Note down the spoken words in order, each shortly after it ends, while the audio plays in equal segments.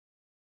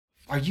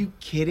Are you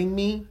kidding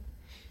me?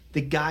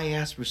 The guy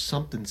asked for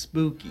something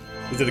spooky.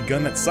 Is it a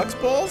gun that sucks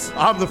balls?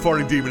 I'm the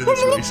farting demon in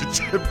this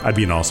relationship. I'd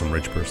be an awesome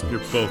rich person. You're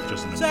both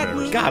just an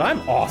embarrassment. God,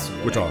 I'm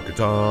awesome. We're talking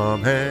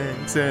Tom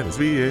Hanks and his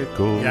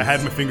vehicle. Yeah, I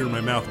had my finger in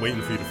my mouth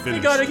waiting for you to finish.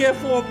 You gotta get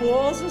 4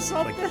 balls or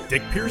something? Like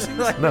dick piercings?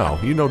 No,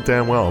 you know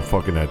damn well I'm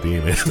fucking that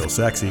demon. Still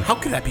sexy. How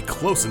could that be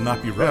close and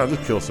not be right? Yeah,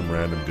 just kill some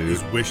random dude.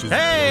 His wishes.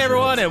 Hey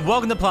everyone, and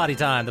welcome to Potty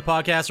Time, the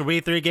podcast where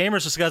we three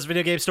gamers discuss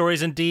video game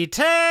stories in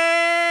detail.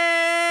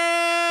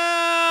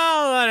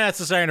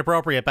 Unnecessary and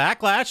appropriate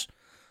backlash.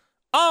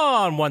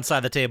 On one side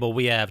of the table,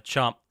 we have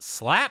Chomp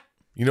Slap.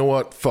 You know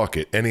what? Fuck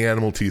it. Any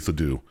animal teeth will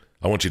do.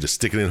 I want you to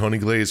stick it in honey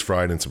glaze,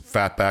 fry it in some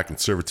fatback, and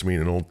serve it to me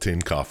in an old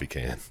tin coffee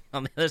can.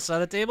 On the other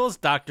side of the table is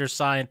Dr.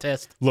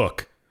 Scientist.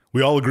 Look,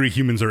 we all agree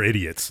humans are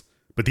idiots,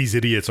 but these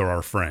idiots are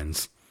our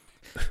friends.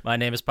 My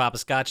name is Papa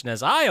Scotch, and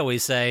as I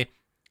always say,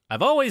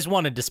 I've always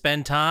wanted to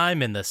spend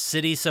time in the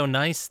city so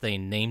nice they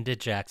named it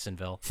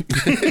Jacksonville.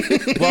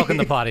 Welcome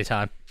to Potty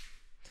Time.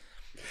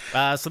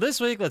 So this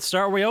week, let's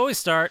start where we always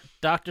start.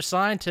 Dr.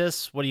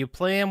 Scientist, what are you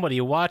playing? What are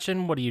you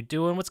watching? What are you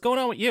doing? What's going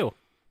on with you?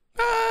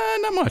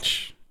 Not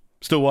much.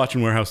 Still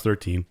watching Warehouse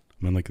 13.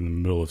 I'm in the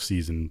middle of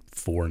season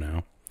 4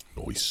 now.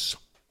 Nice.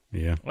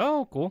 Yeah.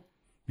 Oh, cool.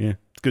 Yeah.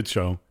 It's a good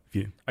show.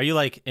 Are you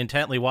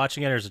intently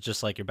watching it, or is it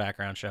just your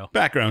background show?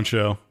 Background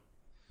show.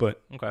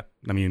 But, Okay.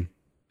 I mean,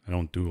 I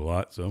don't do a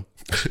lot, so.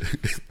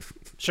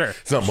 Sure.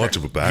 It's not much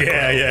of a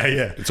background.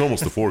 Yeah. It's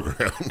almost the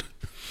foreground.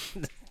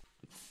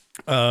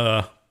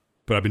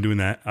 But I've been doing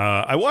that.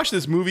 I watched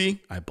this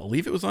movie, I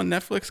believe it was on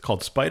Netflix,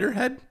 called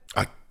Spiderhead.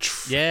 I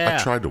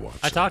tried to watch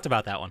I that. talked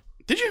about that one.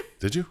 Did you?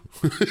 Did you?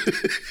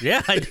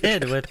 Yeah, I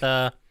did, with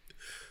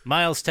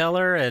Miles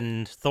Teller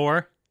and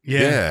Thor.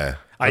 Yeah.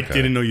 I Okay.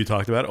 didn't know you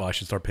talked about it. Oh, I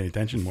should start paying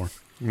attention more.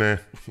 Nah.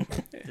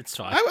 It's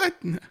fine.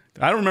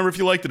 I don't remember if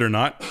you liked it or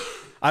not.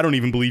 I don't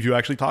even believe you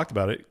actually talked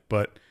about it,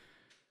 but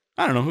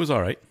I don't know. It was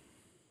all right.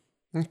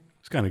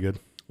 It's kind of good.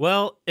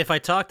 Well, if I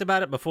talked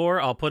about it before,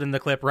 I'll put in the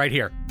clip right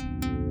here.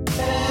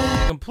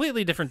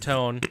 Completely different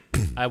tone.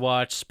 I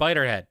watched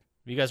Spiderhead. Have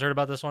you guys heard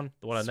about this one?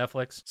 The one on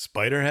Netflix?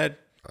 Spiderhead?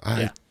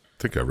 I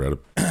think I read it.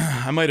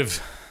 I might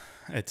have.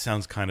 It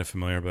sounds kind of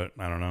familiar, but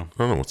I don't know. I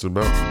don't know what's it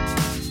about.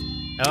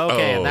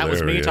 Okay, and that was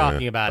there, me yeah.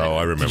 talking about it. Oh,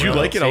 I remember. Did you that.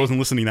 like it? I wasn't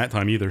listening that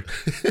time either.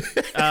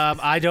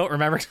 I don't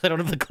remember because I don't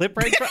have the clip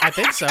right. I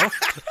think so.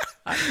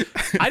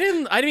 I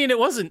didn't. I mean, it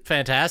wasn't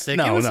fantastic.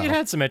 No. It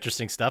had some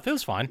interesting stuff. It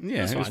was fine.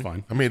 Yeah, it was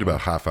fine. I made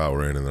about half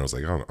hour in, and then I was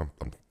like, oh,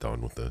 I'm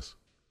done with this.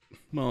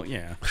 Well,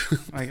 yeah.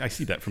 I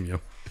see that from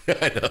you.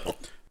 I know.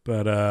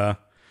 But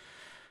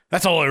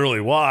that's all I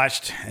really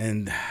watched.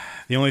 And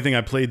the only thing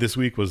I played this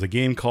week was a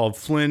game called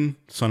Flynn,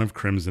 Son of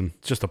Crimson.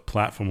 It's just a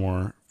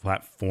platformer.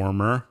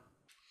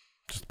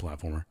 Just a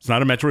platformer. It's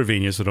not a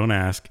Metroidvania, so don't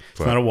ask.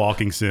 It's not a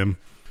walking sim.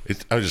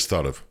 I just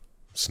thought of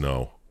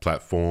snow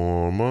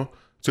platformer.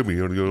 So we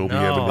gotta go.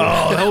 No.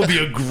 Oh, that would be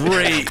a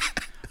great.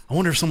 I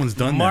wonder if someone's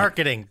done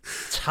Marketing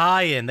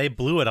tie-in. They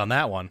blew it on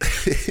that one.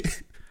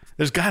 that.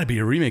 There's got to be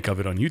a remake of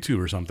it on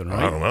YouTube or something,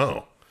 right? I don't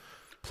know.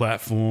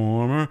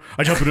 Platformer.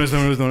 I jump in this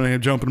one,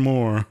 I'm jumping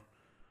more.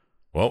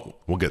 Well,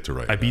 we'll get to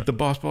right. I beat the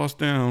boss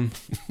down.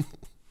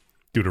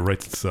 Dude, it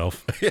writes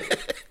itself.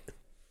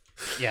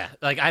 Yeah,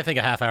 I think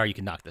a half hour you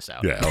can knock this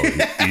out. Yeah,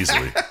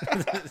 easily.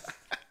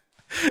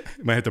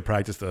 Might have to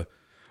practice the.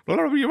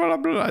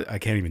 I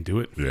can't even do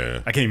it.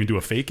 Yeah, I can't even do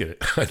a fake it.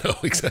 I know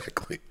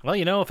exactly. Well,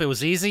 if it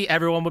was easy,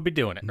 everyone would be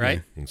doing it,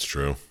 right? It's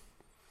true.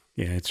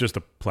 Yeah, it's just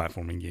a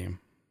platforming game.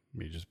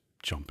 You just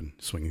jump and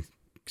swing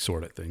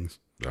sword at things.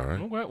 All right.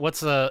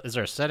 Okay. Is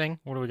there a setting?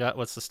 What do we got?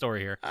 What's the story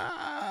here?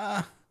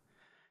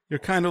 You're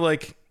kind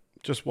of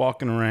just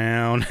walking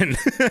around and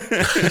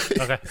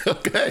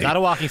Okay. Not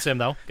a walking sim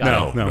though.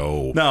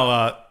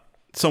 No.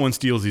 Someone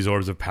steals these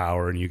orbs of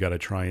power, and you got to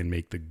try and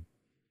make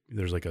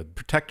there's a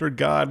protector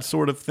god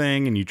sort of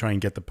thing, and you try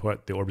and get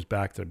the orbs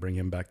back to bring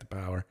him back to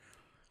power.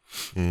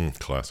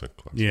 Classic.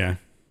 Yeah,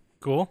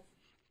 Cool.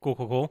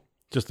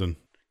 just an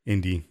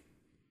indie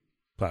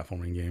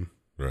platforming game.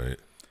 Right.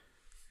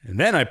 And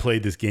then I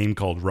played this game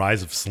called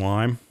Rise of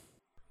Slime.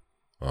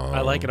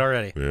 I like it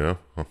already. Yeah.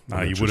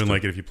 You wouldn't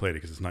like it if you played it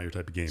because it's not your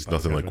type of game. It's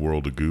nothing like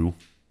World of Goo.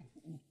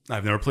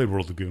 I've never played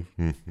World of Goo.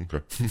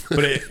 Okay.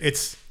 But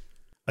it's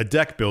a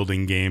deck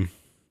building game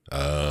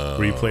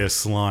where you play a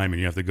slime and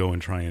you have to go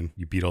and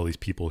you beat all these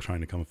people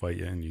trying to come fight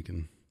you, and you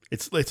can.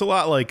 It's a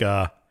lot like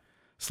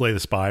Slay the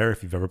Spire.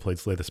 If you've ever played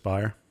Slay the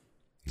Spire,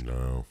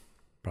 No.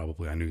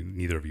 probably. I knew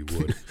neither of you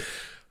would.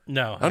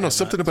 No. I don't know.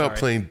 Something not. about Sorry.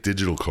 playing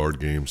digital card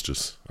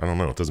games I don't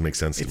know. It doesn't make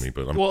sense to me,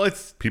 but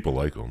people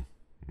like them.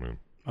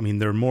 I mean,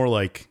 they're more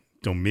like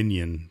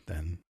Dominion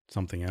than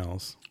something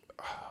else.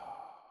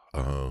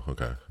 Oh,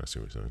 okay. I see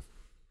what you're saying.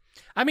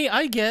 I mean,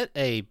 I get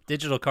a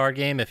digital card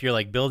game if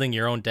you're building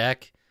your own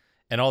deck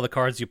and all the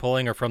cards you're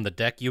pulling are from the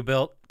deck you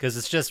built, because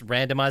it's just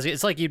randomizing.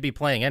 It's like you'd be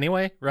playing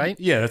anyway, right?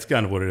 Yeah, that's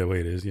kind of the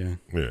way it is, yeah.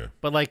 Yeah.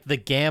 But the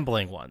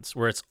gambling ones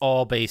where it's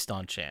all based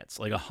on chance,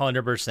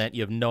 100%,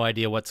 you have no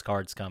idea what's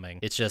card's coming.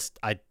 It's just,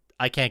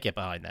 I can't get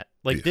behind that.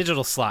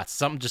 Digital slots,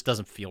 something just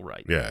doesn't feel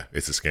right. Yeah.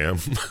 It's a scam.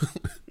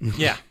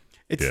 Yeah.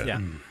 It's Yeah.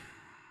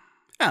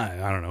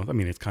 Yeah. I don't know. I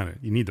mean, it's kind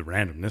of you need the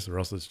randomness, or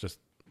else it's just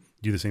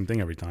do the same thing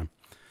every time.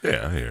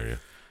 Yeah, I hear you.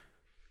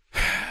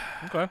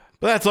 Okay.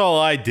 But that's all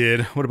I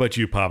did. What about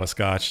you, Papa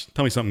Scotch?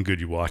 Tell me something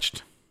good you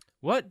watched.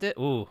 What did?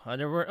 Ooh, I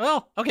never.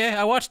 Well, okay.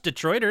 I watched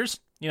Detroiters.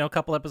 You know, a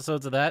couple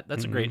episodes of that.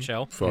 That's a great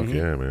show. Fuck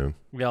yeah, man.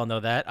 We all know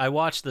that. I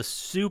watched the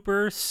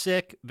super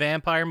sick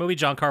vampire movie,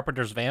 John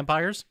Carpenter's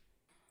Vampires.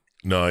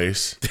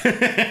 Nice.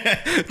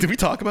 Did we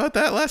talk about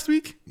that last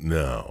week?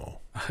 No.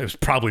 It was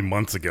probably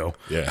months ago.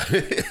 Yeah.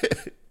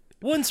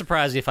 Wouldn't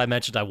surprise you if I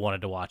mentioned I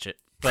wanted to watch it.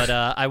 But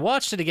I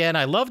watched it again.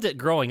 I loved it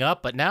growing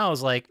up, but now I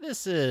was like,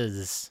 this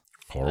is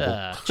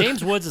Horrible.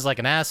 James Woods is like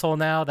an asshole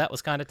now. That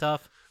was kind of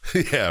tough.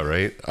 Yeah,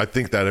 right? I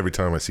think that every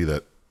time I see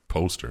that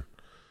poster.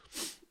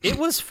 It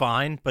was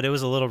fine, but it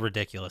was a little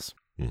ridiculous.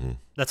 Mm-hmm.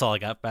 That's all I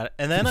got about it.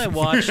 And then I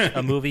watched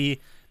a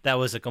movie that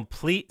was a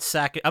complete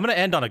sack. I'm going to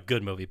end on a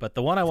good movie, but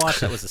the one I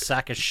watched that was a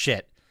sack of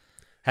shit.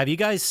 Have you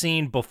guys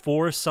seen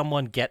Before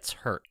Someone Gets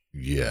Hurt?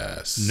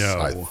 Yes. No.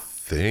 I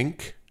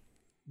think.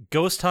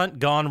 Ghost Hunt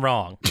Gone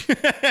Wrong.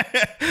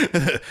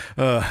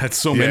 That's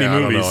so many I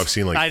don't movies. know. I've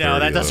seen like I know, 30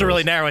 that of doesn't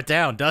really those. narrow it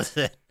down, does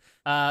it?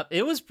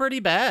 It was pretty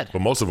bad.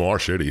 But most of them are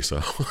shitty,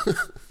 so.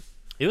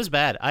 It was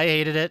bad. I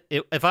hated it.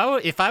 If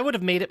I would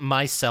have made it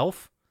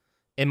myself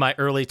in my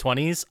early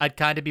 20s, I'd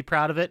kind of be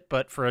proud of it.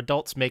 But for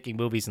adults making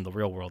movies in the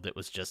real world, it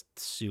was just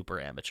super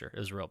amateur. It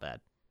was real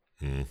bad.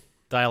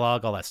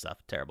 Dialogue, all that stuff,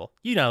 terrible.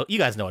 You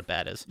guys know what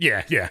bad is.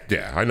 Yeah.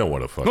 Yeah, I know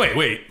what a fuck.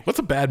 Wait. What's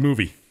a bad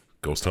movie?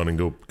 Ghost hunting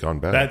gone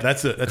bad.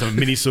 That's a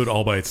mini-sode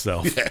all by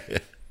itself.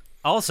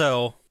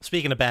 Also,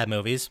 speaking of bad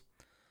movies,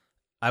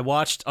 I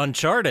watched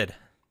Uncharted.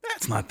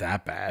 That's not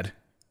that bad.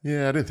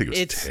 Yeah, I didn't think it was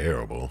It's-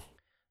 terrible.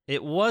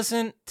 It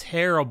wasn't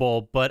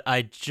terrible, but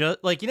I just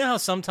you know how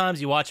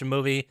sometimes you watch a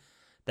movie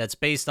that's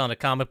based on a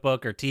comic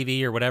book or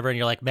TV or whatever, and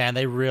you're like, man,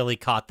 they really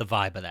caught the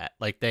vibe of that.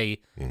 Like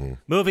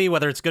movie,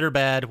 whether it's good or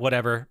bad,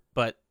 whatever,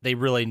 but they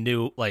really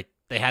knew, like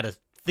they had a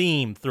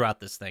theme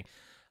throughout this thing.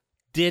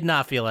 Did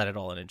not feel that at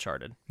all in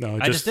Uncharted. No,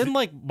 I just didn't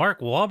like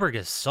Mark Wahlberg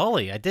as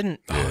Sully. I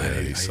didn't. Yeah, he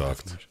hate that so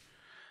sucked. much.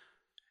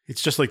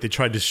 It's just like they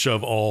tried to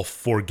shove all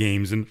 4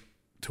 games into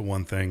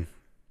one thing.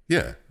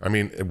 Yeah, I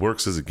mean, it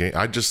works as a game.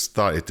 I just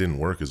thought it didn't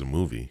work as a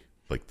movie.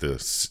 Like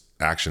the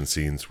action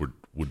scenes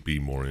would be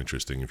more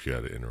interesting if you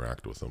had to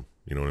interact with them.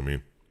 You know what I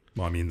mean?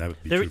 Well, I mean, that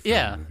would be There- true for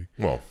yeah. a movie.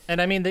 Well,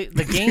 And I mean, the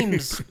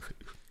games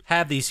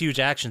have these huge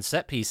action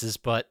set pieces,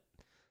 but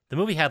the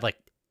movie had like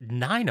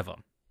 9 of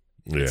them.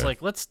 yeah. It's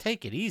like, let's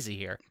take it easy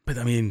here. But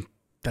I mean,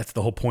 that's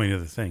the whole point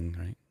of the thing,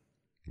 right?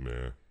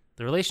 yeah.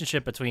 The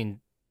relationship between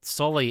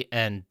Sully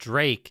and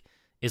Drake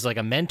is like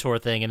a mentor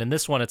thing, and in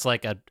this one, it's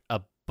like a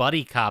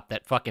buddy cop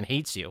that fucking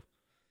hates you.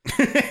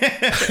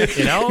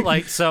 You know,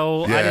 like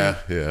so. Yeah,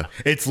 yeah.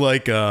 It's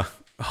like, oh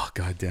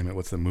god damn it,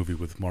 what's the movie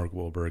with Mark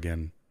Wahlberg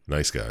and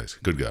Nice guys.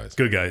 Good guys.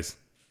 good guys,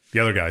 the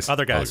other guys?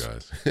 Other guys,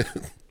 Other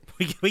guys.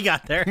 we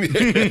got there.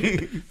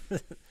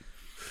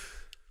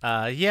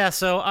 Yeah.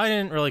 So I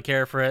didn't really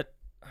care for it.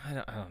 I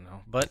don't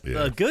know, but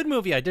Yeah. a good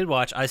movie I did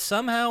watch. I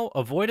somehow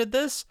avoided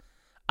this.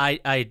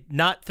 I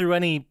not through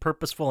any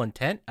purposeful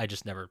intent. I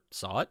just never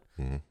saw it.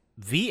 Mm-hmm.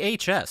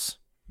 VHS,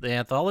 the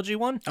anthology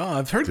one. Oh,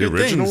 I've heard The good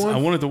original things. one? I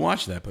wanted to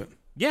watch that, but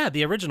Yeah,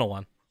 the original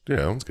one. Yeah,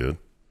 that one's good.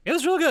 It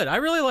was real good. I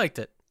really liked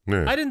it.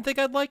 Yeah. I didn't think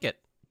I'd like it.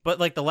 But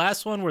like the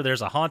last one where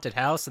there's a haunted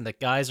house and the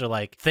guys are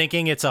like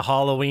thinking it's a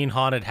Halloween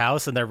haunted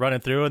house and they're running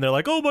through and they're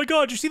like, oh my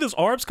God, you see those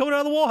arms coming out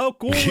of the wall? How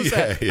cool was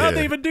that? Yeah, How'd they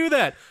yeah. even do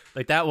that?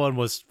 Like that one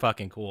was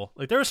fucking cool.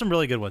 Like there were some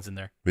really good ones in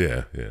there.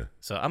 Yeah, yeah.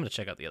 So I'm going to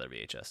check out the other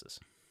VHSs.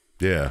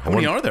 Yeah. how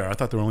many are there? I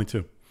thought there were only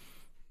 2.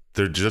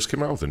 They just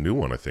came out with a new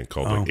one, I think,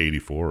 called like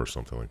 84 or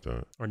something like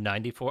that. Or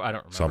 94. I don't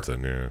remember.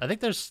 Something, yeah. I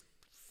think there's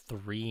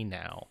 3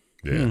 now.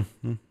 Yeah.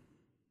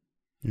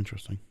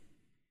 Interesting.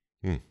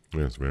 Yeah,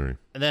 it's very.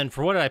 And then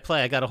for what did I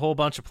play? I got a whole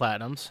bunch of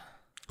platinums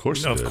Of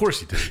course, No, it of did.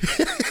 course you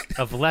did.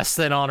 of less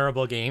than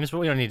honorable games, but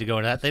we don't need to go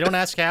into that. They don't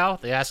ask how,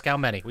 they ask how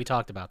many. We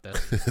talked about this.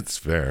 It's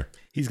fair.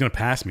 He's gonna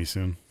pass me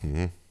soon.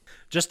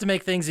 Just to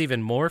make things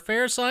even more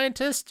fair,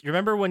 scientist, you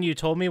remember when you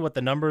told me what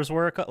the numbers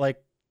were like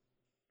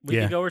a week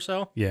Yeah. ago or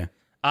so? Yeah.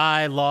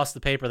 I lost the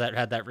paper that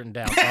had that written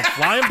down. So I'm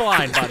flying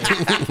blind,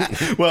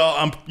 buddy.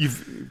 Well,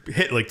 you've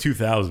hit like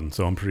 2,000,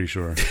 so I'm pretty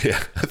sure.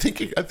 Yeah, I think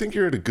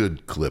you're at a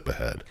good clip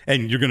ahead.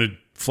 And you're gonna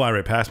fly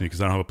right past me because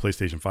I don't have a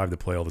PlayStation 5 to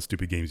play all the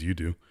stupid games you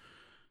do.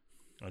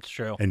 That's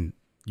true. And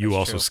you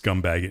That's also true.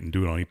 scumbag it and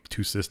do it on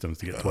 2 systems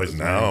to get twice as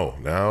many.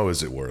 Now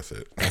is it worth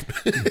it?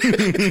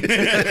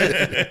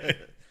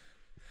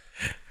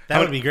 That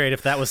would be great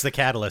if that was the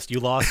catalyst. You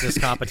lost this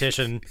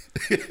competition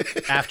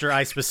after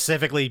I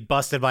specifically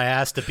busted my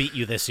ass to beat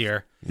you this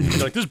year.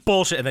 You're like, this is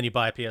bullshit. And then you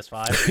buy a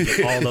PS5 and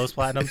get all those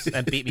platinums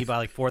and beat me by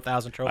like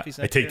 4,000 trophies.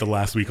 I next take year. the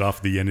last week off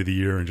at the end of the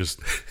year and just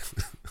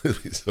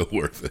It'd be so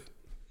worth it.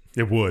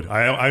 it would.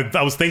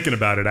 I was thinking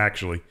about it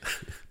actually.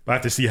 But I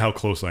have to see how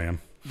close I am.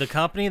 The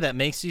company that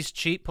makes these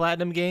cheap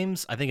platinum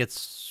games, I think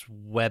it's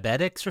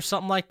WebEdX or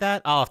something like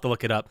that. I'll have to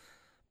look it up.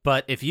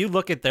 But if you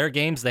look at their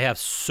games, they have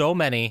so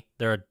many.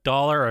 They're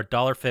 $1 or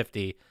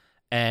 $1.50,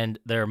 and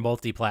they're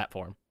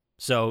multi-platform.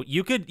 So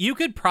you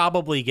could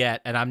probably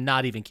get, and I'm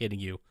not even kidding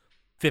you,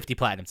 50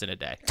 platinums in a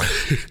day.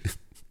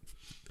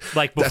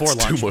 Like before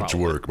That's lunch. too much probably.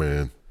 work,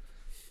 man.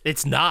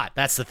 It's not.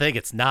 That's the thing.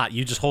 It's not.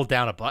 You just hold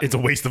down a button. It's a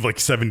waste of like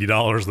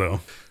 $70 though.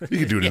 You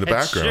can do it in the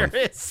background.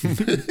 It sure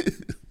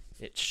is.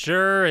 It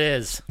sure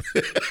is.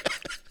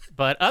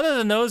 But other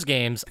than those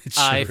games,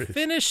 I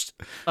finished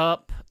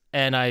up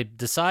and I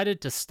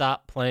decided to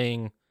stop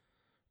playing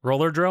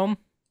Rollerdrome.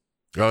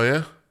 Oh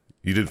yeah,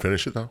 you did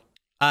finish it though.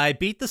 I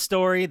beat the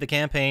story, the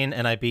campaign,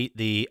 and I beat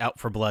the Out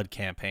for Blood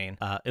campaign.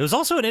 It was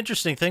also an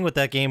interesting thing with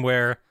that game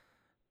where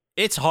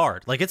it's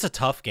hard. Like, it's a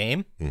tough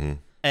game. Mm-hmm.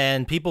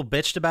 And people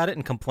bitched about it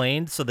and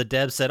complained. So the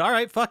devs said, all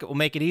right, fuck it, we'll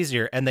make it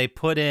easier. And they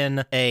put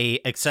in a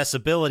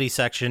accessibility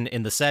section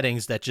in the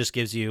settings that just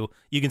gives you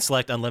can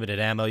select unlimited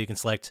ammo, you can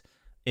select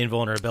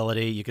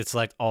invulnerability, you can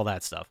select all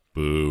that stuff.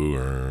 Boo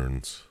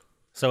earns.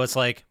 So it's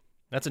like,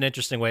 that's an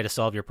interesting way to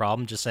solve your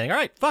problem. Just saying, all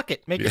right, fuck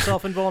it, make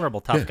yourself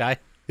invulnerable, tough guy.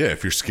 Yeah,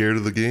 if you're scared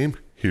of the game,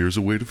 here's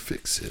a way to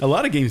fix it. A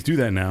lot of games do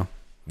that now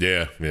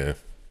Yeah.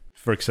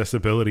 for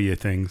accessibility of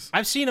things.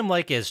 I've seen them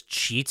like as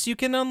cheats you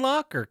can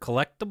unlock or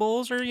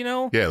collectibles or,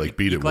 Yeah, like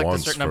beat you it collect a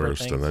once certain number of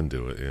first and things. then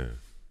do it, yeah.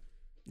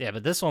 Yeah,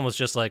 but this one was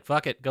just like,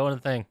 fuck it, go in the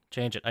thing,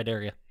 change it, I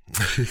dare you.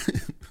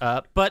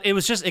 But it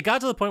was just, it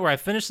got to the point where I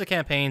finished the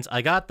campaigns,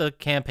 I got the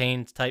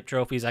campaign type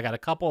trophies, I got a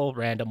couple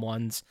random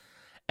ones,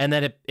 and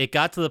then it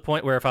got to the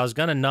point where if I was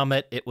going to numb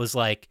it, it was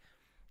like,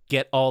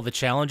 get all the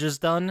challenges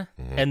done,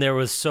 and there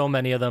was so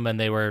many of them, and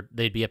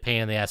they'd be a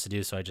pain in the ass to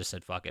do, so I just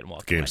said, fuck it, and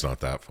walked Game's away. not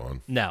that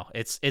fun. No,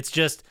 it's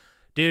just,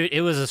 dude,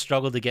 it was a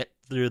struggle to get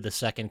through the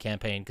second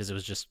campaign, because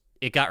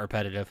it got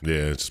repetitive. Yeah,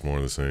 it's just more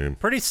of the same.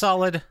 Pretty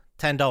solid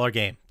 $10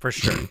 game, for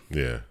sure.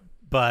 Yeah.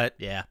 But,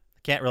 yeah,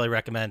 can't really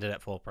recommend it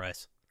at full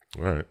price.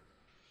 All right.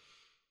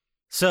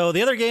 So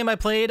the other game I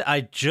played,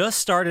 I just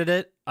started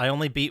it. I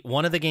only beat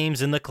one of the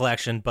games in the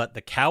collection, but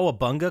the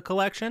Cowabunga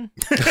collection,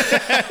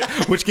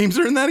 Which games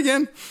are in that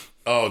again?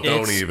 Oh,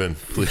 don't It's- even.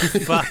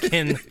 Please.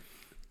 fucking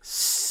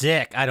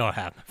sick. I don't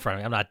have it in front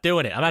of me. I'm not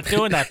doing it. I'm not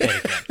doing that thing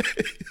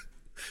again.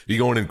 You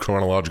going in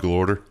chronological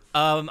order?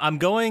 I'm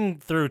going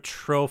through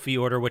trophy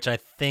order, which I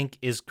think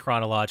is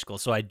chronological.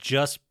 So I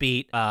just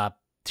beat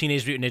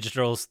Teenage Mutant Ninja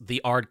Turtles,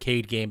 the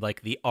arcade game,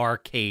 like the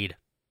arcade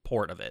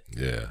port of it.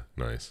 Yeah,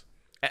 nice.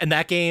 And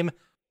that game,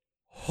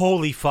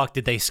 holy fuck,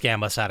 did they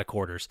scam us out of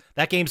quarters.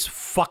 That game's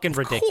fucking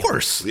ridiculous. Of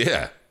course.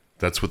 Yeah,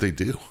 that's what they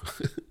do.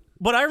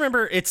 But I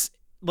remember it's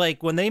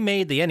like when they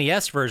made the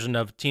NES version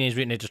of Teenage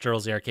Mutant Ninja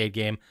Turtles, the arcade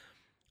game,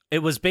 it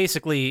was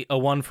basically a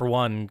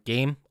 1-for-1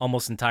 game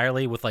almost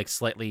entirely with like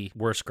slightly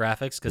worse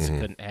graphics because it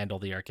couldn't handle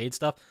the arcade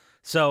stuff.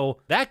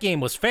 So that game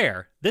was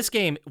fair. This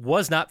game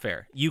was not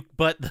fair.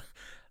 But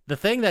the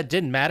thing that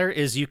didn't matter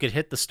is you could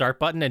hit the start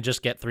button and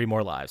just get 3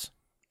 more lives.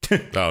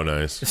 Oh,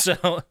 nice.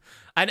 So,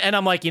 and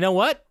I'm like, you know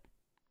what?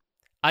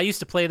 I used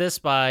to play this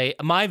by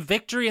my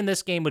victory in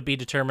this game would be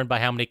determined by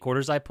how many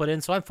quarters I put in.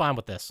 So I'm fine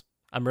with this.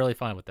 I'm really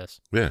fine with this.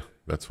 Yeah,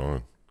 that's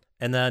fine.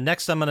 And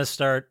next I'm going to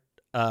start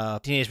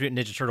Teenage Mutant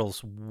Ninja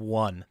Turtles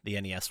 1,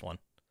 the NES one.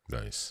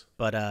 Nice.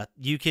 But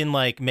you can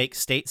like make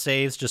state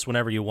saves just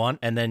whenever you want.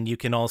 And then you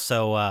can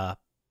also,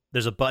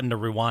 there's a button to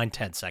rewind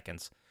 10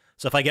 seconds.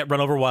 So if I get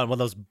run over one of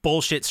those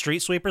bullshit street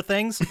sweeper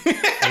things, I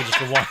can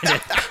just rewind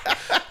it.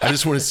 I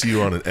just want to see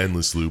you on an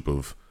endless loop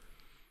of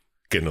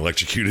getting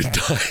electrocuted,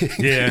 dying.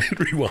 Yeah.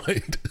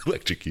 Rewind,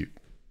 electrocute.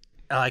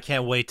 Oh, I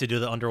can't wait to do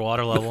the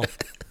underwater level.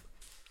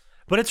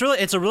 But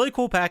it's a really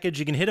cool package.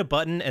 You can hit a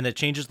button and it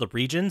changes the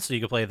region, so you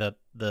can play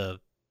the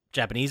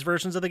Japanese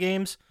versions of the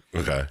games.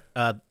 Okay.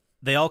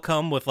 They all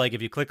come with like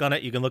if you click on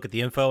it, you can look at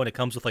the info, and it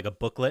comes with like a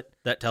booklet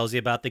that tells you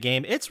about the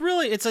game. It's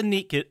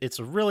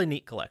a really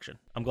neat collection.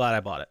 I'm glad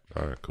I bought it.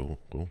 All right, cool.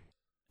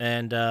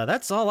 And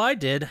that's all I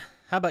did.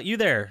 How about you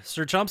there,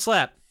 Sir Chump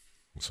Slap?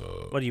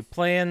 So, What are you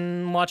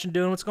playing, watching,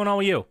 doing? What's going on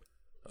with you?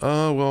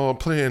 well, I'm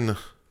playing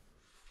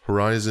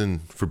Horizon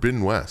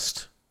Forbidden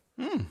West.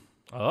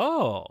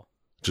 Oh,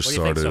 Just What do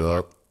you think started so far?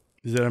 up.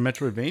 Is that a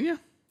Metroidvania?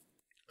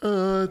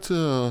 It's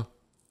a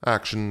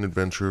action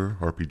adventure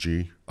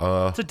RPG.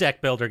 it's a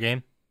deck builder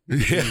game.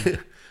 Yeah.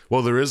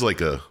 Well, there is like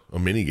a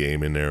mini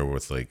game in there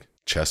with like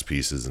chess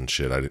pieces and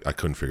shit. I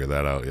couldn't figure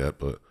that out yet,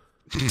 but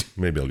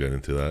maybe I'll get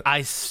into that.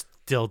 I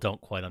still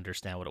don't quite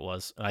understand what it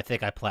was. I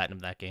think I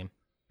platinumed that game.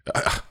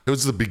 It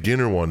was the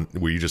beginner one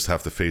where you just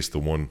have to face the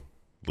one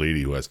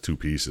lady who has 2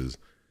 pieces.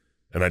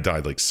 And I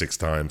died like 6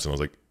 times, and I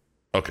was like,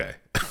 okay,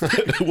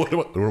 what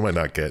am I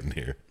not getting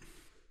here?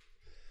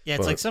 Yeah, it's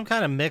But- like some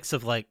kind of mix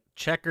of like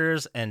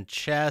checkers and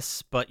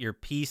chess, but your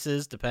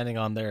pieces, depending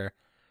on their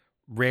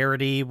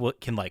rarity, what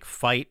can like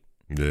fight,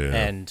 Yeah.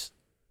 and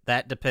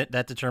that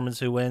determines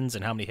who wins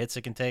and how many hits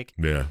it can take.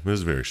 Yeah, it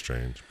was very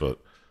strange, but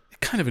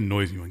It kind of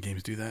annoys me when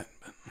games do that.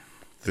 But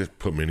they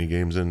put mini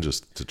games in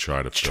just to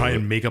try to try fill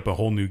and it. make up a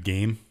whole new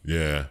game.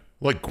 Yeah,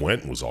 like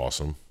Gwent was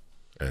awesome,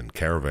 and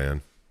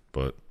Caravan,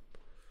 but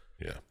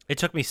yeah, It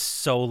took me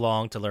so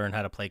long to learn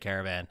how to play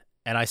Caravan,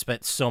 and I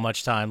spent so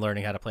much time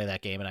learning how to play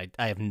that game, and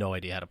I have no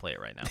idea how to play it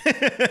right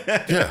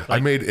now. yeah. I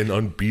made an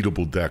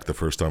unbeatable deck the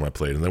first time I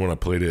played, and then when I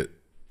played it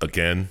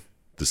again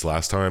this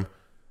last time,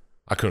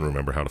 I couldn't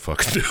remember how to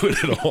fucking do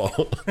it at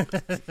all.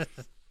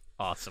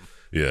 Awesome.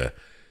 Yeah.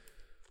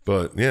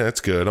 But yeah,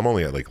 it's good. I'm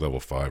only at like level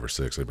 5 or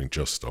 6. I mean,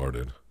 just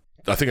started.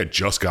 I think I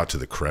just got to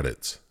the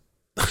credits.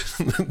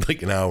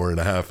 Like an hour and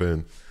a half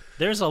in.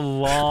 There's a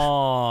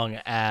long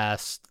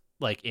ass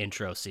like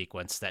intro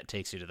sequence that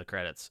takes you to the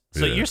credits.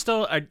 So Yeah. you're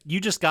still you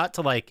just got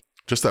to like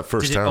Just that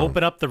first did it town.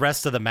 open up the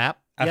rest of the map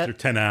yet? After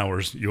 10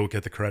 hours, you'll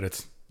get the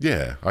credits.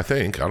 Yeah, I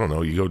think. I don't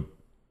know. You go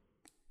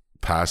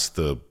past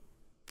the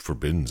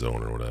Forbidden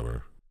Zone or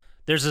whatever.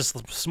 There's this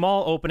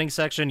small opening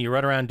section. You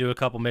run around, do a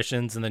couple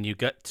missions, and then you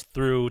get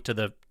through to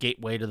the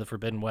gateway to the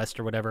Forbidden West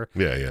or whatever.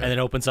 Yeah, And yeah. then it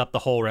opens up the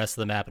whole rest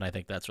of the map, and I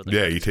think that's where the Yeah,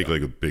 credits you take go.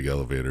 like a big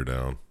elevator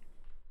down.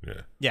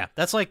 Yeah. Yeah,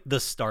 that's like the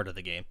start of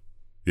the game.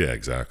 Yeah,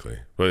 exactly.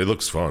 But it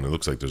looks fun. It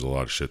looks like there's a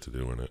lot of shit to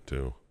do in it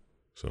too.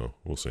 So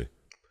we'll see.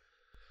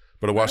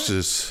 But I watched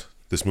this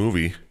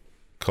movie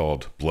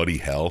called Bloody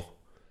Hell.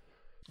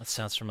 That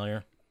sounds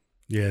familiar.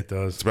 Yeah, it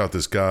does. It's about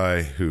this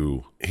guy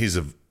who he's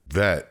a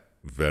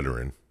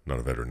veteran, not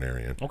a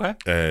veterinarian. Okay.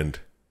 And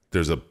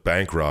there's a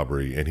bank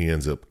robbery and he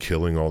ends up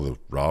killing all the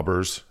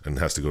robbers and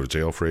has to go to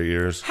jail for 8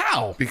 years.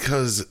 How?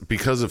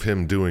 Because of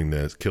him doing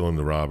this, killing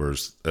the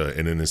robbers,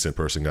 an innocent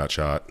person got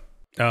shot.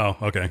 Oh,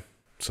 okay.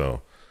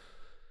 So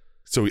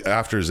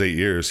after his 8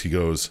 years, he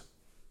goes,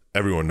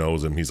 everyone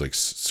knows him. He's like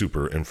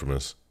super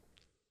infamous.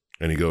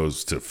 And he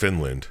goes to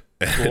Finland.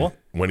 And Cool.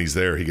 when he's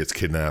there, he gets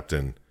kidnapped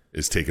and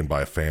is taken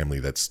by a family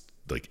that's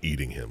like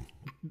eating him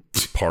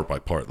part by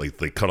part. Like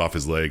they cut off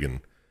his leg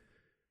and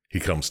he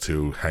comes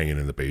to hanging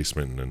in the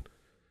basement and then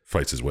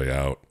fights his way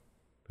out.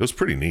 It was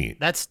pretty neat.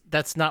 That's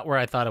not where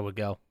I thought it would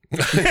go.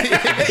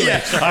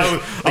 Yeah,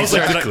 I was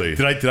Exactly.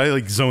 like, did I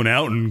like zone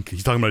out and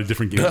he's talking about a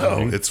different game?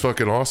 No, it's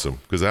fucking awesome.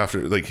 Because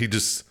after, like, he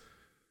just,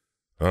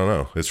 I don't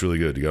know. It's really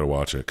good. You got to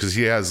watch it. Because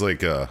he has,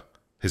 like,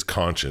 his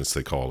conscience,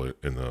 they call it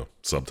in the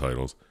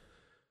subtitles.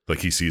 Like,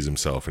 he sees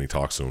himself and he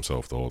talks to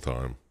himself the whole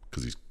time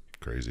because he's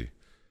crazy.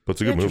 But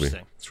it's a good movie.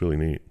 Interesting. It's really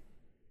neat.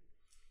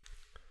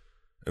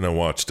 And I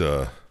watched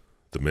The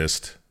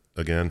Mist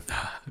again.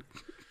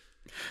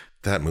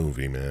 That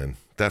movie, man.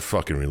 That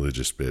fucking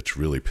religious bitch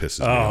really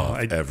pisses me off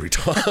every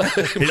time.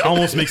 It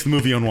almost makes the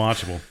movie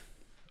unwatchable.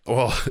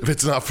 Well, if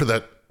it's not for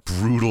that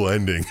brutal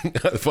ending,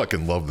 I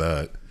fucking love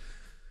that.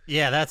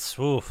 Yeah, that's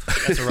a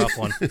rough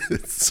one.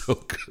 It's so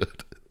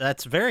good.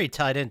 That's very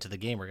tied into the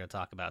game we're going to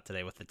talk about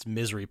today with its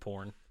misery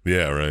porn.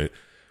 Yeah, right.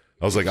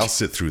 I was like, I'll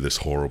sit through this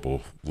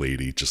horrible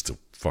lady just to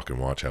fucking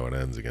watch how it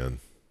ends again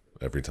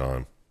every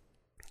time.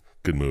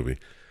 Good movie.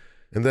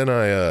 And then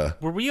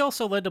Were we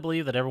also led to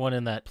believe that everyone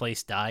in that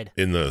place died?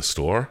 in the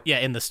store, Yeah,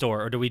 in the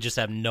store, or do we just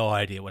have no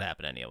idea what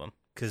happened to any of them?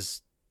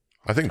 Because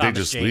I think they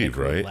just leave,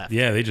 right? Left.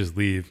 Yeah, they just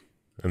leave.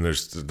 And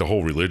there's the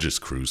whole religious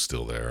crew's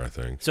still there, I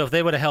think. So if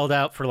they would have held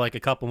out for like a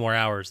couple more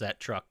hours, that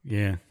truck.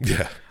 Yeah.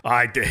 Yeah.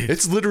 I did.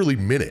 It's literally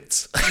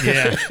minutes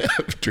Yeah.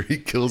 after he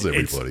kills It's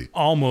everybody.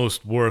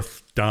 almost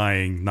worth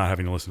dying not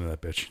having to listen to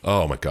that bitch.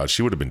 Oh my God.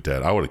 She would have been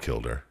dead. I would have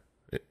killed her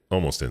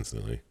almost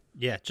instantly.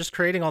 Yeah, just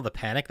creating all the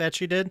panic that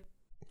she did.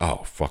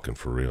 Oh, fucking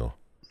for real.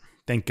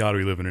 Thank God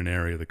we live in an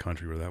area of the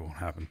country where that won't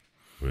happen.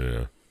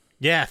 Yeah.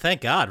 Yeah, thank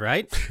God,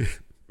 right?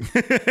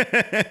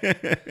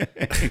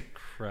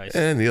 Christ.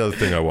 And the other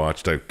thing I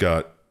watched, I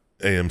got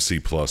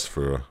AMC Plus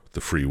for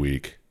the free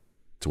week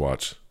to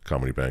watch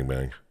Comedy Bang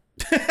Bang.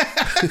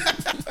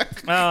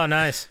 Oh,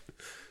 nice.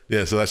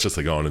 Yeah, so that's just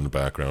like on in the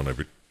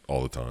background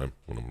all the time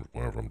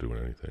whenever I'm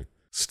doing anything.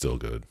 Still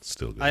good.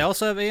 I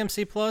also have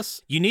AMC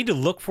Plus. You need to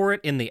look for it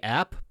in the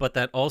app, but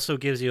that also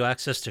gives you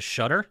access to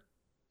Shudder.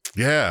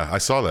 Yeah, I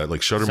saw that.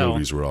 Like Shudder So-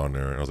 movies were on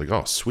there, and I was like,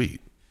 oh,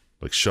 sweet.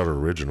 Like Shudder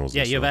originals.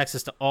 Yeah, and you have stuff.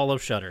 access to all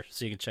of Shudder,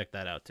 so you can check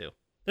that out too.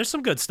 There's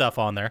some good stuff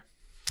on there.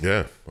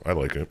 Yeah, I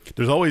like it.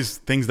 There's always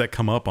things that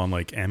come up on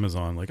like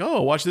Amazon, like,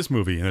 oh, watch this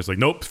movie. And it's like,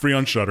 nope, it's free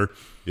on Shudder.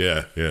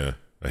 Yeah, yeah.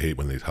 I hate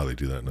how they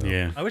do that now.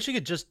 Yeah. I wish you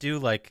could just do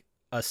like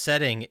a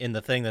setting in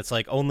the thing that's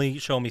like only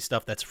show me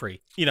stuff that's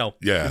free. You know,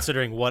 Yeah.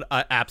 considering what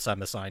apps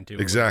I'm assigned to.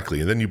 Exactly.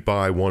 And then you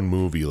buy one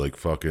movie like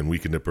fucking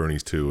Weekend at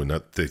Bernie's 2, and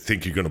they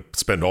think you're going to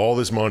spend all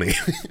this money.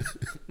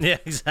 Yeah,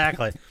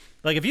 exactly.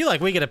 Like if you like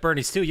Weekend at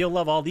Bernie's too, you'll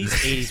love all these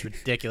 80s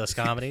ridiculous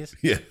comedies.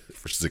 Yeah,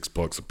 for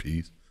 $6 a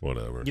piece.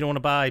 Whatever. You don't want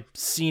to buy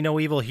See No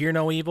Evil, Hear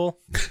No Evil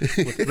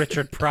with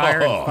Richard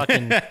Pryor and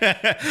fucking I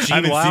Gene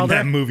haven't seen Wilder.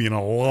 that movie in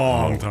a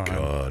long time.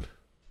 God.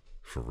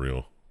 For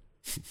real.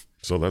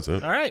 So that's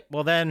it. All right,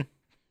 well then,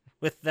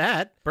 with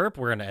that burp,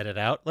 we're gonna edit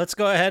out. Let's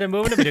go ahead and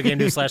move into video game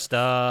news /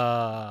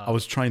 stuff. I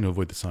was trying to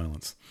avoid the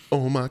silence.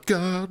 Oh my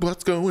God,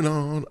 what's going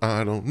on?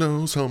 I don't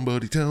know.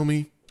 Somebody tell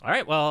me. All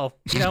right, well,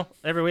 you know,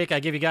 every week I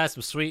give you guys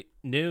some sweet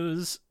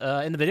news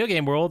in the video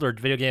game world or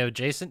video game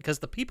adjacent because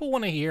the people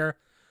want to hear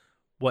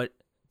what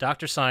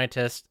Dr.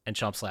 Scientist and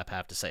Chump Slap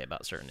have to say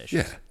about certain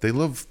issues. Yeah, they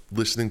love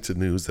listening to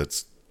news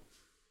that's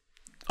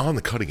on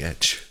the cutting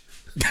edge.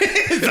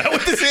 Is that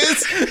what this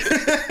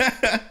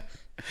is?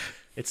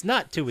 It's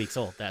not 2 weeks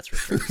old, that's for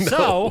sure.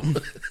 So,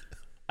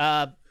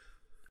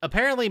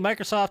 apparently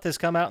Microsoft has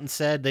come out and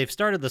said they've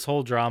started this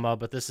whole drama,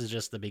 but this is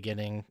just the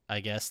beginning, I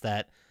guess,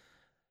 that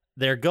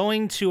they're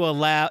going to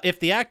allow, if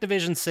the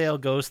Activision sale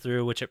goes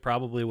through, which it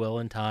probably will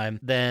in time,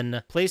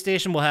 then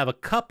PlayStation will have a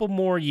couple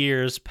more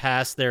years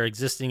past their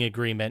existing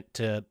agreement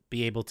to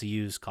be able to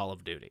use Call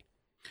of Duty.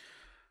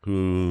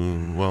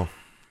 Well,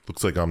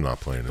 looks like I'm not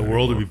playing it. The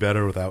world would be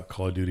better without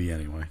Call of Duty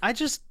anyway.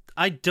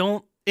 I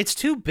don't, it's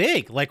too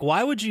big. Like,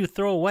 why would you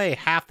throw away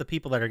half the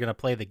people that are going to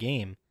play the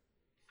game?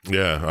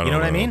 Yeah, I don't know. You know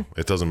what I mean?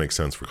 It doesn't make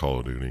sense for Call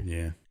of Duty.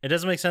 Yeah. It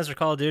doesn't make sense for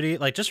Call of Duty.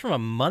 Like, just from a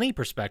money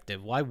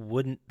perspective, why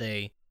wouldn't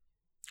they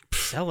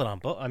sell it on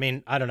both? I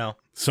mean, I don't know.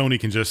 Sony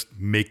can just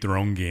make their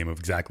own game of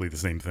exactly the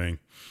same thing.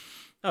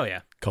 Oh,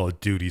 yeah. Call it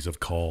Duties of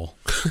Call.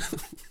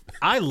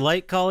 I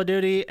like Call of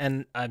Duty,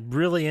 and I'm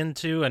really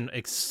into and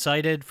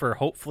excited for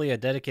hopefully a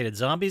dedicated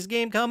zombies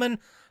game coming.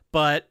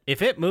 But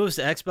if it moves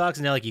to Xbox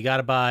and they're like, you got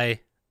to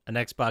buy an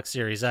Xbox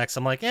Series X,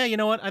 I'm like, yeah, you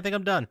know what? I think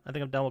I'm done. I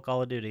think I'm done with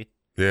Call of Duty.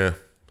 Yeah,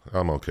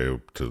 I'm okay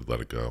to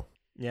let it go.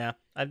 Yeah,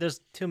 there's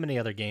too many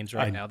other games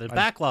right now. The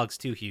backlog's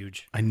too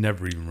huge. I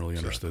never even really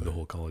understood the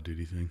whole Call of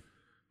Duty thing.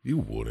 You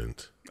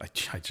wouldn't.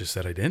 I just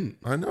said I didn't.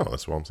 I know.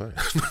 That's what I'm saying.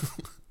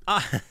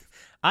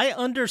 I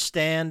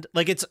understand.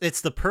 Like,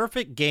 it's the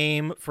perfect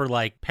game for,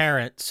 like,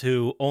 parents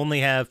who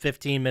only have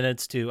 15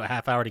 minutes to a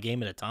half hour to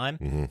game at a time.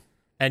 Mm-hmm.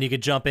 And you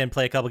could jump in,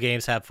 play a couple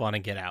games, have fun,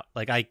 and get out.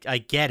 Like, I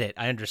get it.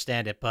 I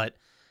understand it. But,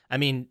 I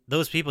mean,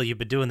 those people, you've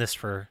been doing this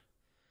for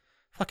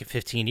fucking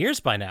 15 years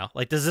by now.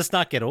 Like, does this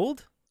not get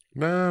old?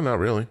 Nah, not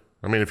really.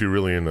 I mean, if you're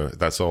really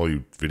that's all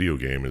you video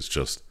game is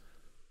just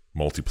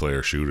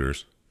multiplayer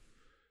shooters.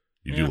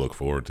 You do look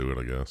forward to it,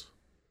 I guess.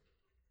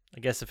 I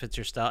guess if it's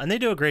your style. And they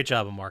do a great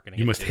job of marketing.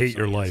 You must hate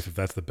your life if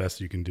that's the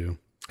best you can do.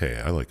 Hey,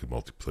 I like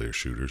multiplayer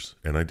shooters,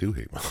 and I do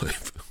hate my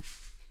life.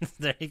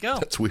 There you go.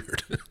 That's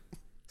weird.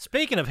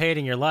 Speaking of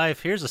hating your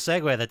life, here's a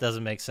segue that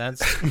doesn't make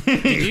sense.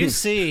 Did you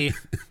see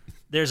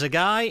there's a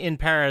guy in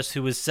Paris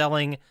who was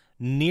selling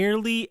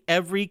nearly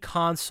every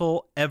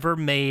console ever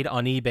made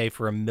on eBay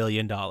for $1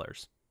 million?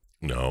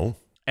 No.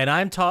 And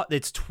I'm taught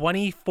it's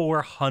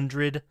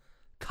 2,400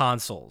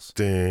 consoles.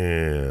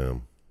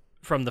 Damn.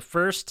 From the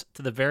first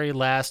to the very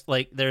last.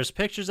 Like, there's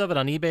pictures of it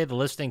on eBay. The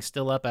listing's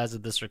still up as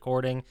of this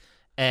recording.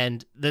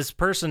 And this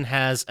person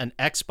has an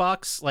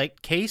Xbox,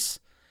 like, case.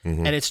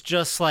 Mm-hmm. And it's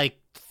just, like,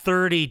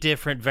 30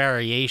 different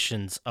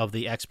variations of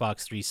the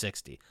Xbox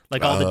 360.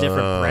 Like, all the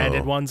different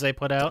branded ones they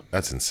put out.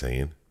 That's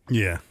insane.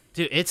 Yeah.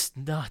 It's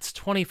nuts.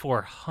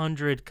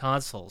 2,400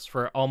 consoles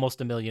for almost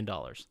 $1 million.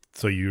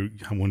 So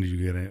when did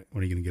you get it?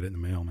 When are you going to get it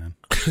in the mail, man?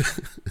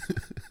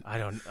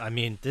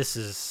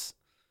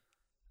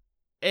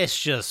 It's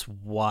just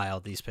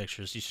wild, these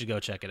pictures. You should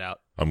go check it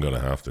out. I'm going to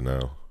have to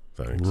now.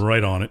 Thanks.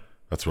 Right on it.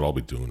 That's what I'll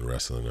be doing the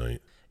rest of the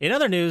night. In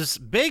other news,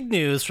 big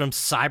news from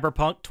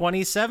Cyberpunk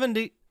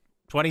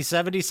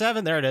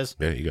 2077. There it is.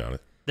 Yeah, you got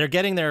it. They're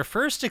getting their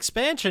first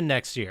expansion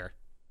next year.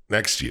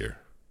 Next year.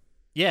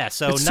 Yeah,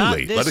 so it's not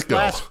too late. this Let it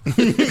go.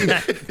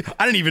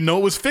 I didn't even know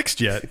it was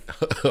fixed yet.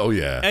 Oh,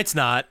 yeah. It's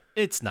not.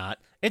 It's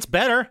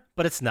better,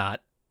 but it's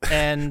not.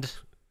 And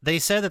they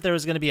said that there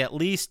was going to be at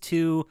least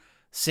 2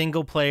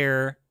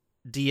 single-player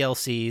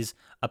DLCs.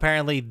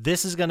 Apparently,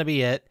 this is going to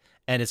be it,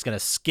 and it's going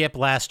to skip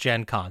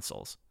last-gen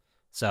consoles.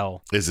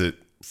 So, is it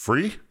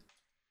free?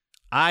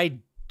 I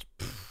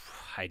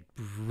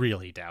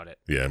really doubt it.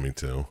 Yeah, me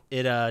too.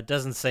 It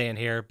doesn't say in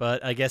here,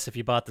 but I guess if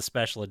you bought the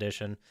special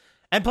edition,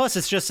 and plus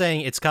it's just saying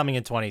it's coming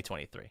in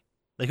 2023.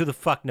 Like, who the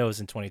fuck knows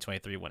in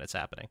 2023 when it's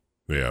happening?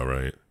 Yeah,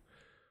 right.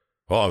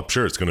 Well, I'm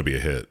sure it's going to be a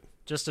hit.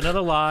 Just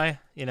another lie,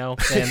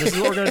 saying this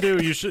is what we're going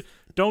to do.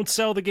 Don't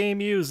sell the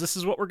game used. This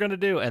is what we're going to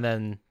do. And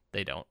then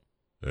they don't.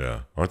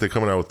 Yeah. Aren't they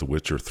coming out with the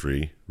Witcher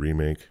 3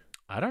 remake?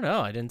 I don't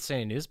know. I didn't see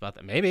any news about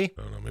that. Maybe.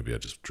 I don't know. Maybe I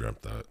just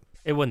dreamt that.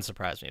 It wouldn't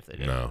surprise me if they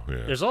did. No,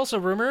 yeah. There's also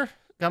rumor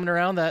coming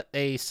around that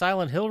a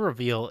Silent Hill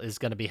reveal is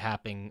going to be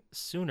happening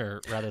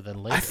sooner rather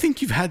than later. I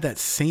think you've had that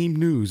same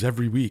news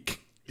every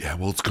week. Yeah,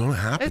 well, it's going to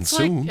happen it's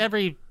soon. Like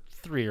every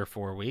 3 or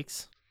 4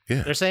 weeks.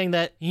 Yeah. They're saying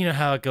that, you know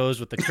how it goes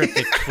with the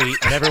cryptic tweet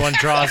and everyone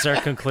draws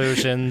their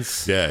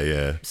conclusions.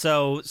 Yeah.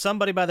 So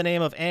somebody by the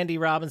name of Andy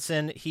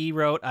Robinson, he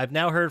wrote, I've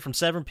now heard from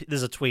several, this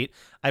is a tweet,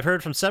 I've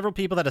heard from several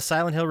people that a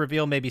Silent Hill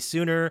reveal may be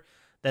sooner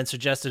than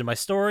suggested in my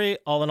story.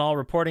 All in all,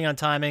 reporting on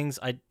timings,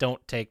 I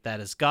don't take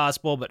that as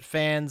gospel, but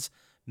fans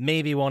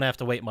maybe won't have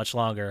to wait much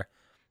longer.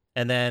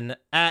 And then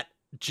at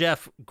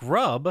Jeff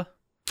Grubb,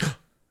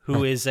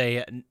 who is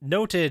a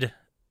noted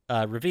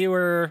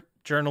reviewer,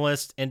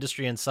 journalist,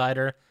 industry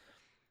insider,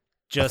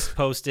 just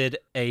posted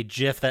a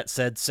GIF that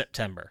said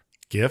September.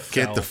 GIF?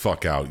 Get the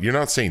fuck out. You're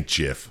not saying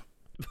GIF.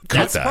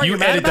 That's that. part You you're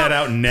mad edit about? that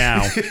out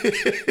now.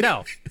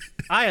 No,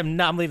 I am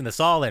not. I'm leaving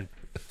this all in.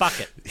 Fuck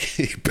it.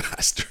 You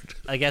bastard.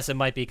 I guess it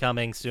might be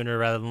coming sooner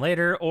rather than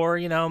later, or,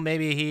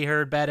 maybe he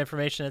heard bad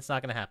information. It's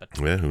not going to happen.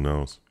 Yeah, who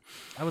knows?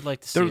 I would like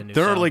to see There- a new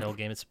there are, Silent like- Hill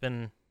game. It's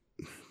been...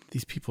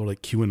 These people are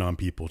like QAnon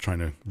people trying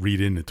to read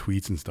into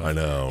tweets and stuff. I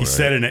know, He right?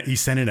 said it. He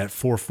sent it at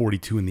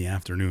 4:42 in the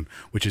afternoon,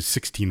 which is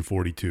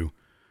 16:42.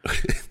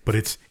 But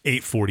it's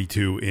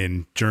 8:42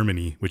 in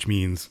Germany, which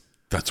means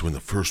That's when the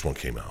first one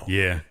came out.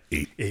 yeah,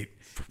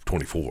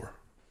 8/24.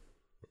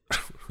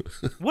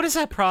 What is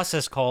that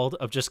process called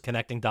of just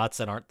connecting dots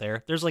that aren't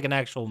there? There's like an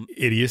actual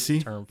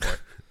Idiocy. term for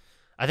it.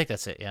 I think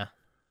that's it, yeah.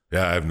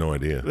 Yeah, I have no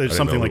idea. I There's didn't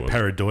something know like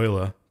there was.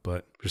 pareidolia,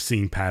 but just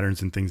seeing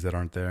patterns and things that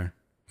aren't there.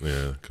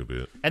 Yeah, could be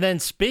it. And then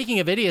speaking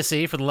of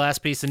idiocy, for the last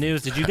piece of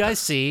news, did you guys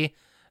see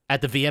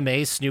at the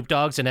VMAs Snoop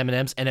Dogg's and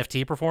Eminem's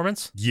NFT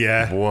performance?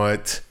 Yeah.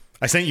 What?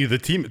 I sent you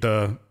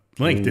the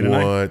link, didn't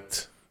I?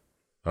 What?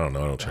 I don't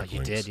know. I don't check You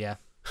links. did, yeah.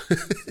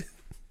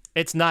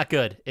 It's not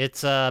good.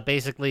 It's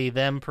basically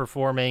them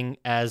performing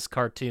as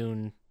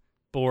cartoon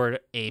Bored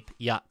Ape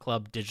Yacht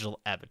Club digital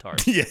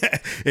avatars. Yeah.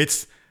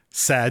 It's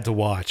sad to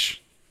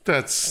watch.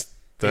 That's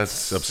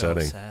It's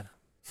upsetting. So sad.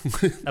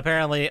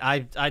 Apparently,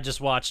 I just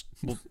watched,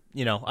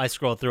 I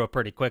scrolled through it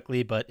pretty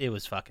quickly, but it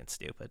was fucking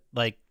stupid.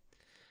 Like,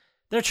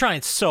 they're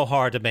trying so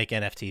hard to make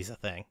NFTs a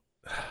thing.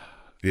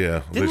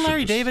 Yeah. they Didn't should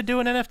Larry just- David do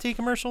an NFT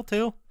commercial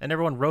too? And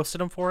everyone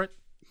roasted him for it?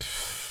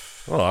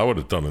 Oh, I would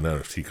have done an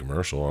NFT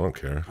commercial. I don't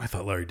care. I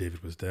thought Larry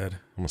David was dead.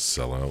 I'm a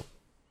sellout.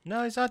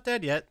 No, he's not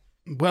dead yet.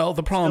 Well,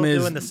 the problem Still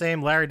is doing the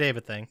same Larry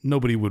David thing.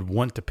 nobody would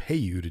want to pay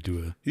you to do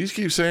a. You just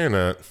keep saying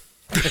that.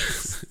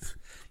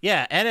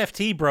 Yeah,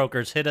 NFT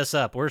brokers, hit us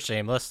up. We're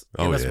shameless.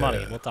 Give Oh, us yeah.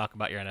 money. We'll talk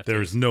about your NFT.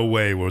 There's no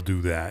way we'll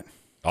do that.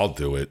 I'll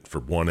do it for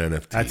one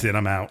NFT. That's it.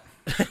 I'm out.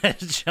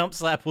 Jump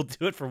Slap will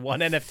do it for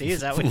one NFT.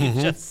 Is that what you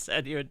just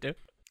said you would do?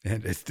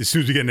 And as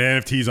soon as we get into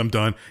NFTs, I'm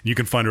done. You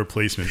can find a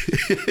replacement.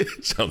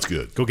 Sounds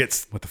good. Go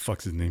get what the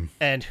fuck's his name?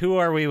 And who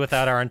are we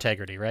without our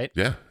integrity, right?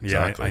 Yeah, Yeah,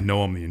 exactly. I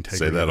know I'm the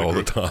integrity. Say that of the all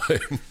the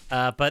group.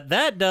 time. But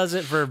that does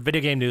it for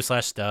Video Game News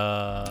 /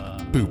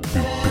 stuff. Boop, boop,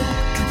 boop.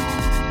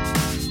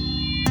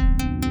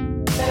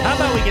 How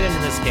about we get into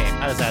this game?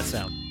 How does that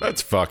sound?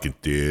 Let's fucking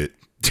do it.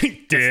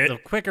 The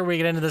quicker we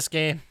get into this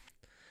game,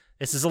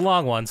 this is a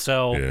long one,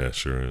 so Yeah,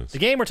 sure is. the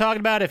game we're talking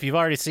about, if you've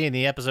already seen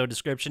the episode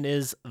description,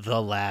 is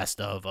The Last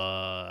of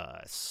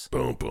Us.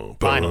 Boom, boom, boom.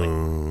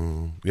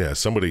 Finally. Yeah,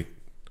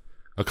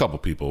 a couple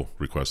people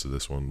requested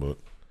this one, but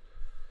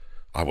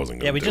I wasn't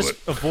Yeah, going we to do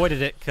just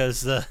avoided it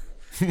because the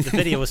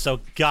video was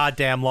so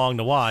goddamn long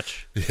to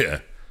watch. it. Yeah.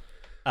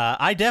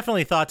 I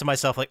definitely thought to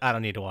myself, like, I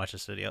don't need to watch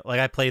this video. Like,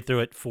 I played through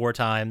it 4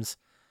 times.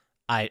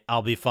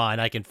 I'll be fine.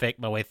 I can fake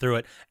my way through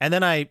it. And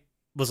then I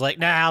was like,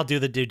 nah, I'll do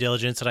the due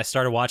diligence. And I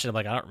started watching. I'm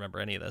like, I don't remember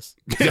any of this.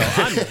 So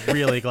I'm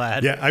really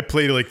glad. Yeah, I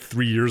played it like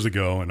 3 years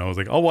ago, and I was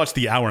like, I'll watch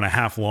the hour and a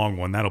half long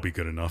one. That'll be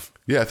good enough.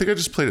 Yeah, I think I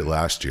just played it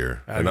last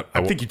year. I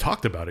think you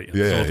talked about it.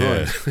 Yeah, the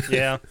whole time.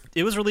 Yeah.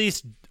 It was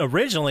released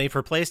originally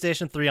for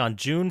PlayStation 3 on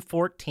June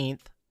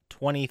 14th,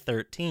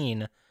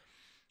 2013.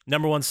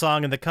 Number 1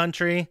 song in the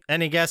country.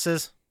 Any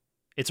guesses?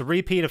 It's a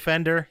repeat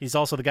offender. He's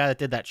also the guy that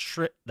did that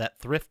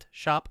thrift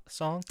shop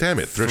song. Damn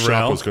it, Thrift Pharrell?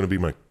 Shop was going to be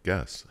my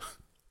guess.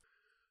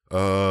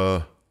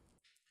 I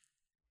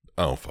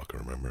don't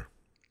fucking remember.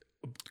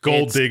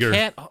 Gold It's Digger.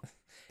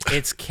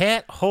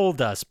 Can't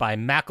Hold Us by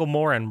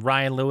Macklemore and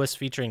Ryan Lewis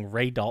featuring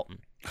Ray Dalton.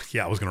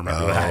 Yeah, I was going to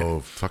remember that. Oh,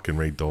 fucking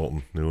Ray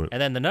Dalton. Knew it.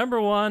 And then the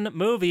number 1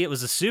 movie, it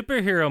was a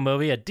superhero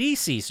movie, a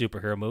DC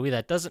superhero movie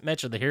that doesn't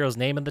mention the hero's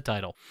name in the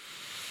title.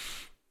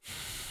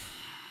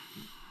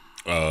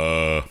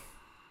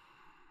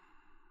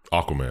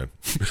 Aquaman.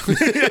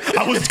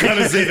 I was going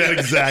to say that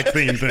exact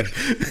same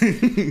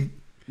thing.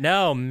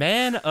 No,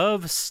 Man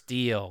of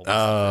Steel.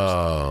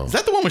 Oh. Is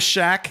that the one with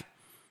Shaq?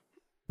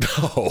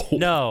 No.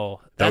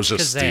 No, That was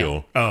that's just Kazam.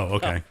 Steel. Oh,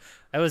 okay.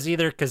 That was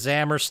either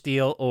Kazam or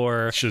Steel,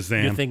 or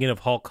Shazam. you're thinking of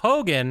Hulk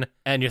Hogan,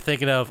 and you're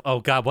thinking of, oh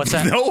God, what's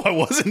that? No, I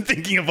wasn't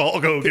thinking of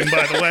Hulk Hogan,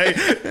 by the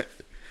way.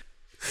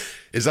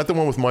 Is that the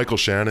one with Michael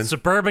Shannon?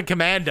 Suburban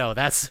Commando.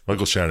 That's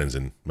Michael Shannon's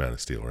in Man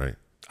of Steel, right?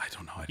 I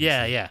don't know.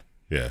 yeah.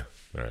 Yeah.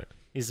 All right.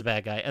 He's the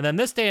bad guy. And then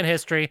this day in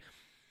history,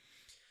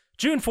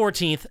 June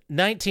 14th,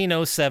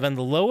 1907,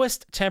 the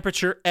lowest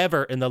temperature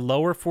ever in the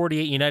lower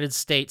 48 United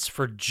States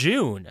for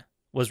June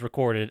was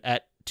recorded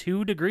at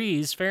 2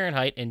 degrees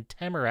Fahrenheit in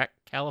Tamarack,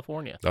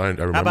 California. I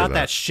remember How about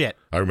that shit?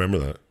 I remember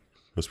that.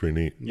 That's pretty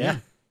neat. Yeah.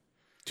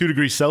 2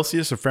 degrees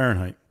Celsius or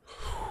Fahrenheit?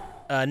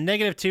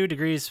 -2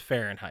 degrees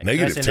Fahrenheit.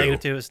 Negative Did I say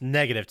 2. -2? It's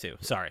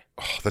 -2. Sorry.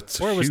 Oh, that's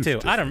a Or it was huge 2. I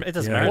difference. don't. It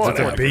doesn't Yeah, matter.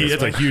 it's, It's a,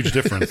 it's a huge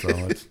difference,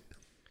 though. It's,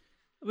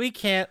 We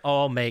can't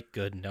all make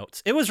good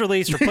notes. It was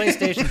released for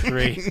PlayStation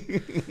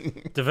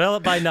 3,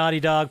 developed by Naughty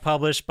Dog,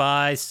 published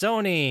by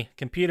Sony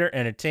Computer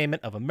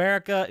Entertainment of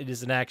America. It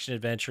is an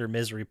action-adventure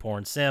misery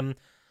porn sim.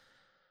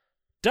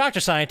 Dr.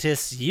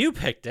 Scientist, you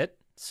picked it.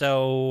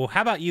 So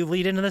how about you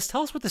lead into this?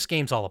 Tell us what this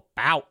game's all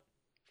about.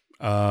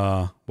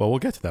 well, we'll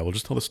get to that. We'll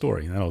just tell the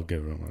story. And that'll give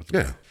everyone.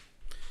 Yeah.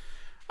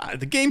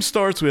 The game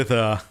starts with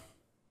a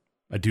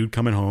dude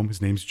coming home. His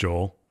name's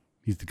Joel.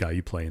 He's the guy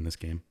you play in this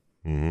game.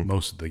 Mm-hmm.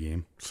 Most of the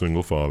game.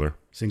 Single father.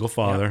 Single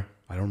father.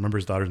 I don't remember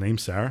his daughter's name,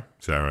 Sarah.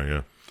 Sarah,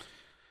 yeah.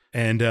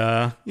 And,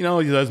 he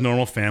does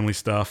normal family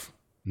stuff.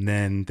 And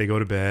then they go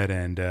to bed,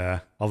 and all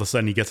of a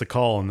sudden he gets a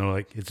call, and they're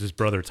like, it's his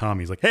brother, Tom.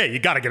 He's like, hey, you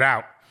got to get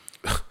out.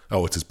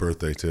 Oh, it's his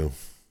birthday, too.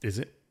 Is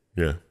it?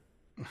 Yeah.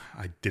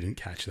 I didn't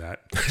catch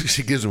that.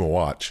 She gives him a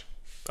watch.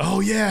 Oh,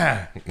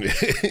 yeah.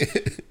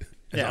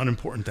 As Yeah.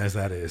 unimportant as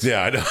that is.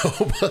 Yeah, I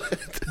know.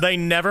 But They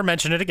never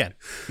mention it again.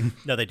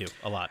 No, they do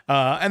a lot.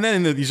 And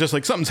then he's just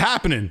like, something's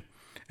happening.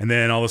 And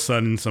then all of a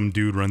sudden, some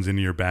dude runs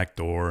into your back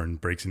door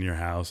and breaks into your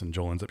house, and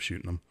Joel ends up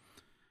shooting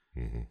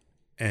him.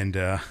 And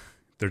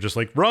they're just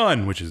like,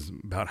 run, which is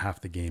about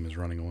half the game is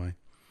running away.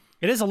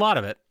 It is a lot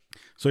of it.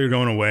 So you're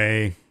going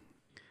away,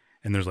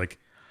 and there's like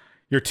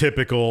your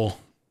typical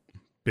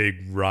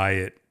big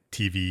riot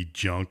TV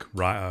junk,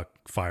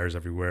 fires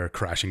everywhere,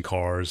 crashing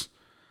cars.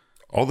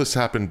 all this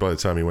happened by the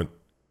time he went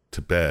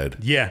to bed.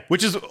 Yeah,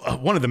 which is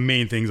one of the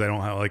main things I don't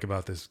like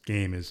about this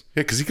game is,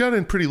 Yeah, because he got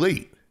in pretty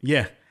late.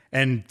 yeah,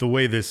 and the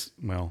way this,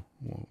 well,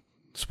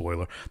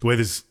 spoiler, the way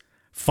this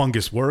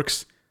fungus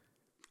works,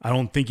 I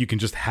don't think you can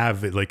just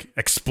have it like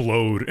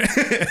explode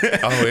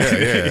Oh,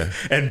 yeah.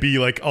 and be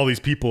like all these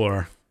people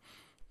are,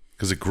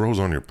 Because it grows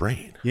on your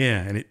brain.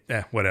 yeah, and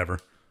whatever.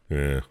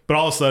 Yeah. But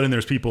all of a sudden,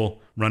 there's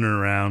people running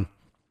around,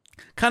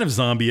 kind of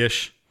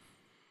zombie-ish,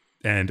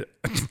 and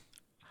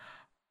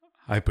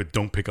I put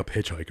don't pick up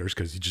hitchhikers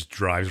because he just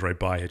drives right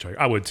by hitchhikers.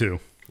 I would too.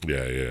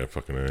 Yeah,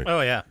 fucking A.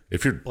 Oh yeah.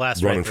 If you're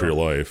Blast running right for your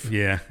through life.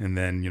 Yeah, and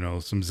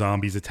then, some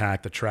zombies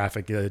attack the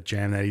traffic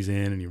jam that he's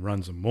in, and he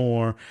runs some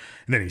more.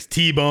 And then he's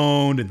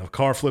T-boned, and the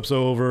car flips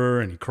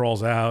over, and he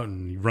crawls out,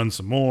 and he runs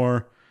some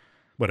more.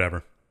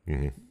 Whatever.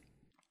 Mm-hmm.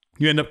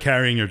 You end up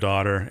carrying your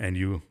daughter,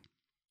 and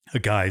a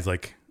guy's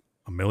like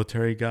a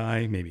military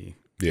guy, maybe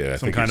Yeah, I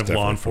some think kind he's of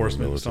law definitely from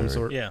the enforcement of some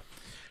military. sort. Yeah.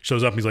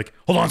 Shows up, and he's like,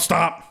 hold on,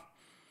 stop.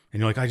 And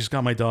you're like, I just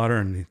got my daughter.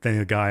 And then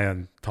the guy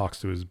talks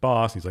to his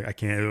boss. He's like, I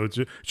can't, it's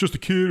just a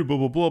kid, blah,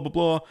 blah, blah, blah,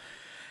 blah.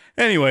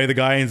 Anyway, the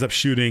guy ends up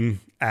shooting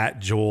at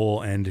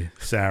Joel and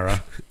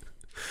Sarah.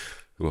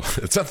 Well,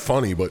 it's not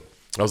funny, but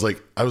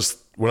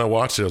when I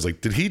watched it, I was like,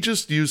 did he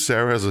just use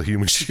Sarah as a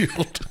human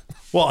shield?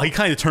 Well, he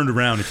kind of turned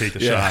around to take the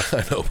shot.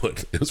 I know,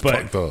 but it was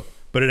fucked up.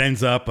 But it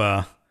ends up,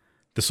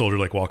 the soldier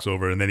walks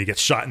over, and then he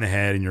gets shot in the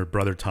head, and your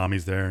brother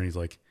Tommy's there, and he's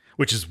like,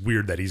 which is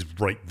weird that he's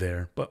right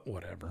there, but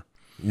whatever.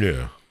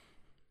 Yeah.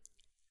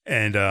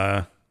 And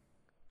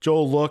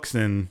Joel looks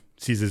and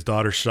sees his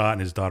daughter shot,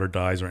 and his daughter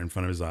dies right in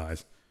front of his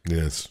eyes.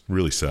 Yeah, it's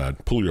really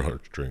sad. Pull your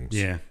heartstrings.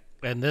 Yeah.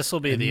 And this will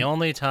be the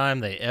only time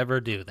they ever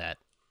do that.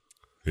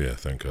 Yeah,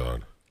 thank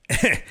God.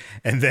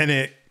 And then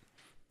it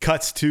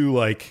cuts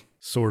to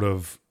sort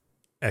of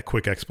a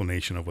quick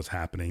explanation of what's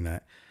happening,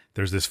 that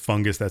there's this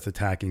fungus that's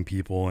attacking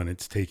people and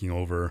it's taking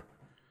over,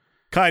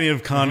 kind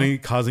of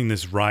causing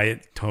this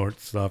riot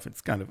stuff.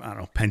 It's kind of, I don't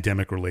know,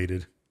 pandemic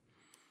related,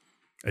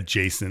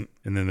 adjacent.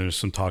 And then there's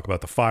some talk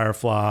about the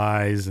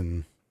Fireflies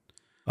and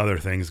other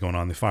things going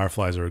on. The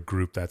Fireflies are a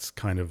group that's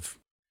kind of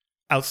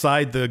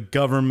outside the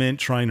government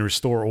trying to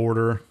restore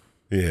order.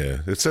 Yeah,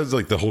 it says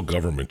the whole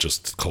government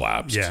just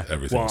collapsed. Yeah,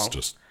 Everything's well-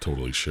 just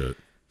totally shit.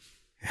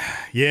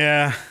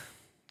 Yeah,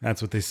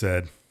 that's what they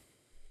said.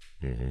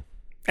 Mm-hmm.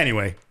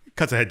 Anyway, it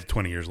cuts ahead to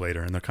 20 years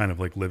later, and they're kind of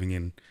living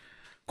in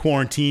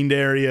quarantined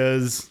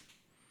areas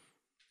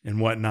and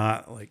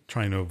whatnot,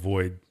 trying to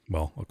avoid,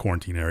 a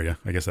quarantine area.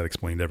 I guess that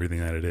explained everything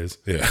that it is.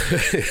 Yeah,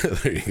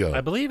 there you go.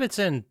 I believe it's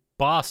in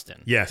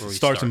Boston. Yes, where it we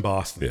starts in start.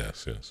 Boston.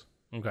 Yes.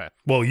 Okay.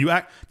 Well,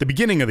 the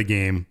beginning of the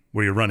game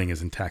where you're running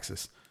is in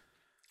Texas.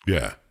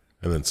 Yeah,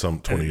 and then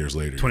 20 years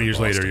later. 20 years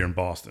later, Boston. you're in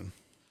Boston.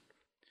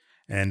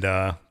 And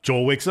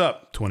Joel wakes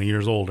up 20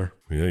 years older.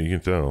 Yeah, you can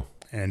tell.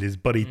 And his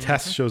buddy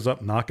Tess shows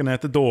up knocking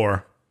at the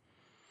door.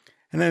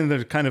 And then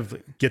they kind of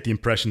get the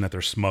impression that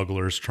they're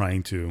smugglers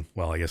trying to,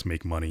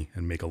 make money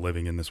and make a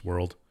living in this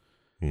world.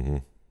 Mm-hmm.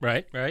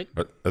 Right.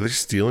 Are they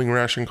stealing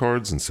ration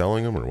cards and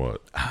selling them or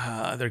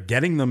what? They're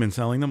getting them and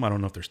selling them. I don't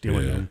know if they're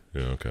stealing them.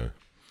 Yeah, okay.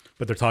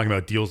 But they're talking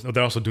about deals.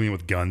 They're also doing it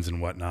with guns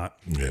and whatnot.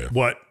 Yeah.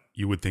 What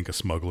you would think a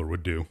smuggler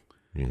would do.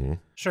 Mm-hmm.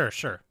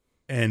 Sure.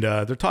 And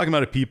they're talking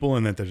about people,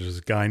 and that there's this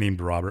guy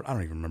named Robert. I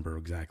don't even remember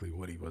exactly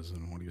what he was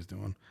and what he was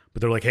doing.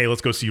 But they're like, hey,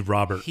 let's go see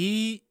Robert.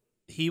 He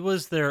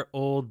was their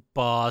old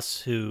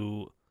boss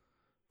who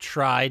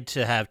tried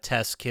to have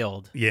Tess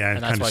killed. Yeah,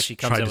 and that's kinda why she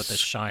comes tried in to with this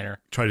shiner.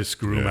 Try to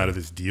screw him Yeah. out of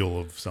this deal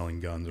of selling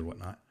guns or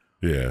whatnot.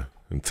 Yeah,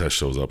 and Tess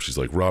shows up. She's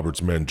like,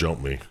 Robert's men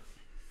jumped me.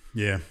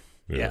 Yeah.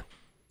 Yeah.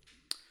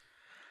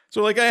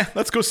 So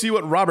let's go see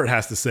what Robert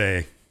has to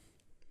say.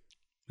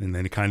 And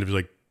then it kind of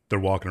they're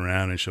walking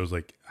around and it shows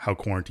how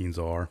quarantines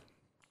are.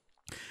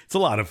 It's a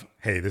lot of,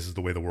 hey, this is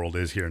the way the world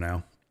is here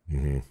now.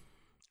 Mm-hmm.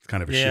 It's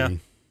kind of a Yeah. shitty.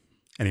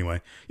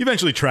 Anyway, you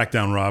eventually track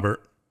down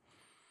Robert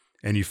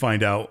and you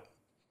find out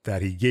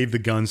that he gave the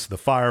guns to the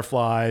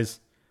Fireflies.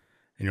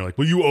 And you're like,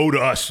 well, you owe to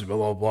us, blah,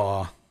 blah,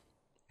 blah.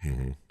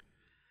 Mm-hmm.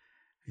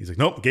 He's like,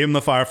 nope, gave him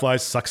the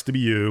Fireflies. Sucks to be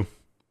you.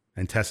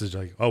 And Tess is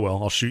like, oh,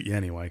 well, I'll shoot you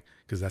anyway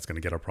because that's going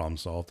to get our problem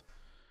solved.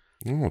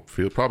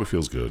 It probably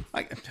feels good.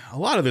 A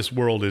lot of this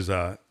world is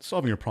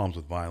solving your problems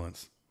with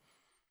violence.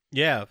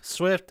 Yeah.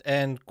 Swift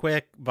and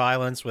quick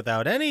violence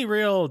without any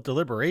real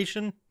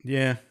deliberation.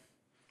 Yeah.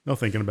 No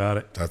thinking about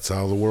it. That's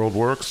how the world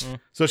works.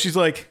 So Tess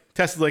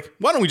is like,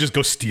 why don't we just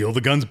go steal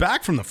the guns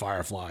back from the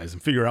Fireflies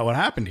and figure out what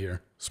happened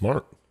here?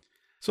 Smart.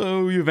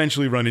 So you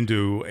eventually run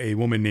into a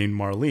woman named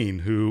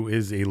Marlene, who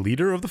is a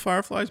leader of the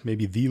Fireflies,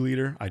 maybe the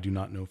leader. I do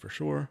not know for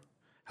sure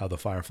how the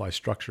Firefly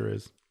structure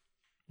is.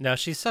 No,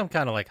 she's some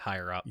kind of like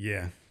higher up.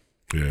 Yeah.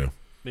 Yeah.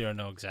 We don't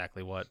know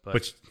exactly what,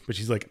 but But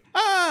she's like,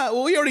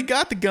 well, we already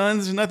got the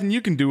guns. There's nothing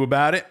you can do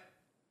about it.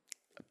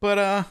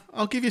 But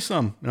I'll give you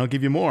some, and I'll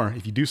give you more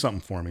if you do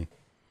something for me.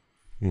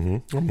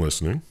 Mm-hmm. I'm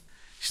listening.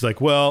 She's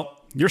like,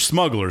 well, you're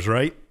smugglers,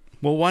 right?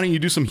 Well, why don't you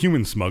do some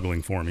human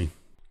smuggling for me?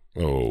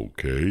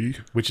 Okay.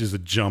 Which is a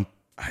jump.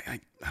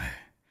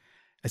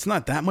 It's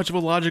not that much of a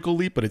logical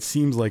leap, but it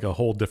seems like a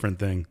whole different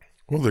thing.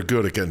 Well, they're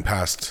good at getting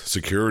past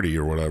security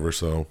or whatever,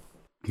 so.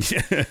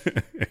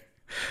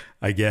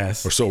 I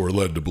guess. Or so we're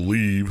led to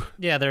believe.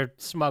 yeah, they're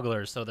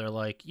smugglers, so they're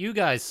like, you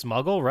guys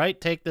smuggle, right?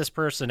 Take this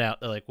person out.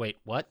 They're like, wait,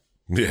 what?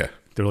 Yeah.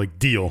 They're like,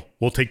 deal.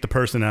 We'll take the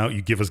person out.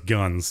 You give us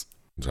guns.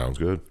 Sounds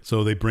good.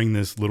 So they bring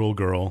this little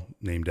girl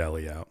named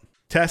Ellie out.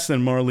 Tess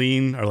and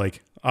Marlene are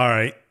like, all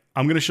right,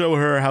 I'm going to show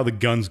her how the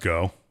guns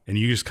go. And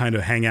you just kind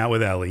of hang out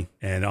with Ellie,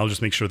 and I'll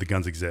just make sure the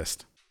guns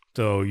exist.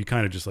 So you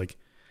kind of just like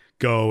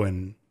go,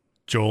 and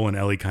Joel and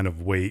Ellie kind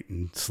of wait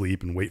and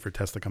sleep and wait for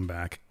Tess to come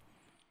back.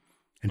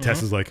 And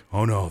Tess is like,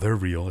 oh no, they're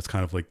real. It's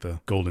kind of like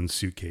the golden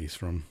suitcase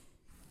from...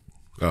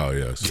 Oh,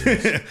 yes.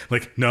 yes.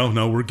 Like,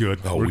 no, we're good.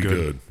 Oh, we're we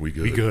good. We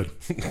good.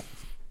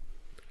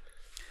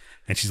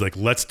 And she's like,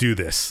 let's do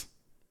this.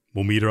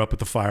 We'll meet her up at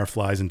the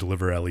Fireflies and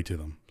deliver Ellie to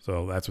them.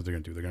 So that's what they're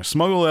going to do. They're going to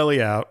smuggle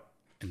Ellie out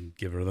and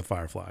give her the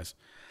Fireflies.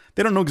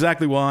 They don't know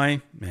exactly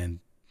why, and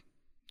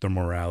their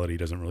morality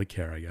doesn't really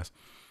care, I guess.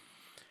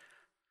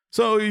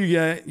 So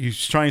you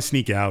try and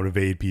sneak out,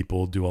 evade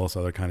people, do all this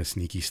other kind of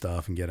sneaky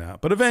stuff and get out.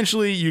 But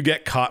eventually you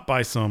get caught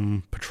by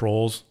some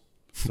patrols,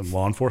 some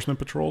law enforcement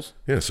patrols.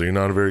 Yeah, so you're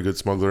not a very good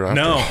smuggler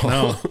after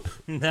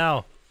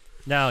all.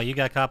 No, you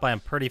got caught by them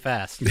pretty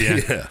fast.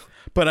 Yeah.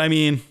 But I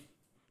mean,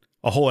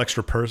 a whole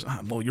extra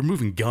person. Well, you're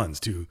moving guns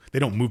too. They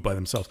don't move by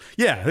themselves.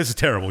 Yeah, this is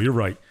terrible. You're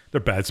right.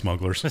 They're bad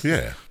smugglers.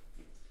 Yeah.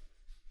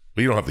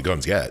 But you don't have the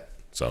guns yet,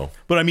 so.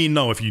 But I mean,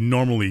 no, if you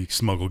normally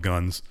smuggle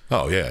guns,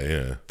 Oh,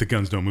 yeah. the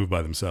guns don't move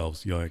by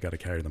themselves. You got to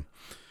carry them.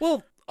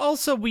 Well,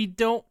 also, we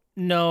don't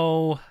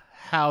know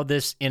how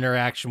this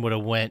interaction would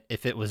have went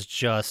if it was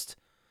just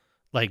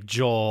like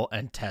Joel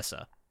and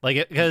Tessa.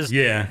 Like, because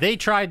they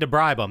tried to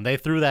bribe them. They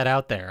threw that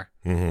out there.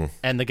 Mm-hmm.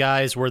 And the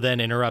guys were then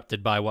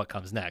interrupted by what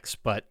comes next.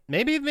 But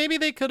maybe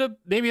they could have,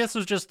 maybe this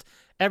was just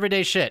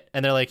everyday shit.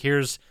 And they're like,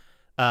 here's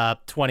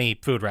 20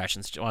 food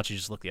rations. Why don't you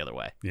just look the other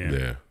way?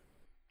 Yeah.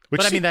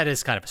 But I mean, that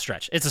is kind of a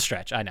stretch. It's a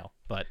stretch, I know.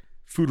 But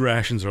food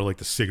rations are like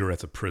the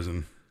cigarettes of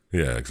prison.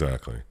 Yeah,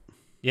 exactly.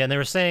 yeah, and they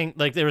were saying,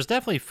 like, there was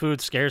definitely food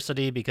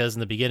scarcity because in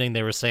the beginning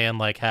they were saying,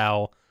 like,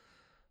 how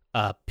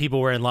people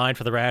were in line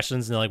for the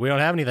rations and they're like, we don't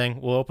have anything.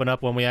 We'll open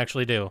up when we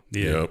actually do.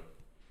 Yeah. Yep.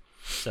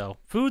 So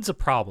food's a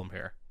problem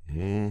here.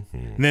 Mm-hmm.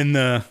 And then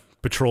the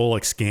patrol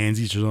like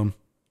scans each of them,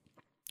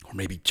 or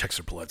maybe checks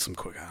their blood some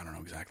quick. I don't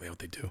know exactly what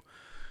they do.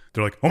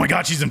 They're like, oh my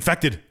God, she's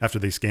infected after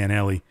they scan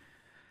Ellie.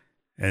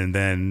 And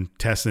then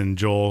Tess and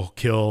Joel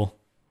kill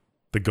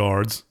the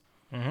guards.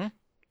 Mm-hmm.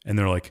 And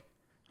they're like,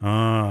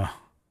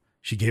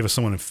 she gave us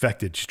someone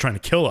infected. She's trying to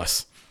kill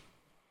us.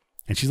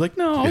 And she's like,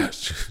 no. Yeah,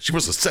 she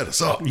must have set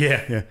us up.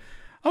 Yeah.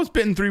 I was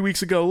bitten 3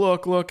 weeks ago.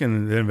 Look.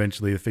 And then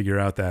eventually they figure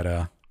out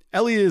that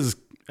Ellie is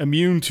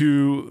immune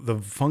to the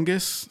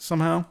fungus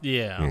somehow.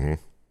 Yeah. Mm-hmm.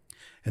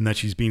 And that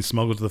she's being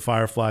smuggled to the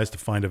Fireflies to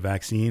find a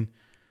vaccine.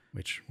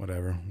 Which,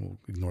 whatever. We'll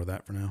ignore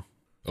that for now.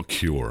 A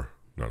cure,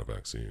 not a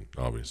vaccine,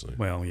 obviously.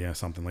 Well, yeah,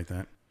 something like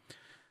that.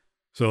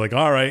 So like,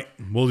 all right,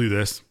 we'll do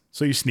this.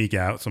 So you sneak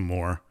out some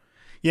more.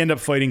 You end up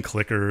fighting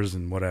clickers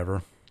and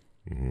whatever.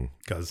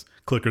 Because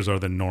clickers are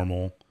the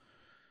normal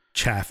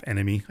chaff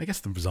enemy. I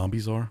guess the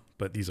zombies are,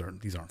 but these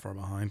aren't far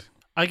behind.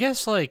 I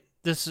guess like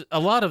a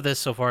lot of this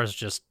so far is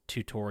just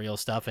tutorial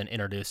stuff and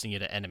introducing you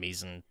to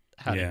enemies and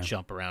how to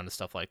jump around and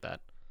stuff like that.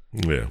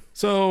 Yeah.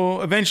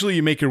 So eventually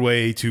you make your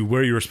way to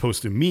where you were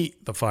supposed to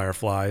meet the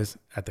Fireflies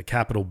at the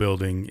Capitol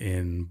building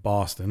in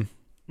Boston.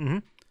 Mm-hmm.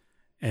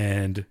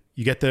 And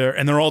you get there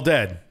and they're all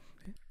dead.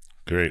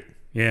 Great.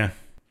 Yeah.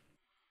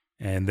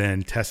 And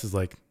then Tess is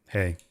like,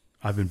 hey,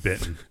 I've been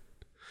bitten.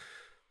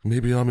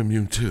 Maybe I'm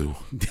immune too.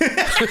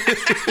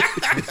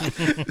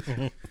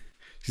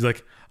 She's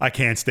like, I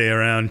can't stay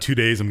around. 2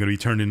 days, I'm going to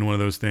be turned into one of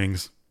those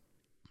things.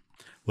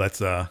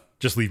 Let's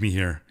just leave me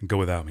here and go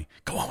without me.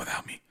 Go on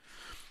without me.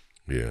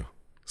 Yeah.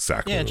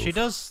 Sack Yeah, and move. she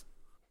does,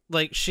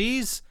 like,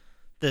 she's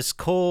this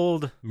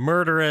cold,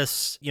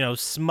 murderous,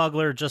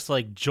 smuggler just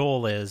like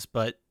Joel is,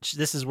 but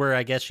this is where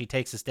I guess she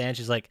takes a stand.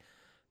 She's like,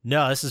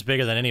 no, this is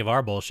bigger than any of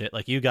our bullshit.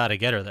 Like, you got to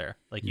get her there.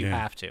 Like, you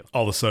have to.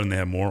 All of a sudden, they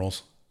have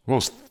morals.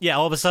 Well, Yeah,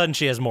 all of a sudden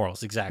she has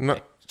morals,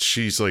 exactly.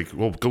 she's like,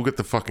 well, go get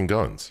the fucking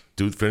guns.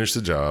 Dude, finish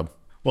the job.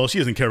 Well, she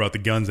doesn't care about the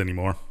guns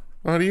anymore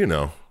How do you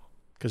know?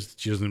 because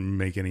she doesn't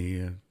make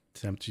any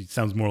attempt. She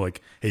sounds more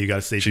like, hey, you got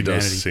to save She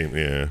humanity. does seem,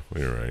 yeah,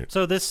 you're right.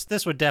 So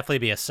this would definitely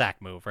be a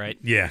sack move, right?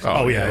 Yeah.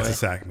 Oh, Yeah, yeah. it's a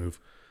sack move.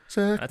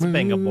 That's a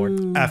bingo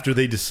board. After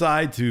they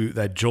decide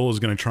that Joel is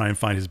going to try and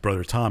find his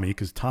brother Tommy,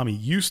 because Tommy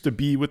used to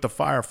be with the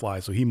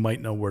Firefly, so he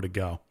might know where to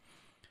go,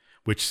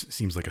 which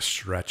seems like a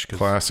stretch.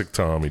 Classic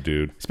Tommy,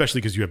 dude.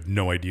 Especially because you have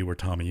no idea where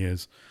Tommy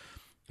is.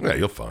 Yeah,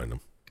 you'll find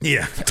him.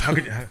 Yeah.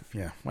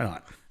 Yeah, why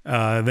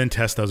not? Then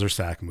Tess does her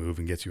sack move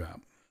and gets you out.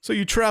 So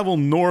you travel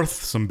north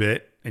some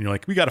bit, and you're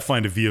like, we got to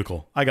find a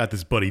vehicle. I got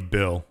this buddy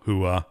Bill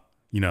who,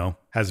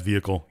 has a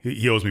vehicle.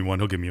 He owes me one.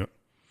 He'll give me it.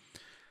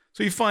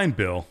 So you find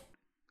Bill.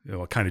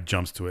 It kind of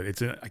jumps to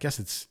it. I guess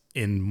it's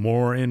in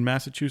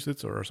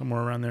Massachusetts or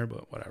somewhere around there,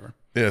 but whatever.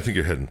 Yeah, I think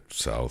you're heading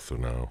south or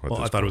now.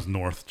 Well, I thought it was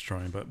north to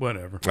try, but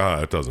whatever.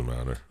 It doesn't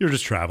matter. You're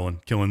just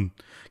traveling, killing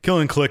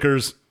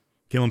clickers,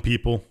 killing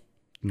people.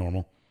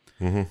 Normal.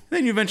 Mm-hmm.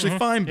 Then you eventually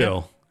find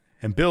Bill.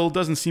 And Bill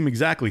doesn't seem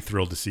exactly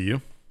thrilled to see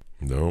you.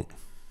 Nope.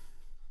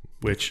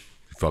 Which...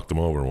 He fucked him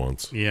over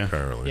once,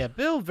 apparently. Yeah,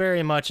 Bill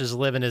very much is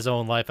living his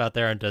own life out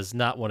there and does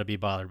not want to be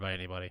bothered by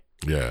anybody.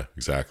 Yeah,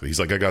 exactly. He's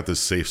like, I got this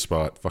safe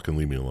spot. Fucking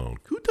leave me alone.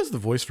 Who does the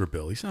voice for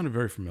Bill? He sounded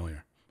very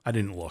familiar. I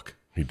didn't look.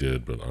 He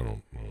did, but I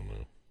don't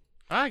know.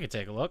 I could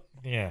take a look.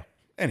 Yeah.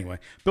 Anyway,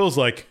 Bill's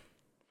like,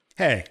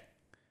 hey,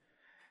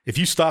 if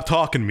you stop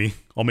talking to me,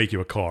 I'll make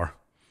you a car.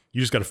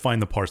 You just got to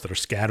find the parts that are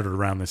scattered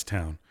around this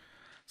town.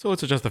 So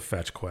it's just a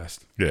fetch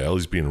quest. Yeah,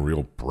 Ellie's being a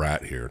real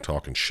brat here,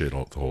 talking shit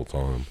the whole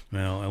time.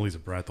 Well, Ellie's a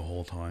brat the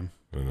whole time.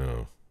 I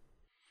know.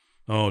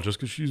 Oh, just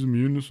because she's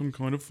immune to some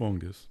kind of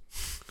fungus.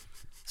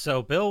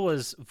 So Bill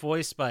was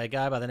voiced by a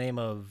guy by the name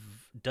of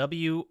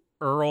W.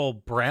 Earl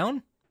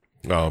Brown.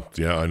 Oh,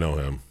 yeah, I know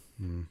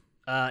him.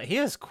 He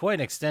has quite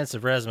an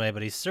extensive resume,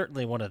 but he's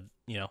certainly one of,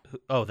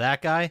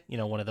 that guy,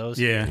 one of those.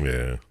 Yeah.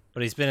 Yeah.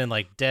 But he's been in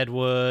like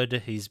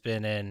Deadwood. He's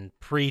been in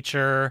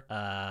Preacher.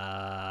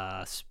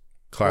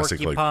 Classic,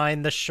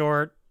 Porcupine, the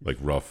short. Like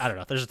rough. I don't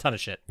know. There's a ton of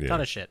shit. Yeah, Ton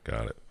of shit.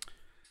 Got it.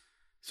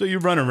 So you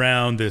run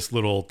around this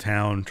little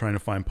town trying to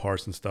find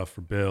parts and stuff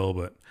for Bill,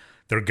 but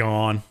they're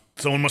gone.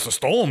 Someone must have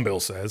stolen, Bill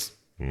says.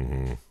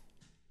 Mm-hmm.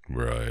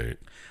 Right.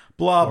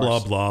 Blah, blah,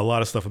 blah. A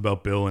lot of stuff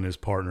about Bill and his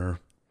partner.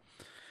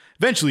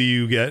 Eventually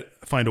you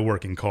find a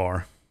working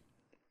car,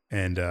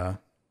 and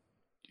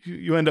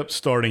you end up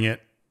starting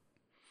it,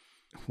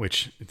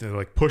 which they're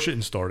like, push it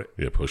and start it.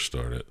 Yeah, push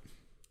start it.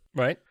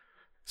 Right.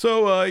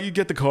 So you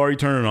get the car, you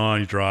turn it on,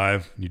 you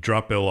drive, you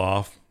drop Bill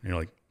off, and you're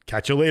like,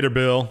 catch you later,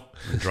 Bill,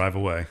 and drive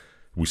away.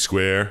 We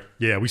square?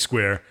 Yeah, we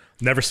square.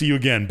 Never see you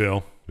again,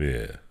 Bill.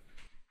 Yeah.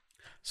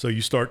 So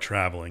you start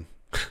traveling.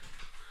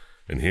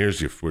 And here's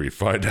where you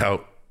find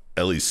out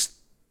Ellie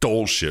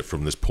stole shit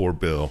from this poor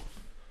Bill.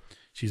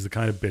 She's the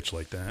kind of bitch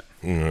like that.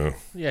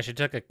 Yeah, she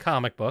took a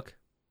comic book.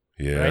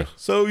 Yeah. Right.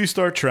 So you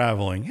start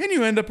traveling, and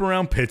you end up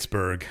around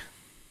Pittsburgh.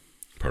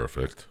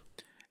 Perfect.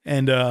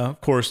 And,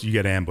 of course, you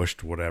get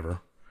ambushed, whatever.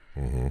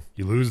 Mm-hmm.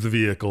 You lose the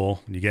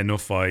vehicle, and you get in a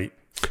fight.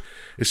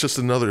 It's just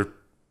another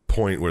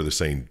point where they're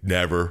saying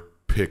never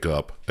pick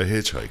up a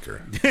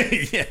hitchhiker.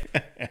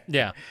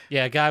 Yeah.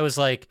 Yeah, a guy was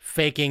like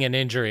faking an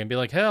injury and be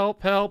like,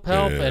 help, help,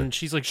 help. Yeah. And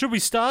she's like, should we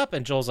stop?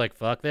 And Joel's like,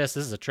 fuck this.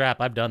 This is a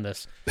trap. I've done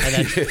this.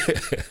 And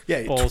then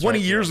Yeah, Bowls 20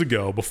 right years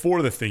ago,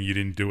 before the thing, you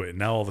didn't do it. And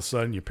now all of a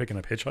sudden, you're picking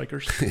up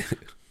hitchhikers.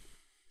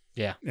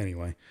 yeah.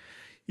 Anyway,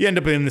 you end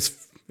up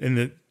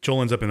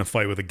Joel ends up in a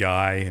fight with a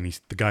guy, and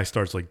the guy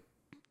starts like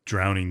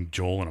drowning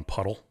Joel in a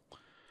puddle.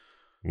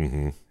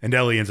 Mm-hmm. And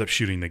Ellie ends up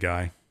shooting the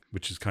guy,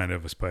 which is kind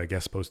of, I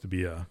guess, supposed to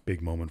be a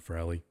big moment for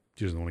Ellie.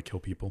 She doesn't want to kill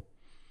people.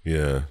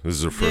 Yeah. This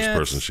is her first Yeah,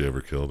 person she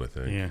ever killed, I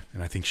think. Yeah,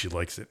 and I think she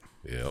likes it.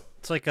 Yep.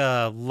 It's like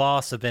a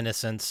loss of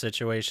innocence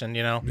situation,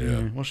 you know?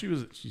 Yeah. Well,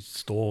 she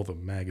stole the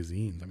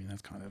magazines. I mean,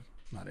 that's kind of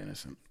not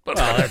innocent. But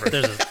Well,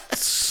 there's a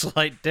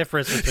slight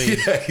difference between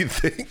Yeah, you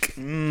think?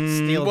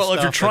 stealing well, if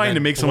stuff you're trying and to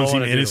then make someone seem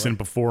blowing it innocent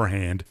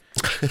beforehand,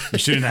 you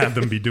shouldn't have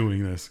them be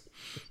doing this.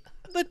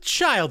 The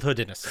childhood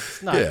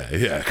innocence. Not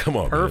Yeah. Come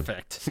on, man.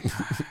 perfect.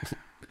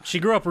 She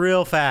grew up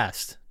real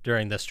fast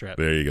during this trip.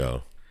 There you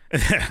go.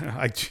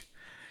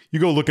 You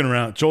go looking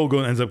around.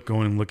 Joel ends up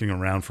going and looking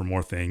around for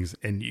more things,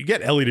 and you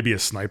get Ellie to be a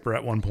sniper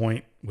at one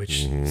point,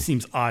 which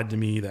seems odd to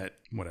me. That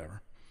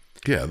whatever.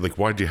 Yeah, like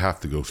why'd you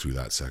have to go through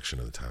that section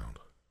of the town?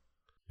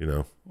 You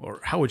know?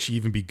 Or how would she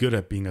even be good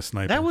at being a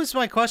sniper? That was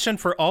my question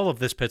for all of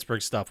this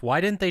Pittsburgh stuff.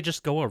 Why didn't they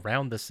just go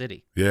around the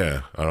city?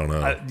 Yeah, I don't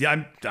know.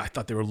 I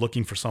thought they were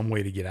looking for some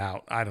way to get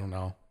out. I don't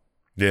know.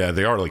 Yeah,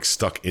 they are like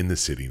stuck in the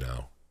city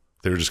now.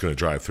 They were just going to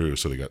drive through,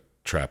 so they got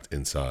trapped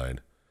inside.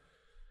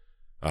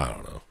 I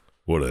don't know.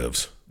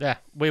 Whatevs. Yeah,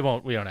 we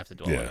don't have to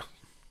do all Yeah. that.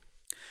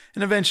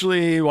 And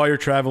eventually, while you're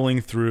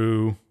traveling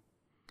through,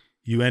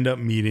 you end up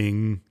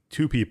meeting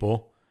two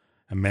people,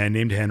 a man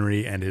named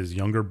Henry and his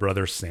younger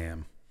brother,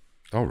 Sam.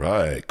 All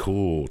right,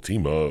 cool.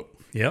 Team up.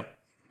 Yep.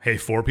 Hey,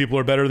 4 people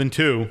are better than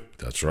 2.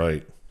 That's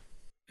right.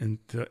 And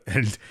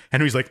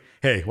Henry's like,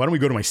 hey, why don't we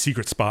go to my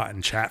secret spot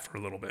and chat for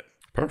a little bit?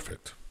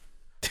 Perfect.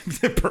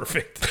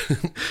 Perfect.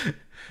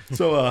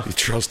 So You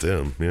trust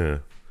him, yeah.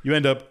 you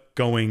end up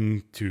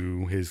going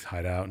to his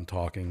hideout and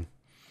talking.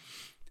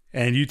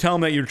 And you tell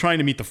him that you're trying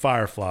to meet the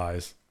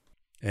Fireflies.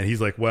 And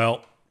he's like,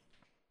 well,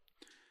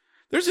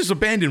 there's this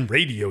abandoned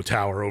radio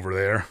tower over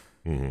there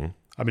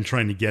I've been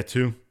trying to get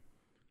to.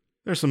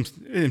 There's some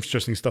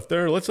interesting stuff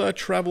there. Let's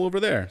travel over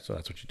there. So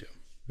that's what you do.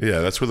 Yeah,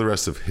 that's where the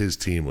rest of his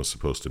team was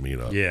supposed to meet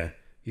up. Yeah.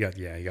 He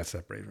got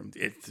separated from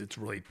it's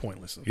really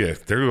pointless. Yeah,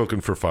 they're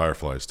looking for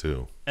fireflies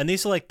too. And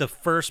these are like the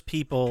first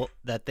people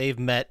that they've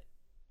met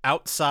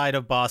outside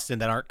of Boston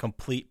that aren't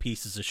complete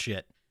pieces of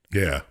shit.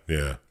 Yeah.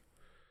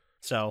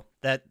 So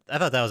that I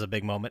thought that was a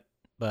big moment.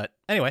 But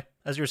anyway,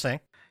 as you were saying.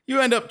 You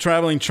end up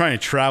trying to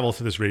travel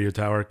to this radio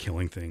tower,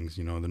 killing things,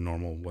 the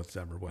normal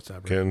whatever.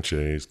 Ken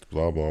chased,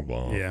 blah, blah,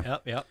 blah. Yeah.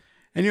 Yep.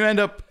 And you end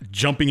up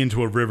jumping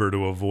into a river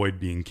to avoid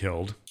being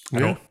killed. I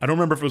don't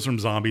remember if it was from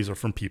zombies or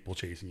from people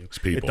chasing you. It's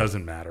people. It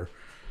doesn't matter.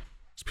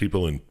 It's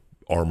people in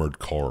armored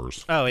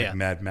cars. Oh, yeah. Like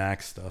Mad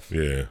Max stuff.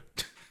 Yeah.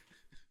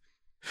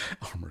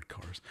 Armored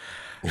cars.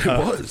 It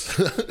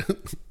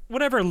was.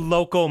 Whatever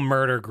local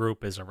murder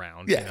group is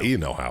around. Yeah, you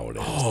know how it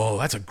is. Oh,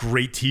 that's a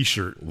great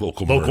T-shirt.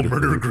 Local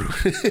murder group.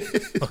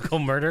 Local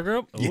murder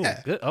group? Ooh,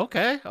 Yeah. Good.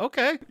 Okay.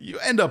 You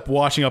end up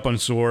washing up on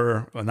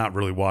shore. Well, not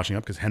really washing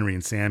up because Henry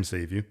and Sam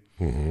save you.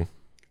 Mm-hmm.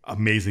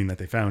 Amazing that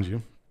they found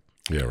you.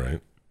 Yeah, right.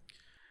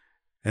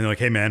 And they're like,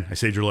 hey, man, I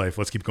saved your life.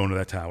 Let's keep going to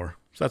that tower.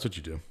 So that's what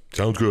you do.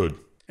 Sounds good.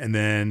 And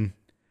then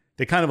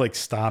they kind of like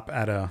stop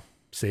at a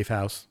safe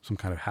house, some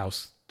kind of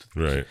house,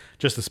 Right.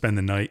 just to spend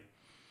the night.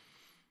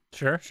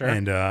 Sure.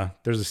 And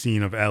there's a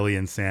scene of Ellie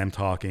and Sam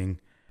talking.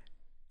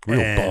 Real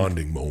And-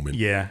 bonding moment.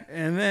 Yeah.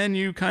 And then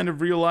you kind of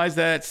realize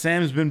that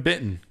Sam's been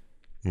bitten.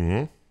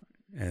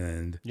 Mm-hmm.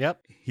 And Yep.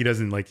 he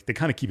doesn't they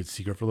kind of keep it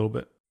secret for a little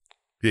bit.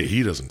 Yeah,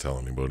 he doesn't tell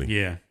anybody.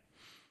 Yeah.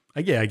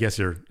 I guess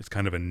it's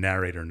kind of a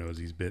narrator knows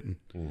he's bitten.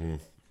 Mm-hmm.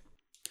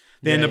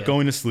 They end Yeah, up yeah.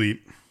 going to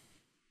sleep.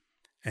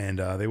 And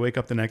they wake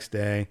up the next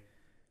day.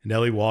 And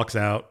Ellie walks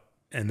out.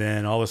 And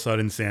then all of a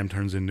sudden, Sam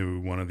turns into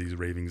one of these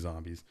raving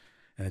zombies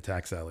and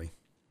attacks Ellie.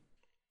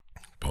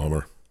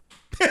 Bummer.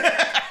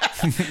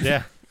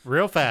 Yeah.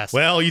 Real fast.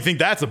 Well, you think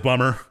that's a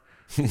bummer.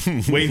 Wait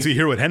until you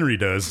hear what Henry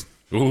does.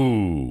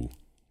 Ooh.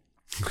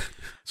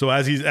 So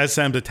as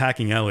Sam's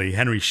attacking Ellie,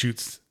 Henry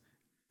shoots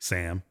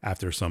Sam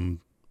after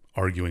some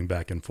arguing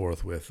back and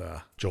forth with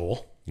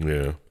Joel.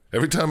 Yeah.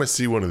 Every time I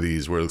see one of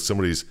these where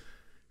somebody's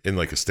in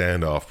like a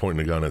standoff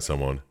pointing a gun at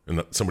someone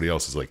and somebody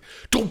else is like,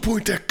 don't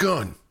point that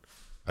gun.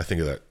 I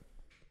think of that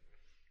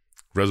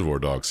Reservoir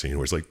Dogs scene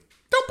where it's like,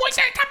 don't point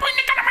the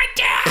gun at my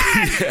dad.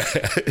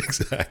 Yeah,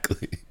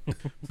 exactly.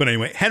 But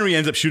anyway, Henry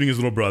ends up shooting his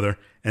little brother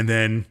and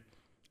then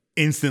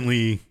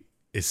instantly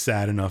is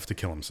sad enough to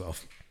kill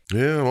himself.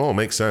 Yeah, well, it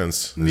makes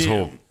sense. His Yeah.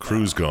 whole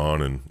crew's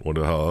gone, and what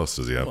the hell else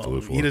does he have to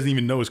live for? He doesn't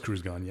even know his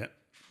crew's gone yet.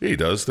 Yeah, he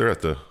does. They're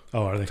at the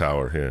Oh, are they?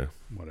 tower,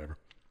 yeah. Whatever.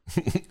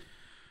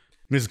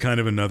 This is kind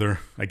of another,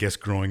 I guess,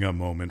 growing up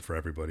moment for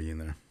everybody in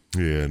there.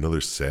 Yeah,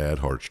 another sad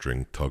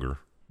heartstring tugger.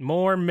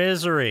 More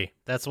misery.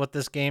 That's what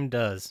this game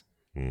does.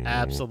 Mm.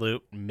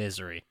 Absolute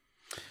misery.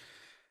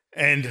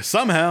 And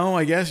somehow,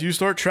 I guess, you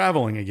start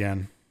traveling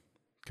again.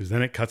 Because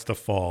then it cuts to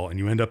fall and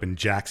you end up in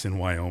Jackson,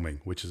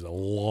 Wyoming, which is a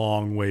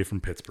long way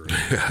from Pittsburgh.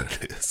 Yeah,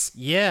 it is.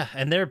 Yeah,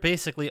 and they're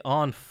basically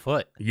on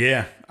foot.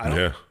 Yeah. I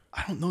Yeah.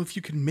 don't know if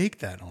you can make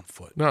that on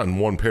foot. Not in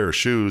one pair of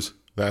shoes,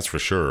 that's for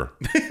sure.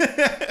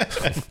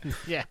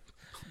 Yeah.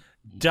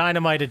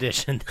 Dynamite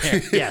edition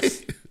there.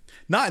 Yes.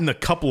 Not in the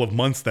couple of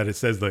months that it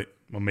says that,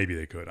 well, maybe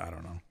they could. I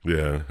don't know.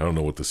 Yeah, I don't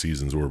know what the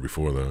seasons were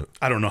before that.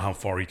 I don't know how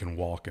far you can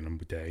walk in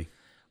a day.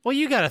 Well,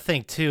 you got to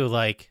think too,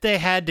 like they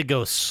had to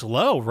go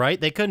slow, right?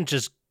 They couldn't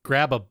just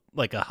grab a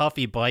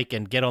Huffy bike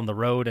and get on the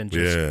road and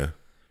just Yeah.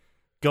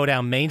 go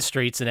down main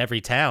streets in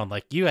every town.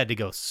 Like you had to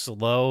go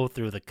slow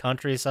through the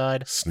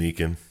countryside.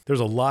 Sneaking. There's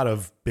a lot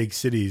of big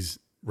cities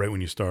right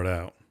when you start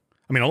out.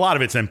 I mean, a lot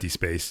of it's empty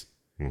space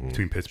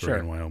between Pittsburgh Sure.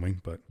 and Wyoming,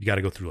 but you got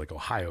to go through like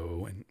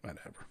Ohio and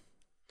whatever.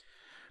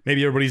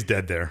 Maybe everybody's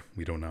dead there.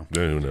 We don't know.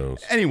 Yeah, who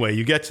knows? Anyway,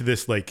 you get to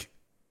this like,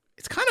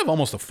 it's kind of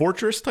almost a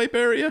fortress type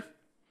area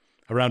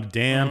around a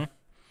dam.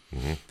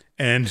 Mm-hmm.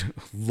 And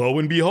lo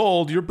and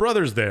behold, your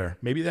brother's there.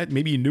 Maybe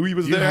you knew he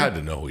was You there. had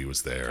to know he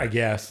was there. I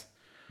guess.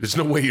 There's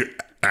no way you're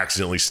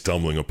accidentally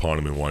stumbling upon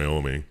him in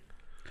Wyoming.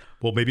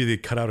 Well, maybe they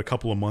cut out a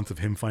couple of months of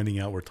him finding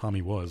out where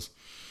Tommy was.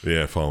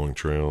 Yeah, following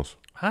trails.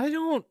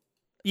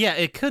 Yeah,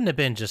 it couldn't have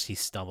been just he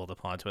stumbled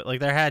upon it.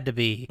 Like there had to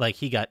be like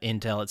he got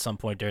intel at some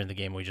point during the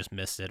game we just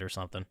missed it or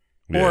something.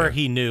 Yeah. Or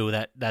he knew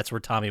that that's where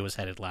Tommy was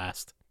headed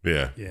last.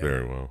 Yeah, Yeah.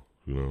 very well.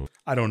 Who knows?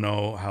 I don't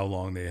know how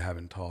long they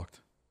haven't talked.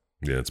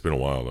 Yeah, it's been a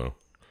while though.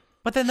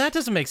 But then that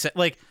doesn't make sense.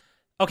 Like,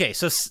 okay,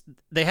 so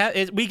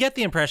we get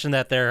the impression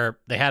that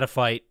they had a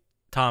fight.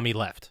 Tommy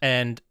left,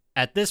 and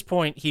at this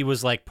point he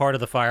was like part of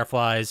the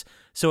Fireflies.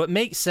 So it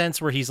makes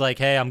sense where he's like,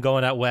 "Hey, I'm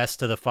going out west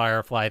to the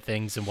Firefly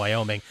things in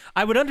Wyoming."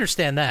 I would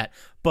understand that,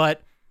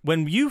 but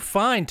when you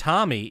find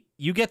Tommy,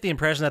 you get the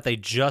impression that they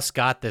just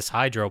got this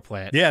hydro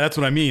plant, Yeah, that's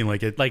what I mean.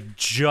 Like like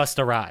just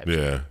arrived.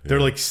 Yeah. they're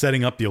like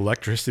setting up the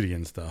electricity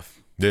and stuff.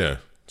 Yeah,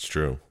 it's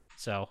true.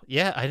 So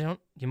yeah,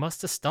 you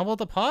must have stumbled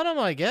upon him,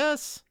 I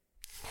guess.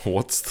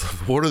 What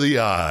are the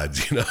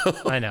odds, you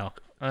know?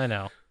 I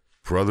know.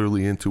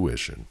 Brotherly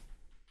intuition.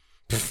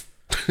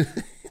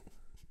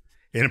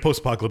 In a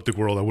post-apocalyptic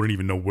world, I wouldn't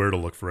even know where to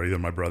look for either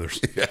of my brothers.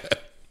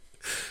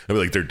 I'd be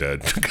like, they're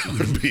dead.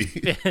 Gotta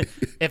be.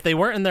 If they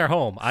weren't in their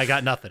home, I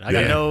got nothing. I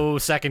got Yeah. no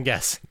second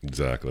guess.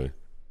 Exactly.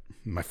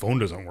 My phone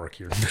doesn't work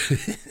here.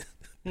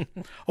 I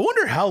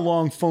wonder how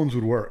long phones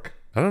would work.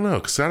 I don't know,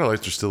 because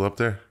satellites are still up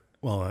there.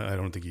 Well, I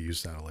don't think you use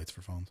satellites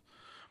for phones.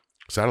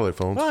 Satellite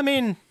phones. Well, I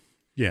mean,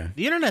 Yeah.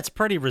 the internet's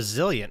pretty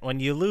resilient. When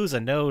you lose a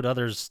node,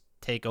 others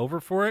take over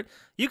for it.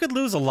 You could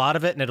lose a lot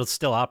of it and it'll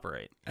still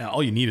operate.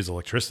 All you need is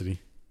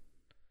electricity.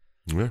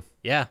 Yeah.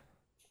 Yeah.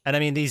 And I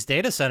mean, these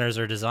data centers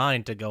are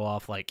designed to go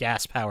off like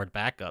gas-powered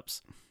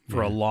backups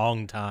for a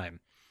long time.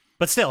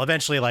 But still,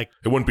 eventually, like,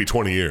 It wouldn't be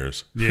 20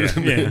 years.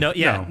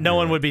 Yeah. no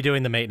one would be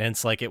doing the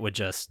maintenance. Like, it would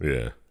just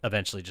Yeah.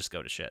 eventually just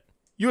go to shit.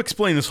 You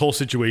explain this whole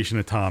situation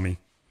to Tommy,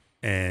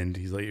 and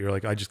you're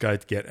like, I just got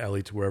to get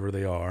Ellie to wherever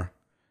they are.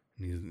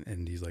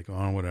 And he's like,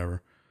 oh,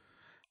 whatever.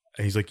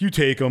 And he's like, you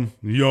take them.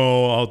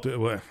 Yo, I'll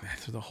do it.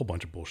 There's a whole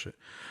bunch of bullshit.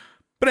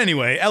 But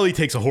anyway, Ellie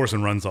takes a horse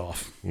and runs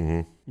off.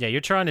 Yeah, you're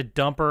trying to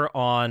dump her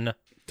on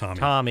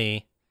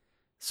Tommy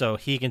so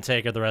he can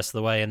take her the rest of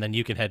the way, and then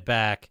you can head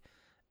back.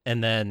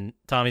 And then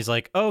Tommy's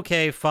like,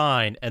 okay,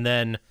 fine. And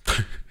then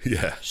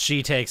Yeah.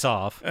 she takes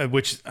off.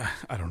 Which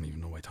I don't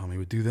even know why Tommy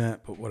would do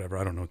that, but whatever.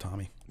 I don't know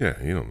Tommy.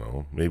 Yeah, you don't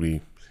know. Maybe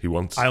he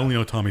wants... I only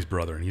know Tommy's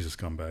brother, and he's a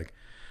scumbag.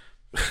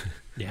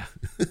 Yeah.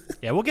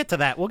 Yeah, we'll get to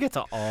that. We'll get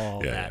to all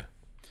that.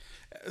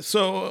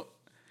 So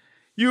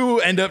you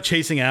end up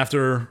chasing after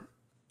her,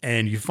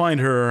 and you find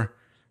her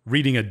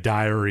reading a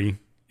diary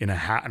in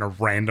a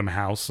random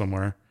house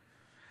somewhere,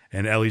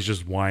 and Ellie's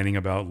just whining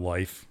about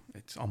life.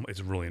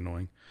 It's really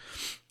annoying.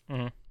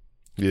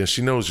 Yeah,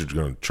 she knows you're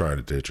going to try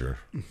to ditch her.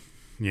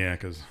 Yeah,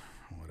 because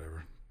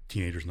whatever.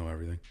 Teenagers know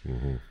everything.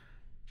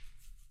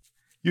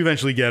 You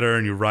eventually get her,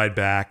 and you ride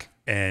back,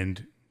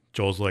 and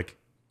Joel's like,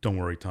 don't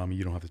worry, Tommy,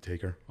 you don't have to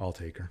take her. I'll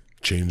take her.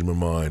 Change my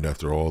mind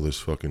after all this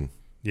fucking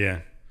Yeah.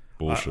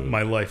 bullshit.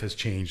 My life has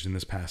changed in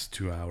this past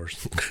 2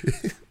 hours.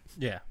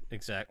 Yeah,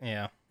 exactly.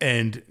 Yeah.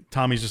 And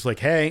Tommy's just like,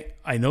 hey,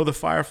 I know the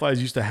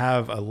Fireflies used to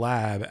have a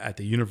lab at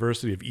the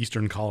University of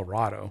Eastern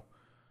Colorado.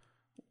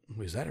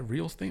 Is that a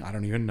real thing? I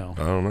don't even know.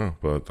 I don't know,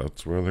 but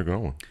that's where they're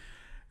going.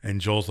 And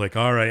Joel's like,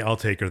 all right, I'll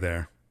take her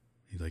there.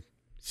 He's like,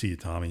 see you,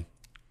 Tommy.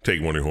 Take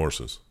one of your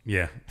horses.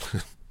 Yeah.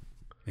 And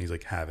he's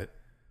like, have it,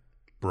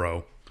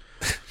 bro.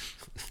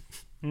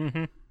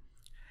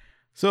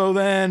 So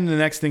then the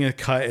next thing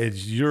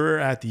is you're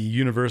at the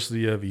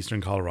University of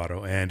Eastern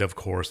Colorado, and of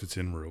course it's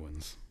in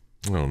ruins.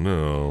 Oh,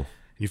 no.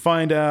 You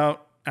find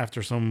out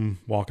after some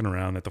walking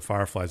around that the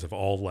Fireflies have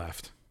all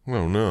left.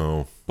 Oh,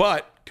 no.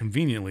 But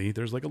conveniently,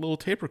 there's like a little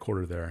tape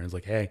recorder there. And it's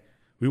like, hey,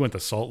 we went to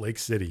Salt Lake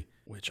City,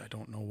 which I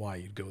don't know why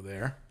you'd go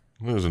there.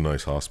 There's a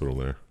nice hospital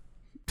there.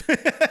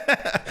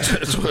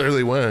 That's where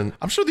they went.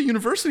 I'm sure the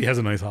university has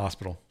a nice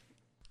hospital.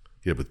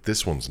 Yeah, but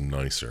this one's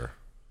nicer.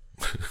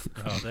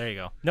 Oh, there you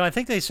go. No, I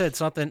think they said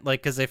something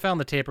like, because they found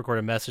the tape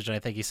recorded message, and I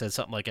think he said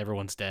something like,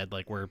 everyone's dead.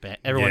 Like,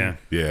 everyone,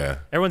 Yeah.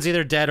 everyone's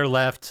either dead or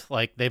left.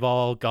 Like, they've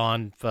all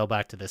fell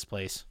back to this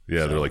place.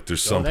 Yeah, So, they're like,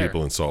 there's go some there.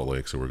 people in Salt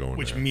Lake, so we're going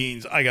Which there.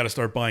 means I got to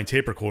start buying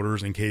tape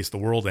recorders in case the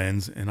world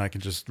ends and I can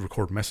just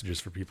record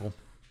messages for people.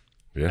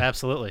 Yeah.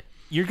 Absolutely.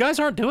 You guys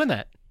aren't doing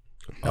that.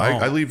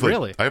 I leave like,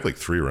 really? I have like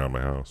 3 around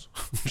my house.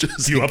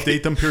 Just Do you in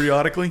update them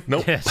periodically?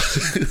 Nope.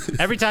 Yes.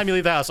 Every time you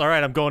leave the house, all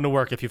right, I'm going to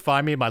work. If you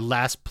find me, my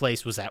last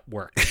place was at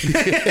work.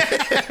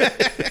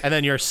 And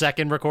then your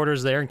second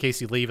recorder's there in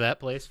case you leave that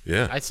place.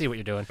 Yeah. I see what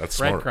you're doing. That's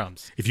smart.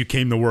 Breadcrumbs. If you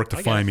came to work to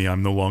find me,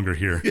 I'm no longer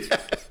here.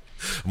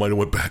 Might have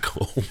went back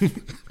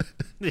home.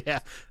 Yeah.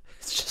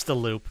 It's just a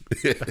loop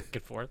back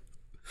and forth.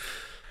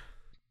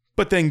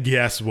 But then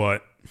guess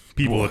what?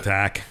 People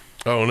attack.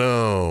 Oh,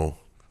 no.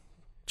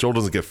 Joel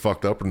doesn't get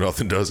fucked up or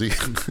nothing, does he?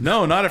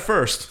 No, not at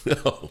first.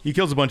 No. He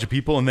kills a bunch of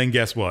people, and then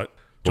guess what?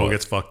 Joel What?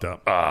 gets fucked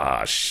up.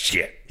 Ah,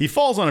 shit. He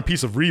falls on a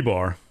piece of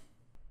rebar,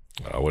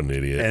 Oh, what an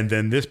idiot. and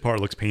then this part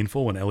looks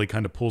painful when Ellie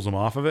kind of pulls him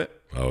off of it.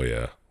 Oh,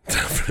 yeah.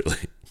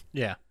 Definitely.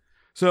 Yeah.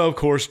 So, of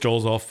course,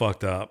 Joel's all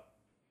fucked up,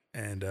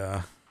 and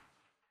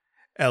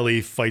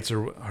Ellie fights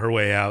her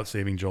way out,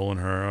 saving Joel and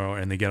her,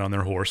 and they get on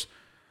their horse,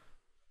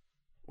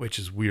 which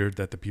is weird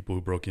that the people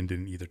who broke in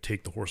didn't either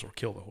take the horse or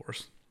kill the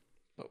horse.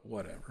 But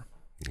whatever.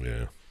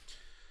 Yeah.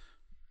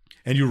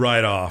 And you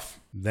ride off.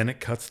 Then it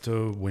cuts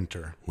to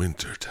winter.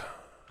 Wintertime.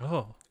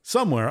 Oh.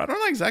 Somewhere, I'm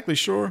not exactly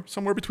sure,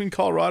 somewhere between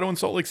Colorado and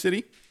Salt Lake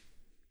City.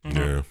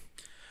 Yeah.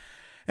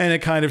 And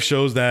it kind of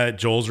shows that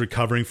Joel's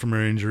recovering from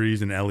her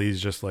injuries and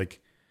Ellie's just like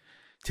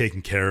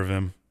taking care of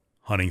him,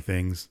 hunting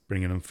things,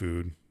 bringing him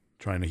food,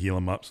 trying to heal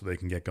him up so they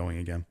can get going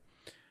again.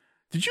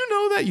 Did you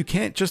know that you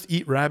can't just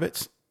eat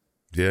rabbits?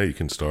 Yeah, you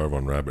can starve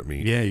on rabbit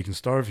meat. Yeah, you can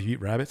starve if you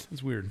eat rabbits.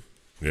 It's weird.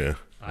 Yeah.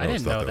 I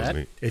always didn't thought know was that.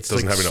 neat. It's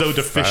Doesn't like have so enough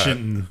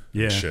deficient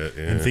fat shit,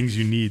 yeah. and things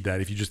you need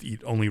that if you just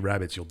eat only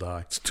rabbits, you'll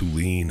die. It's too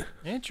lean.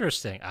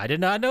 Interesting. I did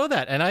not know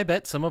that. And I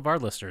bet some of our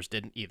listeners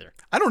didn't either.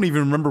 I don't even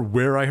remember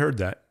where I heard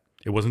that.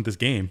 It wasn't this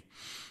game.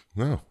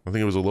 No, I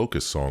think it was a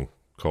Locust song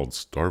called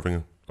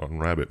Starving on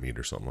Rabbit Meat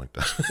or something like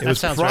that. It was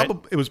sounds right.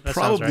 It was That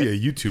sounds probably right. a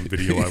YouTube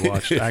video I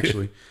watched,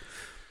 actually.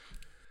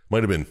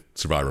 Might have been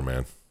Survivor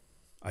Man.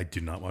 I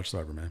did not watch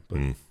Cyberman. But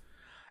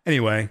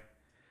anyway,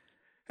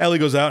 Ellie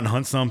goes out and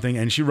hunts something,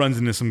 and she runs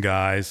into some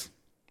guys,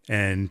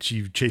 and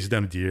she chases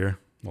down a deer,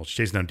 Well, she's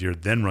chasing down deer,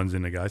 then runs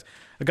into guys.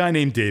 A guy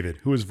named David,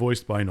 who is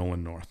voiced by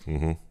Nolan North.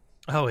 Mm-hmm.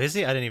 Oh, is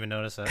he? I didn't even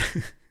notice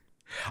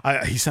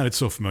that. He sounded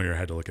so familiar, I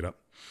had to look it up.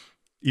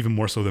 Even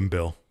more so than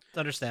Bill. It's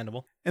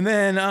understandable. And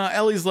then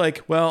Ellie's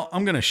like, well,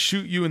 I'm going to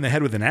shoot you in the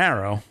head with an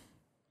arrow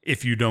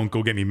if you don't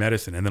go get me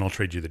medicine, and then I'll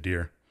trade you the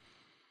deer.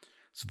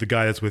 So the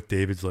guy that's with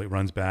David's like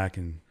runs back,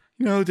 and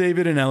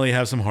David and Ellie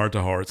have some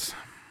heart-to-hearts.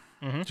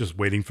 Mm-hmm. Just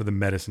waiting for the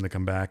medicine to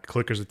come back.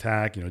 Clickers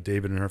attack,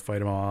 David and her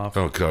fight him off.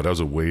 Oh, God, that was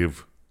a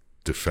wave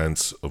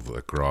defense of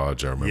the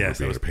garage. I remember Yes,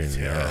 being that a pain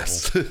in the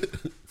ass.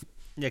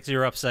 Yeah, because you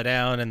were upside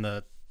down and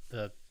the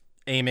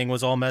aiming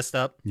was all messed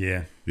up.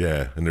 Yeah.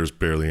 Yeah, and there's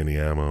barely any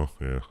ammo.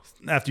 Yeah.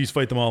 After you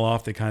fight them all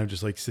off, they kind of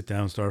just like sit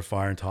down, start a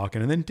fire and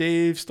talking. And then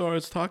Dave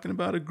starts talking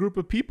about a group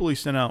of people he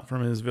sent out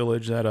from his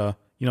village that,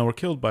 were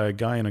killed by a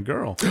guy and a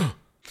girl.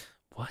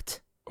 What?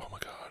 Oh, my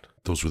God.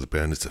 Those were the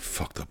bandits that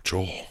fucked up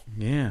Joel.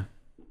 Yeah.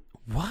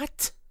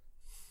 What?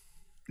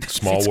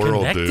 Small It's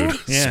world, connected? dude.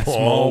 Yeah.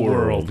 Small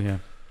world. Yeah.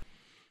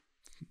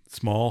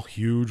 Small,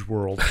 huge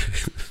world.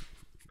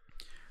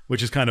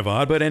 Which is kind of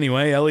odd. But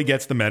anyway, Ellie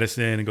gets the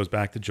medicine and goes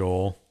back to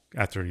Joel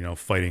after,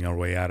 fighting our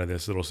way out of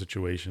this little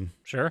situation.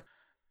 Sure.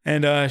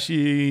 And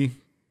she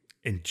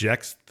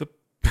injects the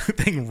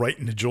thing right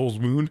into Joel's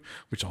wound,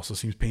 which also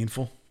seems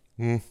painful.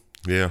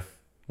 Yeah.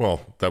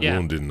 Well, that Yeah.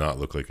 wound did not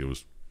look like it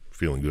was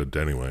feeling good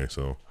anyway,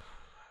 so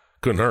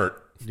couldn't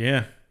hurt.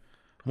 Yeah.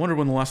 I wonder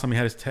when the last time he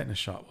had his tetanus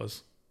shot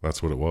was.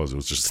 That's what it was. It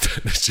was just a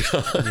tetanus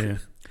shot. Yeah.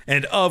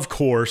 And of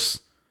course,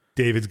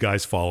 David's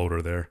guys followed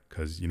her there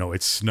because,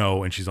 it's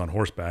snow and she's on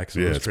horseback. So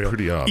Yeah, this it's trail,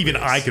 pretty obvious.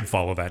 even I could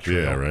follow that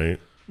trail. Yeah, right?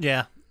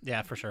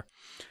 Yeah, for sure.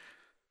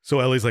 So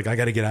Ellie's like, I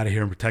got to get out of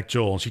here and protect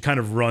Joel. And she kind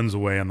of runs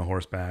away on the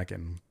horseback.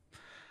 And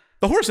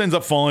the horse ends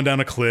up falling down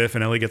a cliff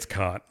and Ellie gets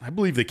caught. I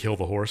believe they kill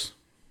the horse.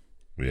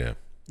 Yeah.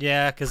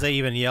 Yeah, because they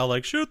even yell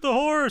like, shoot the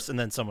horse, and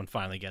then someone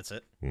finally gets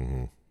it.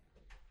 Mm-hmm.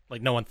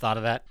 Like, no one thought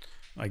of that.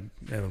 And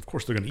of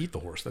course, they're going to eat the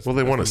horse. That's Well,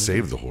 the they best want to thing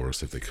save the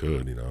horse if they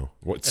could,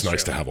 Well, it's That's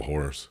nice true. to have a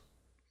horse.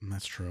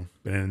 That's true.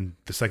 And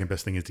the second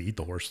best thing is to eat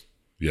the horse.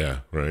 Yeah,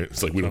 right?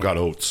 It's like, we don't got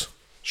oats.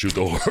 Shoot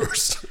the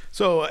horse.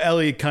 So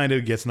Ellie kind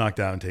of gets knocked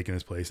out and taken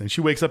his place. And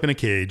she wakes up in a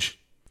cage.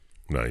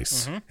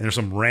 Nice. And there's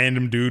some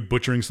random dude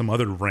butchering some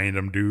other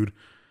random dude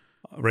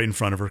right in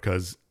front of her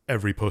because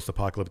every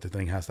post-apocalyptic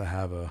thing has to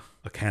have a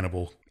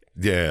cannibal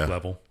Yeah.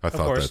 level. I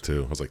thought course. that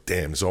too. I was like,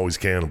 damn, there's always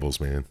cannibals,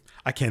 man.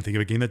 I can't think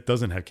of a game that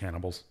doesn't have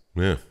cannibals.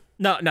 Yeah.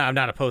 No, I'm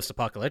not a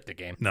post-apocalyptic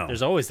game. No.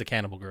 There's always the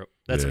cannibal group.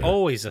 That's Yeah.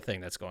 always the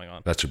thing that's going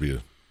on. That should be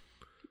a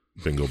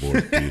bingo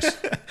board piece.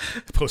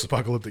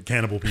 Post-apocalyptic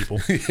cannibal people.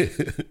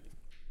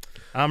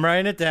 I'm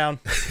writing it down.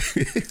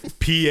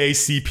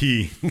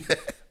 PACP.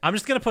 I'm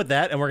just going to put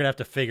that, and we're going to have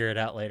to figure it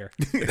out later.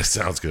 That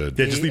sounds good.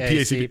 Yeah, just leave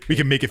PACP. We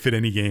can make it fit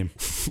any game.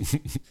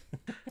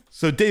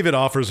 So David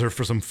offers her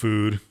for some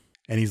food,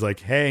 and he's like,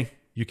 hey,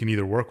 you can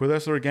either work with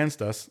us or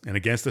against us, and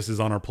against us is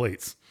on our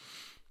plates.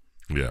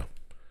 Yeah.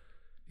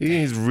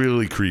 He's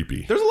really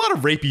creepy. There's a lot of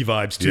rapey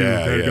vibes, too,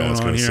 Yeah, that are yeah, I going was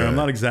on gonna here. say. I'm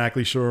not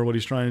exactly sure what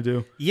he's trying to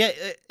do. Yeah,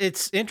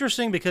 it's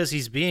interesting because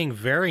he's being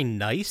very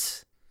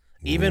nice,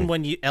 even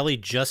when Ellie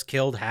just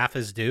killed half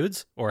his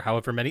dudes, or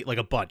however many, like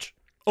a bunch.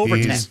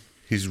 Over 10.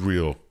 He's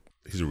real.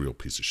 He's a real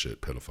piece of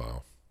shit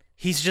pedophile.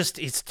 He's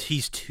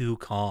too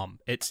calm.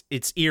 It's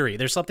eerie.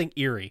 There's something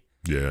eerie.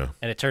 Yeah.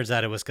 And it turns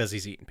out it was because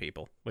he's eating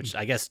people, which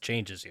I guess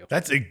changes you.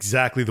 That's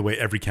exactly the way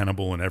every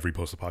cannibal in every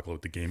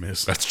post-apocalyptic game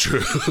is. That's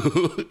true.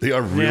 They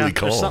are really Yeah,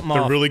 calm. there's something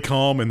They're off. really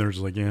calm, and they're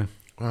just like, yeah.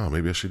 Wow,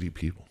 maybe I should eat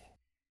people.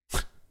 All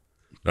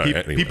right,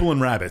 anyway. People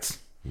and rabbits.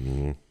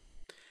 Mhm. And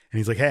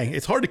he's like, hey,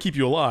 it's hard to keep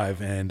you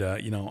alive. And, I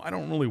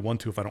don't really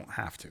want to if I don't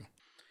have to.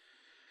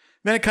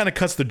 Then it kind of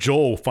cuts to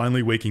Joel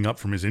finally waking up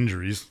from his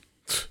injuries.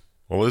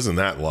 Well, isn't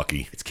that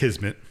lucky? It's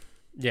Kismet.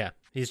 Yeah,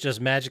 he's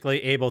just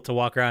magically able to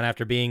walk around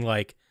after being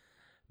like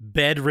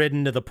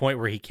bedridden to the point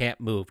where he can't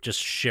move, just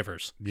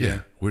shivers. Yeah.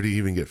 Where do you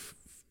even get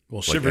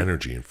Well,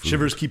 energy and food?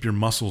 shivers keep your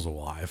muscles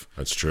alive.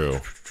 That's true.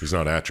 He's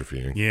not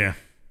atrophying. Yeah.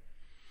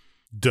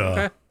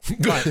 Duh.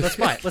 Okay,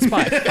 fine, let's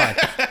buy it.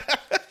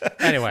 Fine.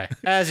 Anyway,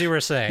 as you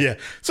were saying, Yeah.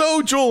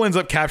 So Joel ends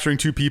up capturing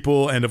two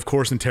people and, of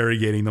course,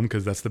 interrogating them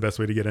because that's the best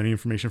way to get any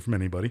information from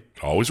anybody.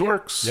 Always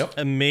works. Yep.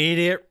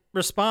 immediate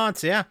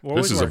response. Yeah,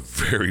 This is a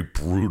very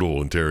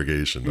brutal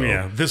interrogation, though.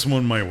 Yeah, this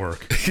one might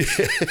work.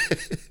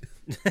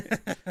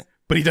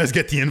 But he does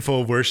get the info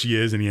of where she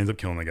is, and he ends up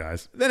killing the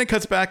guys. Then it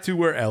cuts back to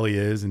where Ellie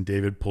is, and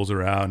David pulls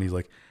her out, and he's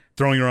like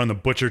throwing her on the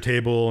butcher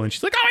table, and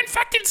she's like, "Oh,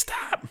 infected,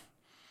 stop!" And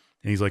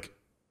he's like,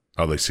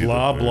 How they see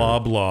 "Blah them, blah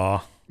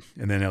blah,"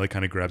 and then Ellie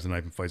kind of grabs a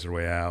knife and fights her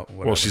way out.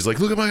 Well, she's like,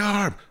 look at my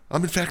arm.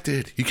 I'm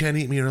infected. You can't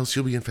eat me or else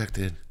you'll be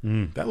infected.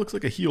 That looks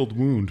like a healed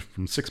wound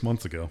from 6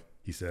 months ago.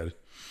 He said,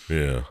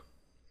 Yeah.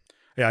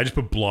 "Yeah, I just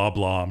put blah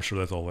blah. I'm sure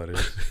that's all that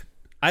is."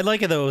 I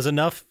like it though. It was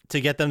enough to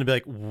get them to be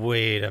like,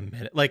 wait a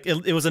minute. Like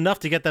it was enough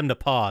to get them to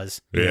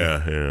pause,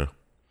 Yeah.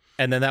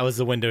 and then that was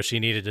the window she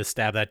needed to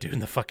stab that dude in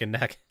the fucking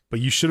neck. But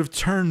you should have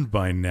turned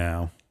by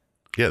now.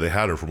 Yeah, they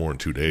had her for more than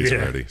 2 days Yeah.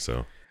 already,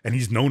 so. And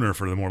he's known her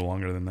for more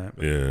longer than that.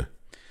 But Yeah.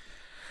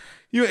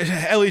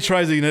 Ellie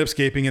tries to end up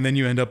escaping, and then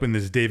you end up in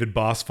this David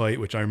boss fight,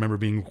 which I remember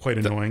being quite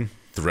annoying.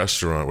 The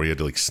restaurant where you had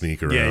to like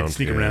sneak around. Yeah,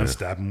 sneak around,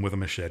 stab him with a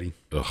machete.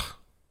 Ugh.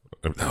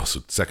 That was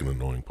the second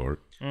annoying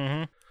part.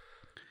 And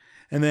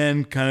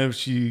then kind of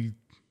she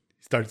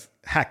starts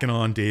hacking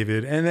on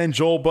David, and then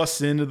Joel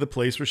busts into the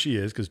place where she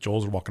is because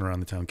Joel's walking around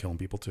the town killing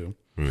people too.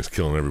 And he's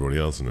killing everybody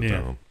else in the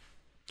town.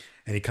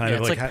 And he kind of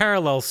it's like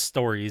parallel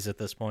stories at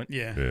this point.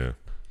 Yeah. Yeah.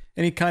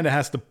 And he kind of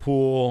has to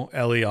pull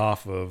Ellie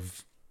off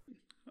of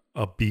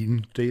a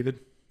beaten David.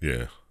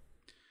 Yeah.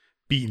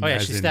 Beaten. Oh yeah,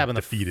 as she's in stabbing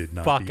the defeated,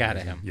 not fuck beaten. out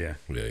of him. Yeah.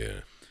 Yeah, yeah.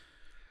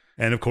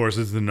 And of course,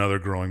 this is another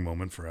growing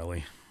moment for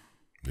Ellie.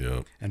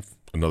 Yeah. And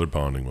another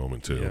bonding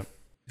moment too. yeah,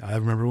 I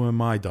remember when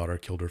my daughter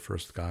killed her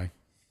first guy.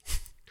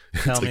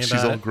 Tell It's me like she's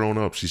about all it. grown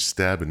up. She's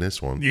stabbing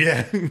this one.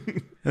 Yeah.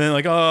 And then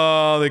like,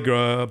 oh, they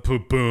grow up,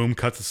 boom,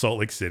 cuts to Salt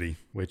Lake City,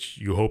 which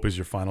you hope is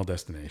your final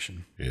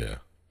destination. Yeah.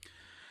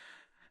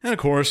 And of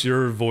course,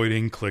 you're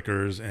avoiding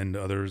clickers and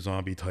other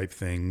zombie type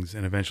things,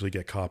 and eventually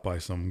get caught by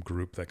some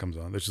group that comes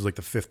on. This is like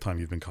the 5th time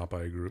you've been caught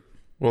by a group.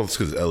 Well, it's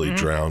because Ellie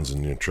drowns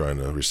and you're trying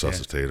to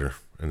resuscitate her,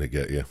 and they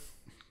get you.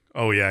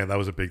 Oh yeah, that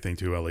was a big thing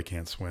too. Ellie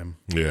can't swim,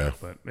 Yeah.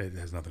 but it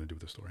has nothing to do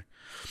with the story.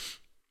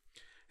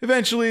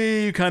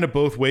 Eventually, you kind of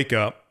both wake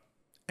up,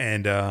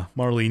 and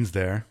Marlene's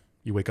there.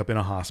 You wake up in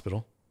a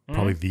hospital,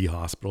 probably the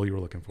hospital you were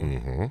looking for.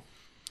 Mm-hmm.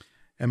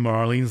 And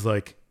Marlene's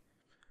like,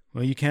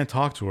 well, you can't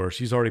talk to her.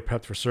 She's already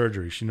prepped for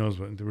surgery. She knows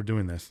what we're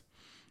doing this.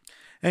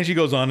 And she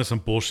goes on to some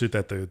bullshit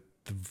that the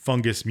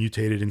fungus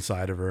mutated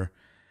inside of her,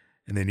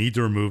 and they need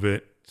to remove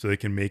it so they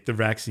can make the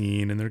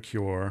vaccine and their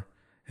cure,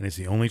 and it's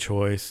the only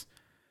choice.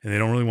 And they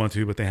don't really want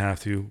to, but they have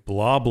to.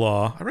 Blah,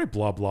 blah. I write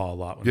blah, blah a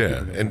lot. When Yeah.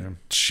 people get And there.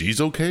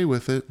 she's okay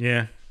with it.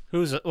 Yeah.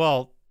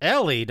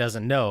 Ellie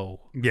doesn't know.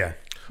 Yeah.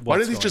 Why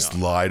what's did he going just on.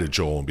 lie to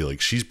Joel and be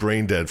like, she's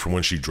brain dead from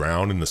when she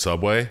drowned in the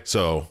subway,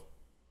 so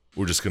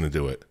we're just going to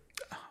do it?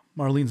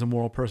 Marlene's a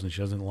moral person.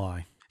 She doesn't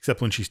lie, except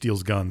when she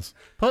steals guns.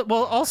 But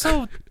well,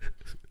 also,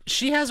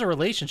 she has a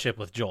relationship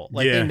with Joel.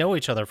 Like Yeah. they know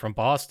each other from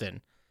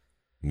Boston.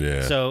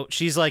 Yeah. So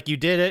she's like, "You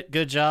did it.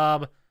 Good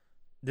job.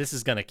 This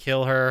is gonna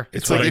kill her.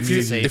 It's what like I if you,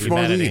 mean. Save if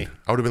humanity." Marlene,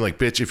 I would have been like,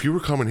 bitch, if you were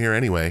coming here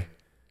anyway,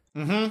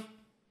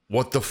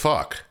 what the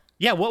fuck?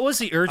 Yeah. What was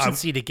the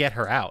urgency to get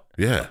her out?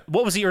 Yeah.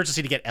 What was the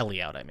urgency to get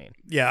Ellie out? I mean,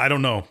 Yeah, I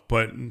don't know,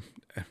 but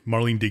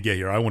Marlene did get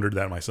here. I wondered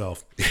that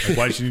myself. Like,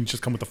 why did she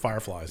just come with the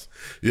fireflies?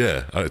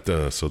 Yeah.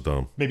 So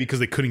dumb. Maybe because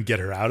they couldn't get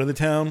her out of the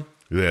town.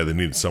 Yeah, they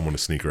needed someone to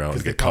sneak her out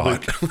and They get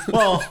caught. probably-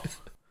 well,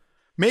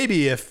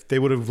 maybe if they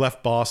would have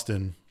left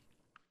Boston,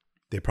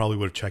 they probably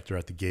would have checked her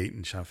at the gate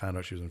and found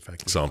out she was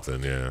infected.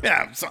 Something, yeah.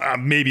 Yeah, so,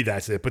 maybe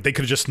that's it. But they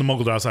could have just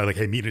smuggled her outside, like,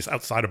 hey, meet us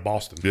outside of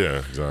Boston.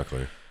 Yeah,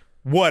 exactly.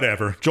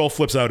 Whatever. Joel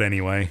flips out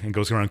anyway and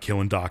goes around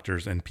killing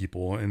doctors and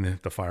people in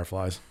the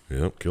fireflies.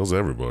 Yep, kills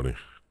everybody.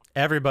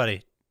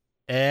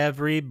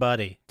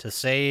 everybody to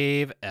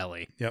save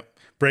Ellie. Yep.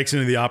 Breaks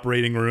into the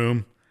operating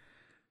room,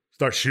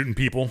 starts shooting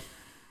people.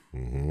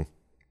 Mm-hmm.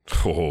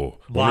 Oh, wonder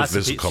if Lots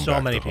this of will come so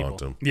back many to haunt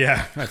people. him.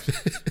 Yeah.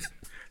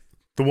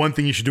 The one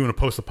thing you should do in a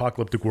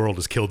post-apocalyptic world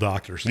is kill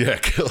doctors. Yeah,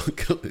 kill,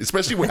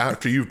 especially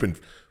after you've been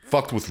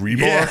fucked with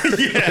rebar.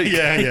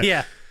 Yeah.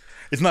 Yeah.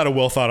 It's not a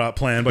well thought out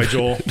plan by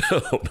Joel.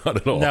 No, not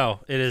at all. No,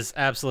 it is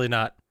absolutely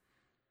not.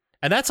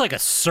 And that's like a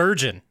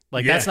surgeon.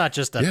 Like Yeah. that's not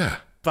just a Yeah.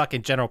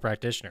 fucking general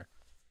practitioner.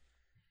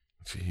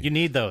 Gee. You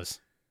need those.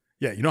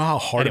 Yeah, you know how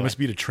hard it Anyway. must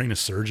be to train a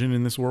surgeon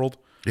in this world?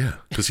 Yeah,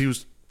 because he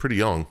was pretty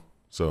young.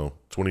 So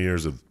 20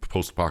 years of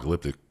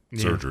post-apocalyptic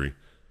surgery.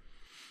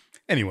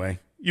 Anyway,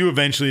 you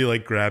eventually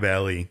like grab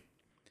Ellie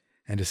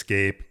and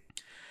escape.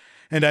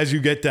 And as you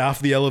get off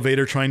the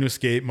elevator trying to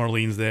escape,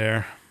 Marlene's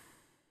there.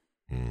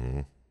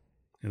 Mm-hmm.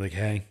 You're like,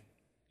 hey,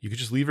 you could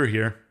just leave her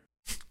here.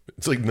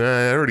 It's like, nah,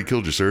 I already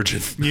killed your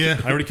surgeon. Yeah,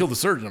 I already killed the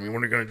surgeon. I mean,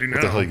 what are you going to do now?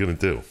 What the hell are you going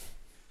to do?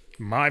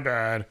 My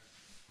bad.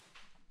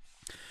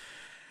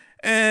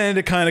 And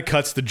it kind of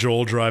cuts to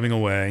Joel driving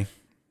away.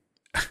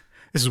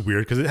 This is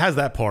weird because it has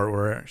that part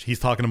where he's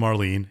talking to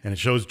Marlene and it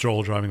shows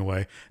Joel driving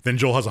away. Then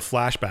Joel has a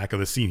flashback of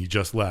the scene he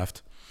just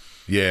left.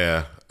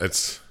 Yeah,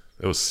 it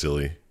was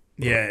silly.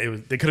 Yeah, it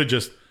was. They could have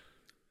just.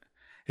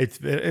 The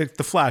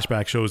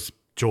flashback shows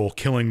Joel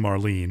killing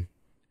Marlene,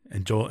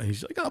 and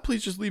he's like, "Oh,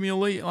 please just leave me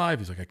alive."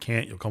 He's like, "I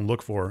can't. You'll come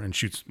look for her," and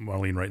shoots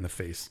Marlene right in the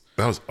face.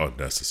 That was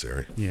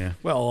unnecessary. Yeah.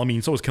 Well, I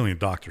mean, so was killing the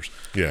doctors.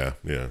 Yeah.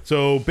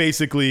 So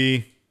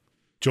basically,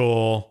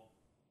 Joel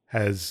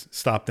has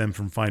stopped them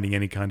from finding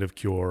any kind of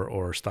cure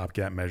or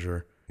stopgap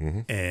measure,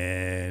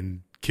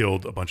 and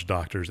killed a bunch of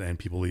doctors and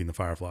people leading the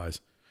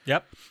Fireflies.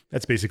 Yep.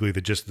 That's basically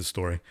the gist of the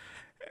story.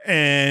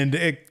 And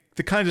it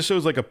kind of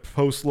shows like a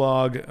post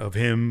log of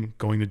him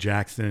going to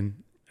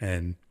Jackson,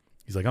 and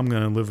he's like, I'm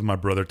going to live with my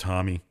brother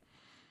Tommy,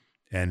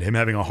 and him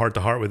having a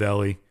heart-to-heart with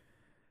Ellie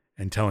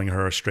and telling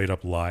her a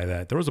straight-up lie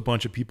that there was a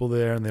bunch of people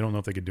there and they don't know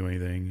if they could do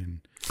anything,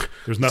 and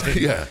there's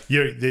nothing. Yeah.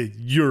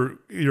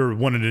 You're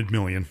one in a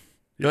million.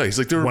 Yeah, he's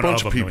like, there are a One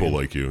bunch of of a people million.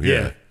 like you.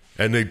 Yeah.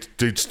 And they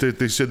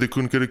said they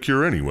couldn't get a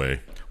cure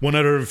anyway. 1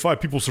 out of 5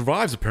 people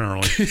survives,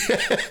 apparently.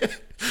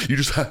 You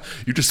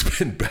just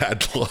been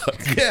bad luck.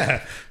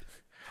 Yeah.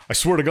 I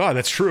swear to God,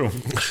 that's true.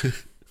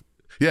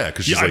 Yeah,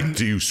 because she's Yeah, like,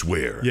 do you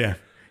swear? Yeah.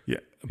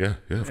 Yeah,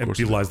 of And course.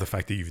 belies the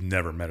fact that you've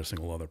never met a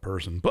single other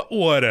person. But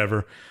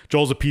whatever.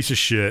 Joel's a piece of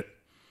shit.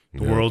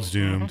 The world's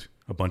doomed.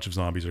 A bunch of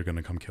zombies are going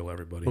to come kill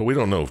everybody. Well, we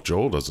don't know if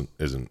Joel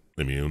isn't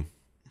immune.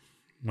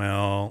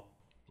 Well,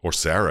 Or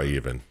Sarah,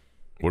 even.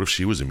 What if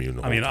she was immune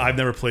the I whole mean, time? I've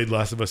never played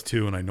Last of Us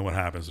 2, and I know what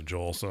happens to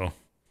Joel, so.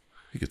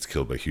 He gets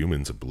killed by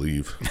humans, I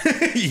believe.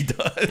 He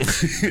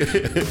does.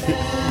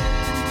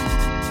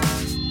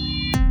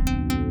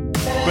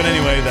 But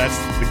anyway, that's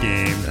the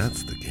game.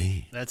 That's the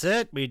game. That's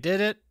it. We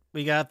did it.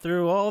 We got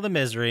through all the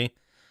misery.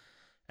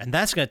 And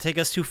that's going to take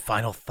us to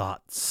final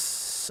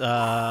thoughts.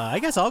 I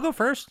guess I'll go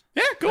first.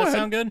 Yeah, go Does that ahead.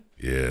 sound good?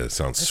 Yeah, it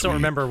sounds I just sweet. don't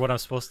remember what I'm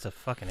supposed to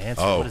fucking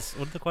answer. Oh.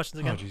 What are the questions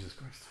again? Oh, Jesus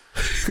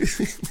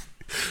Christ.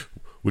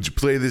 Would you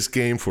play this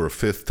game for a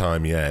 5th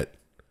time yet?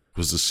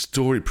 Was the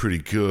story pretty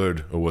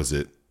good, or was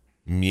it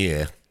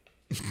meh?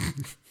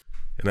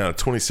 And out of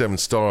 27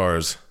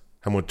 stars,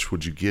 how much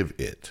would you give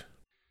it?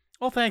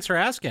 Well, thanks for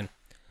asking.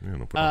 Yeah,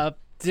 no problem.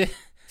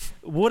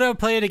 Would I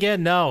play it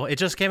again? No. It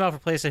just came out for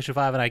PlayStation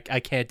 5, and I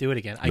can't do it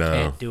again. I No.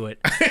 can't do it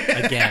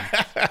again.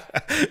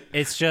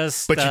 It's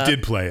just... But you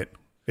did play it.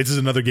 This is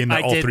another game that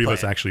I all did three of play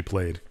us it. actually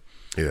played.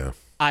 Yeah.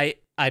 I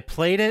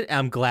played it.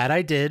 I'm glad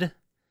I did.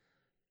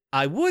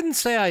 I wouldn't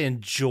say I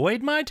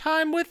enjoyed my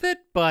time with it,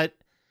 but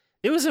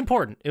it was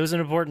important. It was an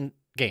important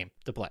game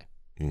to play.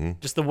 Mhm.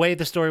 Just the way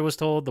the story was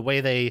told, the way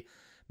they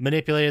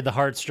manipulated the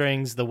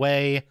heartstrings, the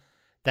way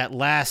that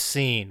last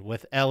scene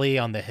with Ellie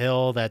on the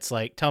hill that's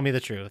like, tell me the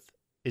truth.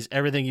 Is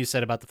everything you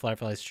said about the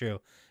Fireflies true?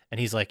 And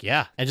he's like,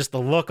 yeah. And just the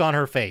look on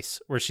her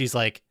face where she's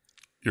like,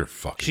 You're a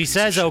fucking she piece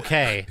says of shit.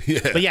 okay. Yeah.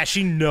 But yeah,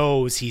 she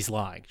knows he's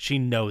lying. She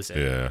knows it.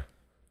 Yeah.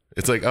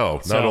 It's like, oh,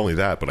 not So- only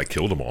that, but I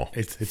killed them all.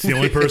 It's the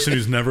only person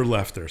who's never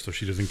left her, so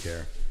she doesn't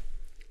care.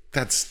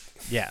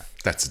 Yeah.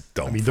 That's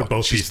dumb. I mean, they're fucking-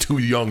 both She's pieces- too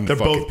young. They're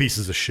to fucking, both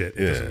pieces of shit.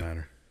 It Yeah. doesn't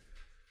matter.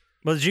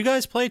 Well, did you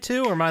guys play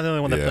too, or am I the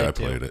only one that Yeah, played I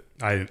too? played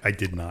it. I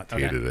did not.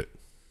 Okay. Hated it.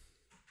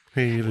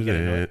 Hated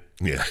it.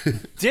 Yeah.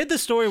 Did the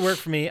story work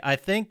for me? I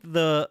think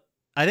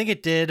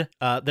it did.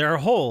 There are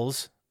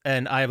holes,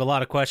 and I have a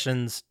lot of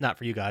questions, not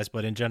for you guys,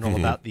 but in general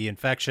about the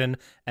infection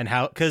and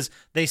how, because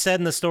they said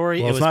in the story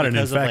Well, it it's was not an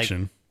because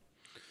infection.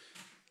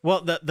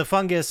 of like, the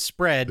fungus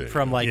spread There you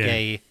from go. like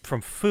Yeah.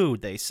 from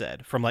food. They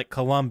said from like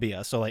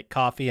Colombia, so like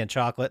coffee and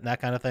chocolate and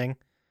that kind of thing.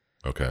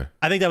 Okay.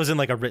 I think that was in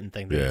like a written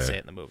thing. They didn't Yeah. say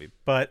it in the movie,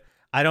 but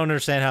I don't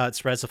understand how it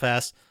spread so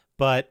fast.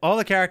 But all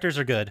the characters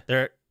are good.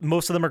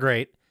 Most of them are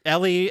great.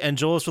 Ellie and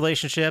Joel's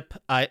relationship,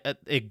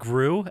 it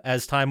grew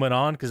as time went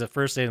on because at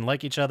first they didn't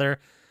like each other,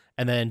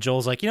 and then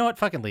Joel's like, you know what,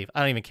 fucking leave. I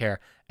don't even care.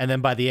 And then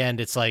by the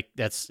end, it's like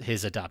that's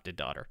his adopted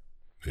daughter,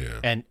 Yeah.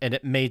 and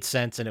it made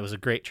sense, and it was a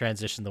great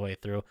transition the way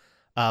through.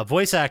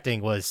 Voice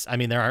acting was, I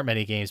mean, there aren't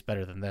many games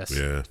better than this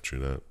Yeah, true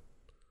that.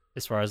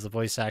 as far as the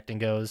voice acting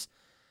goes.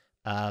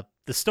 The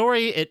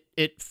story,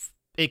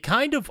 it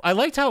kind of, I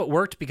liked how it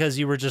worked because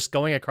you were just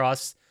going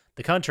across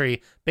the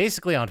country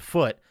basically on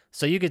foot,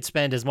 so you could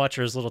spend as much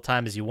or as little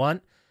time as you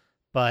want.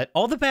 But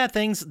all the bad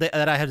things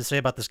that I have to say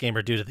about this game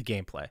are due to the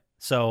gameplay.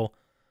 So,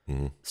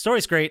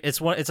 story's great. It's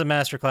a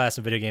masterclass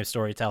in video game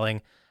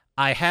storytelling.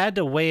 I had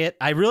to weigh it.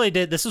 I really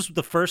did. This was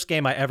the first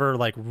game I ever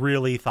like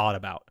really thought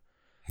about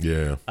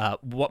Yeah.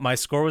 what my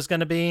score was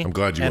going to be. I'm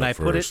glad you and went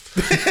I put first.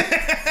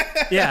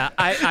 it. Yeah,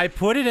 I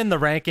put it in the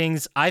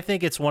rankings. I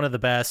think it's one of the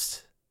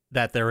best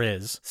that there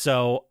is.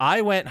 So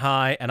I went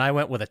high, and I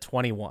went with a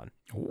 21.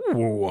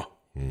 Ooh.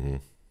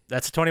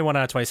 That's a 21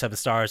 out of 27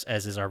 stars,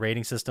 as is our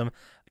rating system.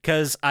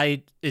 Because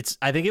I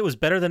think it was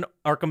better than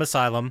Arkham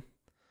Asylum,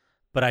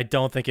 but I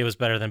don't think it was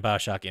better than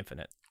BioShock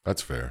Infinite.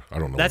 That's fair. I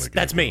don't know.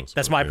 That's me.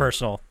 That's my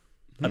personal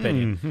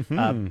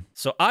opinion.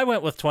 So I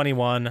went with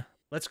 21.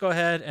 Let's go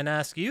ahead and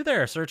ask you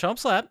there, Sir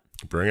Chumpslap.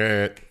 Bring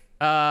it.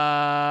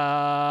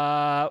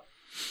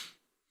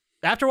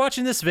 After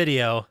watching this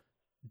video,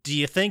 do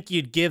you think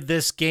you'd give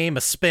this game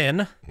a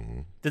spin?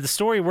 Did the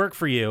story work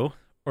for you,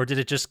 or did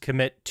it just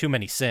commit too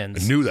many I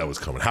sins? knew that was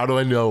coming. How do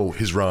I know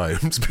his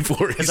rhymes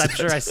before he Because I'm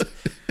sure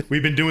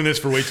We've been doing this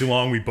for way too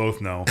long. We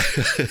both know.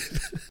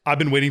 I've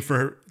been waiting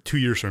for 2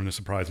 years for him to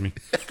surprise me.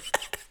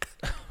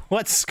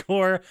 What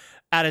score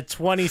out of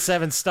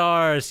 27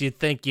 stars you'd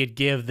think you'd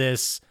give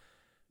this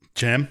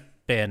Jam?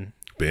 bin?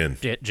 Ben?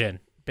 Bin.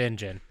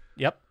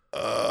 Yep.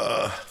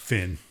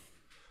 Finn.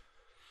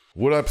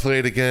 Would I play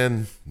it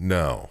again?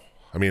 No.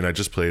 I mean, I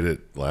just played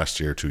it last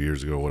year, 2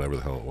 years ago, whatever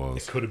the hell it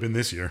was. Could have been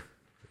this year.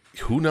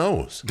 Who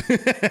knows?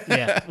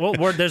 Yeah. Well,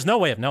 there's no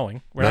way of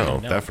knowing. We're not No,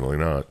 gonna know. definitely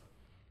not.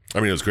 I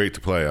mean, it was great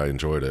to play. I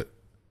enjoyed it.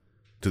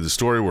 Did the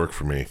story work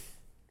for me?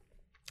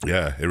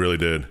 Yeah, it really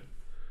did.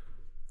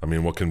 I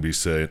mean, what can be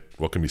said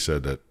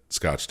that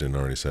Scotch didn't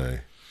already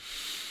say?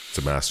 It's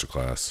a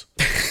masterclass.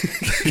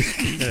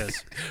 It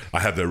is. I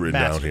have that written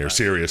down here. Masterclass.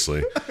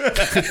 Seriously.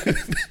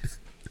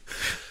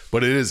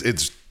 But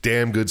it's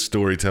damn good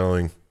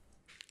storytelling.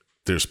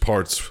 There's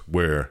parts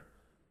where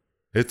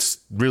it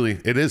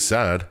is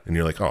sad, and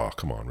you're like, oh,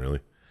 come on, really?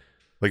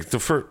 Like the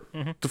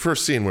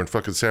first scene when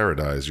fucking Sarah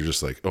dies, you're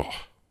just like, oh,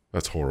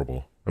 that's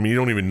horrible. I mean, you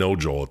don't even know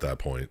Joel at that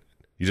point.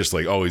 You just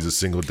like, oh, he's a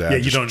single dad. Yeah,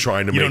 you just don't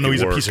trying to you make don't know it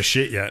he's work. a piece of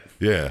shit yet.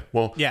 Yeah.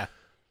 Well, Yeah.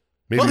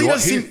 maybe Well, he he,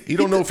 does seem- you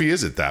don't know if he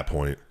is at that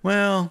point.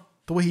 Well,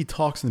 the way he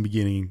talks in the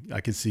beginning, I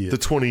could see it. The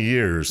 20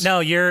 years. No,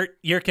 you're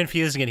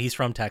confusing it. He's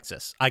from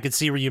Texas. I could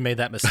see where you made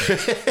that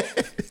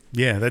mistake.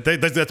 Yeah,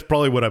 that's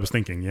probably what I was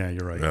thinking. Yeah,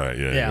 you're right. All right.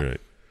 Yeah. Yeah. You're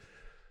right.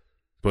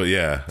 But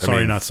yeah. I Sorry,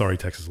 mean, not sorry,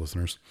 Texas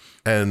listeners.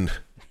 And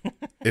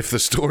if the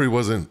story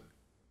wasn't,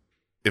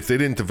 if they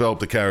didn't develop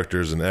the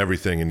characters and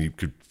everything and you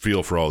could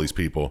feel for all these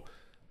people,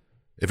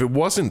 if it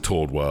wasn't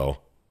told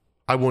well,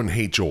 I wouldn't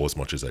hate Joel as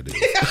much as I do.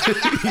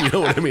 You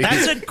know what I mean?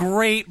 That's a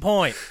great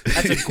point.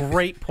 That's a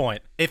great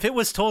point. If it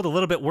was told a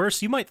little bit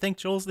worse, you might think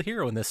Joel's the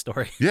hero in this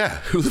story. Yeah,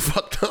 who the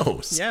fuck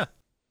knows? Yeah.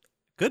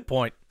 Good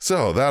point.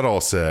 So that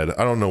all said,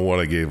 I don't know what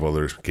I gave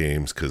other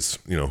games because,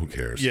 who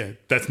cares? Yeah,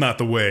 that's not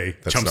the way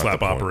That's Chump not Slap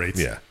the point. operates.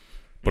 Yeah.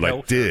 But No,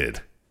 I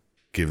did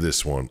give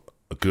this one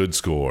a good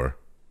score,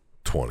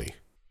 20.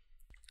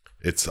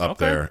 It's up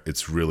Okay. there.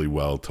 It's really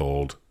well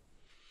told.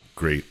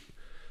 Great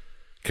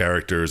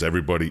characters.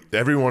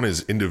 Everyone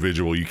is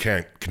individual. You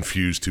can't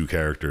confuse two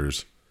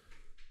characters.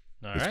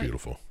 All It's right.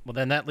 beautiful. Well,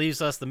 then that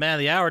leaves us the man of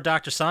the hour,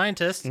 Dr.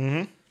 Scientist.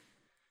 Mm-hmm.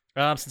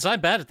 Since I'm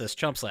bad at this,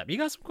 Chump Slap, you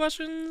got some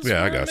questions?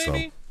 Yeah, I for got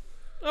maybe?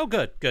 Oh,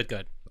 good.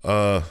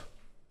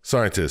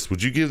 Scientist,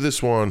 would you give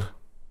this one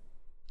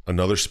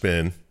another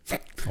spin?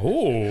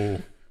 Oh, Was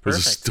the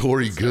Perfect.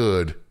 story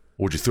good, or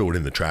would you throw it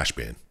in the trash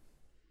bin?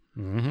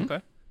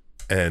 Okay.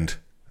 And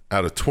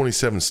out of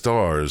 27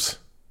 stars,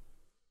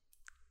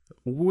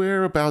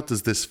 whereabout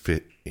does this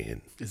fit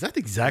in? is that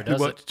exactly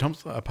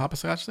does what Papa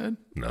Scotch said?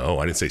 No,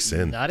 I didn't say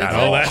sin Not at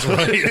exactly. all. That's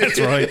right. That's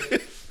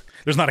right.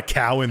 There's not a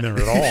cow in there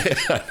at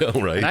all. I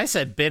know, right? And I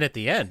said bin at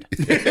the end.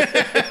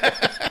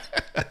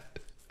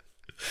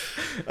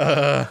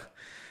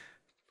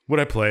 Would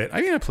I play it?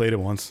 I mean, I played it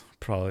once,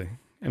 probably.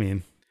 I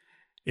mean,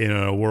 in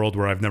a world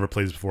where I've never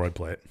played this before, I'd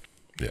play it.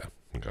 Yeah.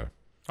 Okay.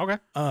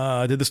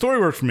 Okay. Did the story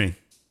work for me?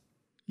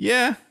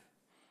 Yeah.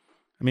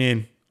 I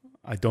mean,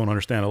 I don't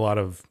understand a lot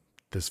of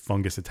this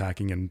fungus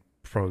attacking and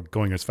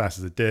going as fast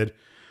as it did.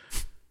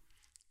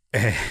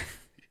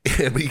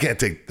 Yeah, but you can't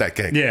take that.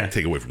 Can't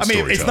take away from the I mean,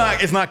 storytelling.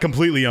 it's not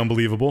completely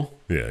unbelievable.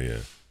 Yeah, yeah.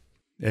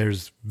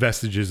 There's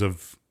vestiges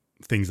of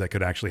things that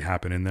could actually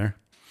happen in there.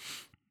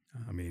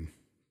 I mean,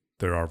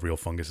 there are real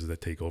funguses that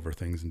take over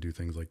things and do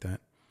things like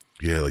that.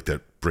 Yeah, like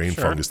that brain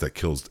Sure. fungus that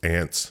kills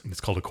ants. It's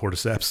called a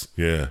cordyceps.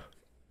 Yeah.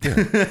 Yeah.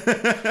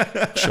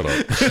 Shut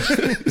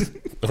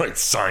up. All right,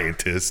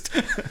 scientist.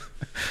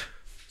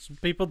 Some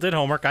people did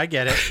homework. I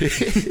get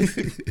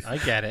it. I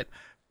get it.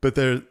 But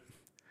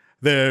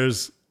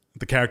there's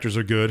the characters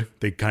are good.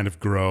 They kind of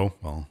grow.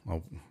 Well,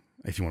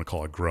 if you want to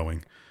call it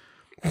growing.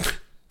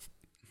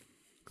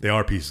 They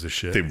are pieces of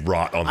shit. They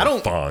rot on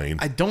the vine.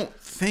 I don't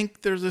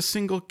think there's a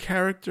single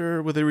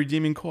character with a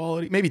redeeming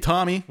quality. Maybe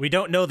Tommy. We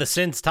don't know the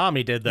sins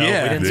Tommy did, though.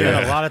 Yeah. We didn't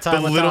spend a lot of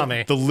time with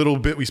Tommy. The little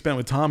bit we spent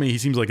with Tommy, he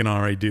seems like an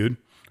alright dude.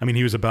 I mean,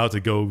 he was about to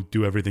go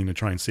do everything to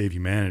try and save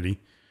humanity.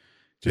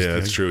 Yeah,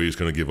 that's true. He's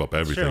going to give up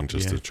everything true.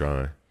 just Yeah. to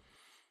try.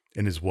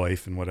 And his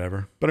wife and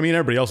whatever. But I mean,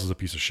 everybody else is a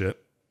piece of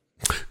shit.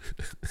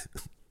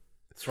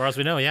 As far as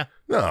we know, yeah.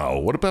 No,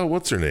 what about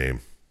what's her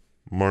name?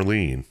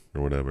 Marlene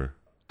or whatever.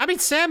 I mean,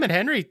 Sam and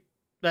Henry,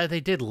 they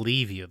did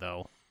leave you,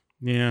 though.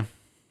 Yeah.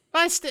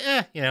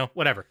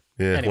 Whatever.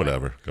 Yeah, Anyway.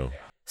 whatever. Go.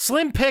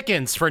 Slim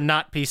pickings for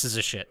not pieces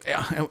of shit.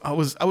 Yeah, I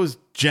was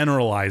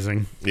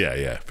generalizing, Yeah,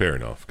 yeah. Fair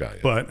enough. Got you.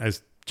 but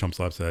as Chump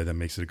Slap said, that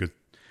makes it a good.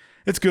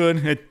 It's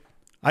good.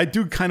 I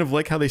do kind of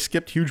like how they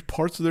skipped huge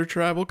parts of their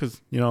travel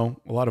because a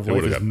lot of life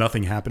would've is got-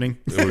 nothing happening.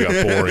 we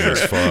got boring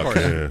as fuck.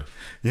 Yeah.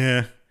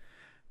 Yeah.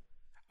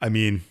 I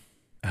mean,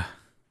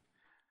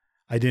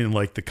 I didn't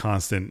like the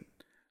constant.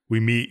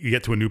 We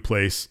get to a new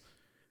place,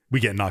 we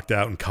get knocked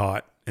out and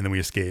caught, and then we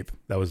escape.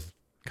 That was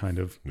kind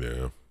of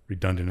Yeah.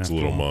 redundant. It's a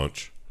after little all.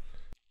 much.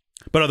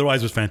 But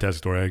otherwise, it was a fantastic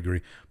story. I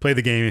agree. Play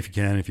the game if you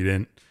can. If you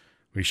didn't,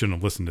 we shouldn't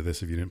have listened to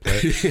this if you didn't play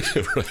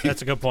it.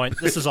 That's a good point.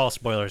 This is all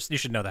spoilers. You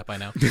should know that by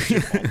now.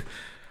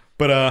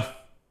 But a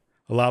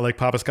lot like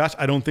Papa Scotch,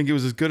 I don't think it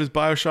was as good as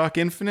BioShock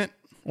Infinite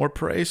or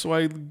Prey, so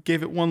I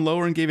gave it one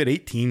lower and gave it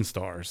 18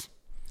 stars.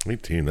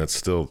 18. That's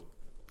still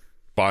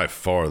by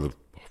far the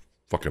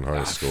fucking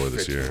highest score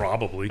this year.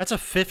 Probably. That's a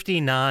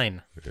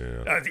 59.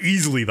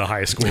 Easily the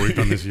highest score we've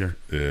done this year.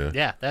 Yeah.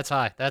 Yeah, that's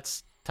high.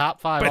 That's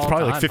top 5 But it's all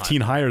probably time like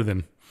 15 higher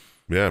than.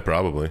 Yeah,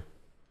 probably.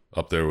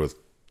 Up there with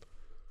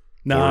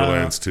Nah,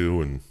 Borderlands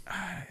 2 and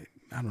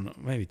I don't know.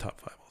 Maybe top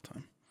 5 all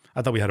time.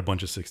 I thought we had a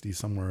bunch of 60s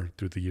somewhere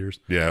through the years.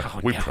 yeah,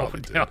 we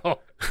probably did. No.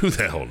 Who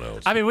the hell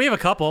knows? I mean, we have a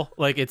couple.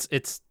 Like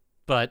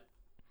but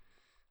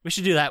we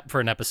should do that for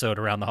an episode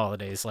around the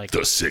holidays. Like the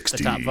 60s.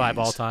 the top 5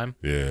 all time,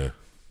 Yeah.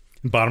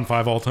 Bottom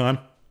 5 all time.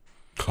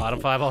 bottom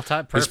 5 all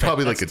time. There's Perfect.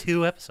 probably That's like a-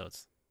 2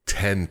 episodes.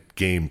 10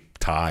 game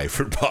tie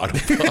for bottom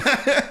 5. All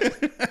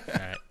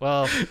right.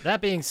 Well, that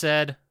being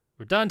said,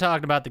 we're done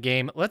talking about the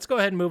game. Let's go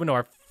ahead and move into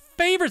our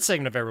favorite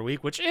segment of every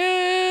week, which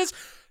is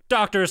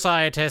Dr.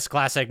 Scientist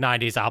Classic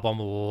 90s Album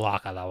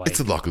Lock of the Week. It's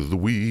the lock of the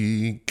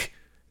week.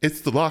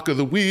 It's the lock of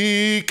the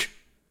week.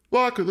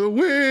 Lock of the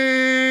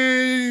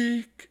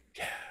week.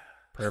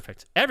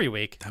 Perfect. Every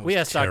week, That was we a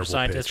ask Dr. terrible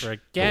Scientist pitch. for a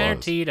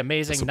guaranteed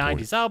amazing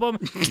Disappointing. 90s album,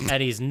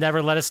 and he's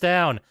never let us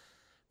down.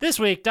 This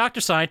week,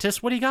 Dr.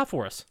 Scientist, what do you got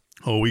for us?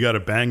 Oh, we got a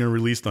banger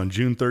released on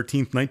June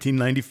 13th,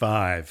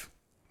 1995.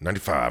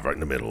 95 right in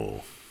the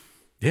middle.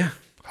 Yeah.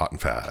 Hot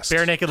and fast.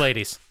 Bare Naked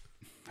Ladies.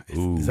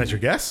 Is that your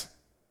guess?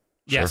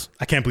 Yes.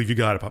 I can't believe you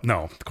got it, Pop.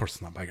 No, of course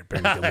it's not Bare Naked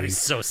That Ladies. is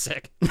so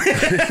sick.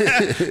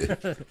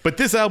 But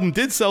this album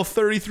did sell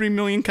 33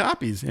 million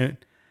copies. And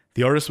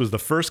the artist was the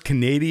first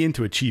Canadian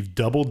to achieve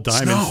double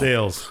diamond Snow.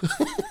 sales.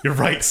 You're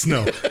right,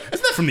 Snow. Isn't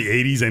that from the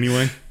 80s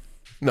anyway?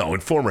 No,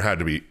 Informer had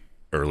to be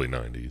early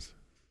 90s.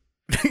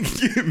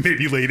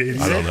 Maybe late 80s.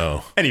 I don't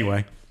know.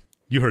 Anyway,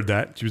 you heard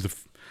that. She was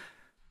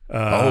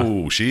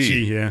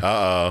She, yeah.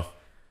 Uh-oh.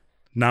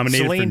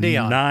 nominated Celine for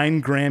Dion.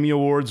 9 Grammy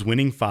Awards,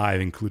 winning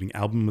 5, including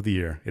Album of the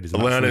Year. It is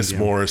not Alanis Celine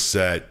Dion.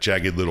 Morissette,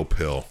 Jagged Little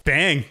Pill.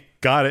 Bang.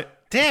 Got it.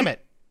 Damn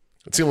it.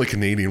 It's the only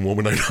Canadian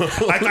woman I know.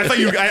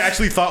 I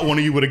actually thought one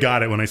of you would have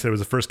got it when I said it was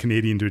the first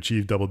Canadian to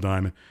achieve double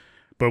diamond.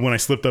 But when I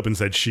slipped up and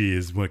said she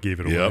is what gave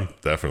it away. Yep,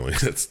 definitely.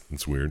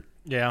 That's weird.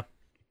 Yeah.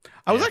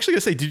 I was actually going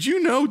to say, did you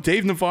know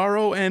Dave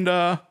Navarro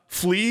and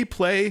Flea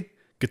play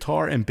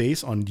guitar and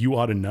bass on You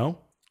Ought to Know?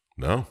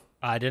 No.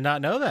 I did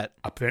not know that.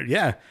 Up there,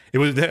 yeah. It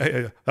was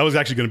that was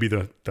actually going to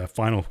be the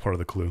final part of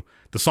the clue.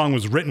 The song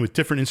was written with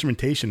different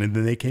instrumentation, and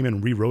then they came in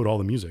and rewrote all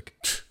the music.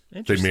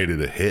 They made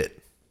it a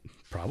hit.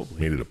 Probably.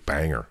 Made it a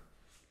banger.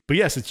 But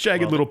yes, it's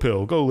Jagged Little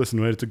Pill. Go listen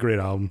to it. It's a great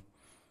album.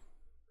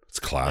 It's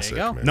classic,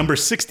 There you go. man. Number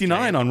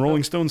 69 on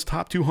Rolling Stone's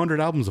top 200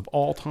 albums of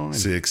all time.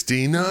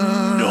 69.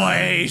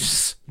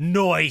 Nice.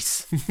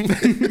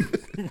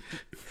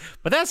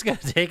 But that's going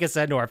to take us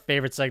into our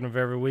favorite segment of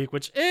every week,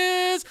 which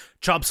is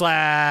Chump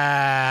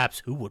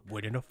Slaps. Who would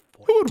win in a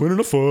fight? Who would win in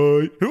a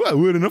fight? Who would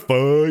win in a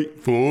fight?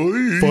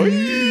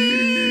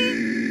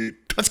 Fight.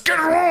 Let's get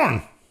it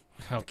on.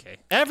 Okay.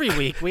 Every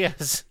week we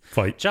ask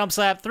Fight. Chump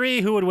Slap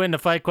 3 who would win the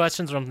fight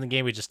questions from the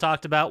game we just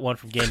talked about, one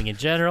from gaming in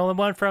general and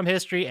one from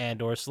history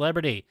and or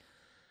celebrity.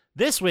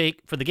 This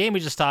week, for the game we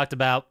just talked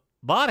about,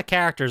 a lot of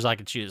characters I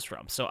could choose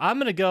from. So I'm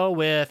going to go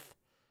with,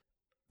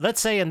 let's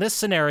say in this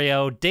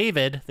scenario,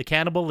 David, the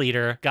cannibal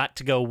leader, got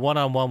to go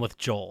one-on-one with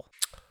Joel.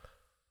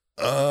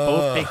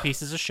 Both big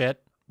pieces of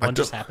shit. One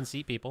just don't- happens to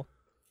eat people.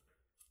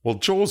 Well,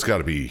 Joel's got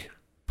to be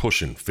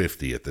pushing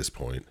 50 at this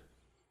point.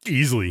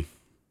 Easily.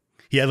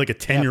 He had like a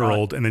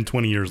 10-year-old and then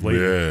 20 years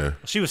later. Yeah.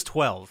 She was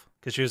 12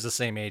 because she was the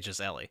same age as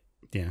Ellie.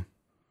 Yeah.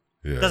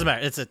 Yeah. Doesn't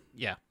matter. It's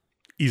yeah.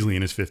 Easily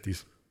in his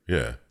 50s.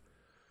 Yeah.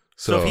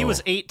 So if he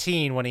was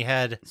 18 when he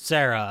had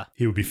Sarah,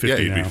 He would be 50 yeah,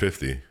 he'd now. be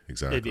 50.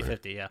 Exactly. it'd be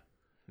 50. Yeah.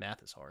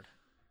 Math is hard.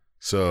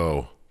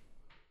 So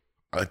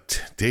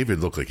David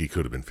looked like he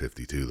could have been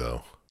 52,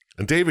 though.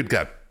 And David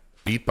got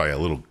beat by a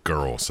little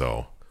girl,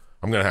 so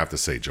I'm going to have to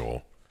say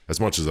Joel. As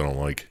much as I don't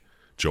like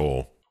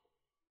Joel,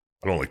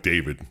 I don't like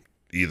David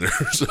either.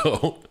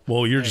 So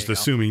Well, you're just you go.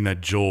 assuming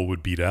that Joel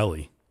would beat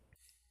Ellie.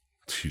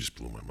 she just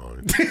blew my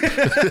mind.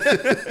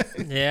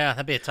 Yeah,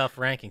 that'd be a tough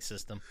ranking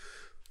system.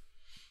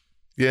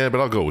 Yeah, but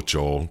I'll go with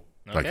Joel,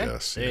 I Okay,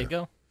 guess. There yeah. you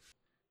go.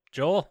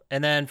 Joel.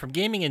 And then from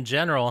gaming in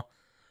general,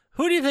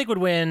 who do you think would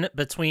win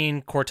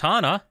between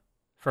Cortana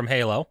from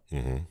Halo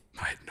Mm-hmm.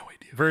 I had no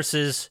idea.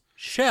 versus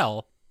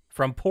Shell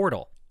from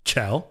Portal?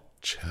 Chell?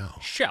 Chell.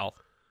 Shell.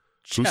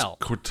 Who's Shell.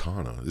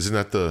 Cortana? Isn't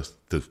that the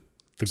The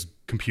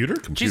computer?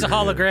 She's a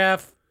computer, yeah.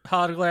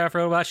 holograph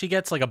robot. She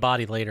gets like a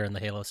body later in the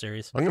Halo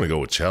series. I'm gonna go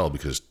with Chell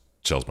because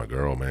Chell's my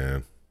girl,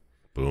 man.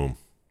 Boom.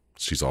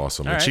 She's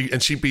awesome. All And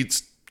right. she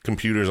beats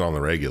computers on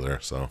the regular,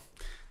 so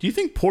Do you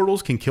think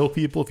portals can kill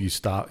people if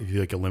you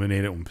like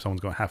eliminate it when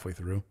someone's going halfway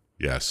through?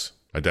 yes.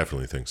 I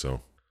definitely think so.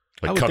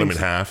 I Like would cut them think in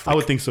so. half. I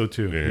would think so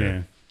too. Yeah.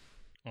 Yeah.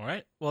 All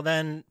right. Well,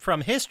 then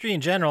from history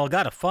in general,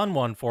 got a fun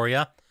one for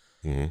you.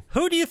 Mm-hmm.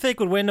 Who do you think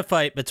would win the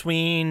fight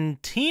between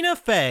Tina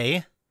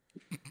Fey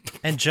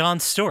and Jon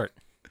Stewart?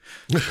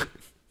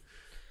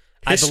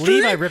 I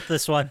believe I ripped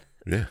this one.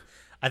 Yeah.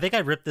 I think I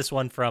ripped this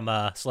one from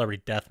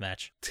Celebrity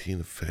Deathmatch.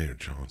 Tina Fey or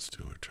Jon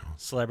Stewart?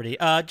 Celebrity.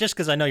 Just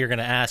because I know you're going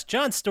to ask.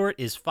 Jon Stewart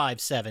is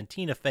 5'7".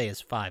 Tina Fey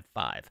is 5'5".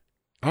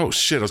 Oh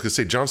shit! I was gonna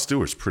say Jon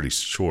Stewart's pretty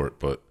short,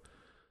 but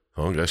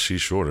I guess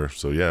she's shorter.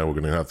 So yeah, we're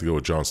gonna have to go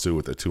with Jon Stewart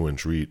with that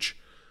 2-inch reach.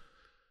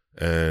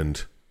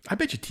 And I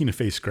bet you Tina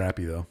Fey's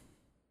scrappy though.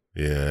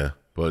 yeah,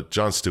 but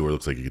Jon Stewart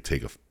looks like he could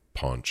take a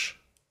punch.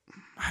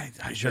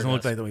 It sure doesn't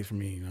look does. that way for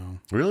me. No.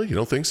 Really? You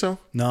don't think so?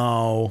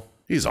 No.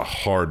 He's a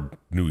hard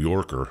New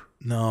Yorker.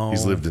 No.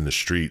 He's lived in the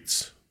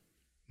streets.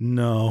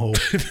 No.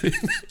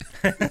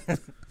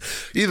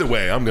 Either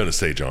way, I'm gonna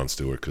say Jon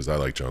Stewart because I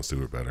like Jon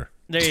Stewart better.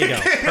 There you go.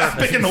 I'm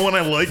picking the one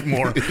I like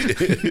more.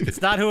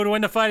 It's not who would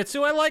win the fight, it's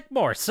who I like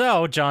more.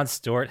 So Jon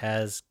Stewart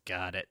has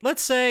got it.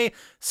 Let's say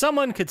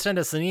someone could send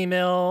us an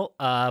email,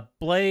 a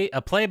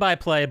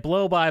play-by-play,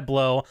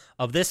 blow-by-blow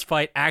of this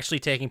fight actually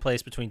taking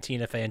place between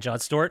Tina Fey and Jon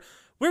Stewart.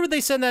 Where would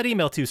they send that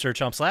email to, Sir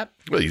Chumpslap?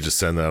 Well, you just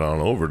send that on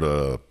over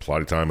to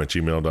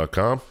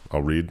plottytime@gmail.com.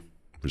 I'll read,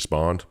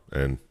 respond,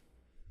 and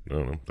I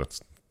don't know.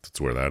 That's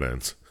where that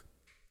ends.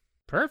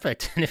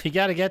 Perfect. And if you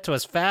got to get to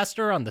us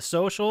faster on the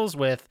socials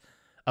with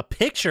a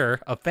picture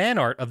of fan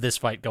art of this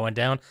fight going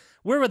down,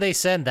 where would they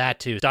send that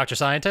to, Dr.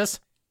 Scientist?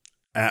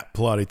 At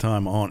Plotty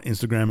Time on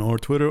Instagram or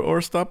Twitter,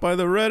 or stop by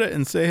the Reddit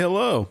and say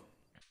hello.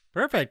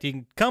 Perfect. You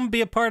can come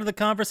be a part of the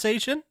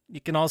conversation. You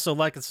can also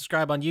like and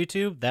subscribe on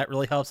YouTube. That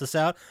really helps us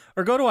out.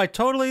 Or go to our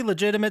totally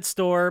legitimate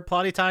store,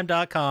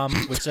 plottytime.com,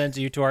 which sends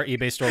you to our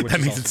eBay store. Which That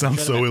is means it also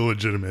sounds so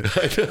illegitimate.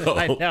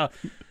 I know.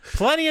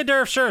 Plenty of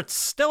Durf shirts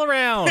still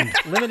around.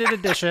 Limited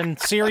edition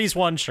Series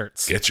 1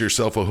 shirts. Get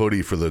yourself a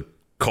hoodie for the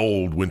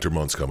cold winter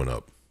months coming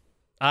up.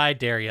 I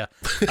dare you.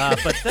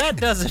 But that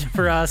does it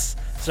for us.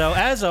 So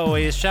as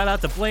always, shout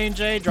out to Blaine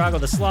J, Drago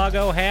the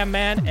Slago, Ham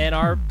Man, and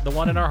the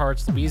one in our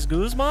hearts, Luis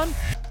Guzman.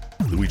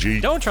 Luigi.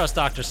 Don't trust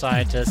Dr.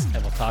 Scientist,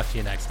 and we'll talk to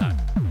you next time.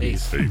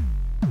 Peace. Hey.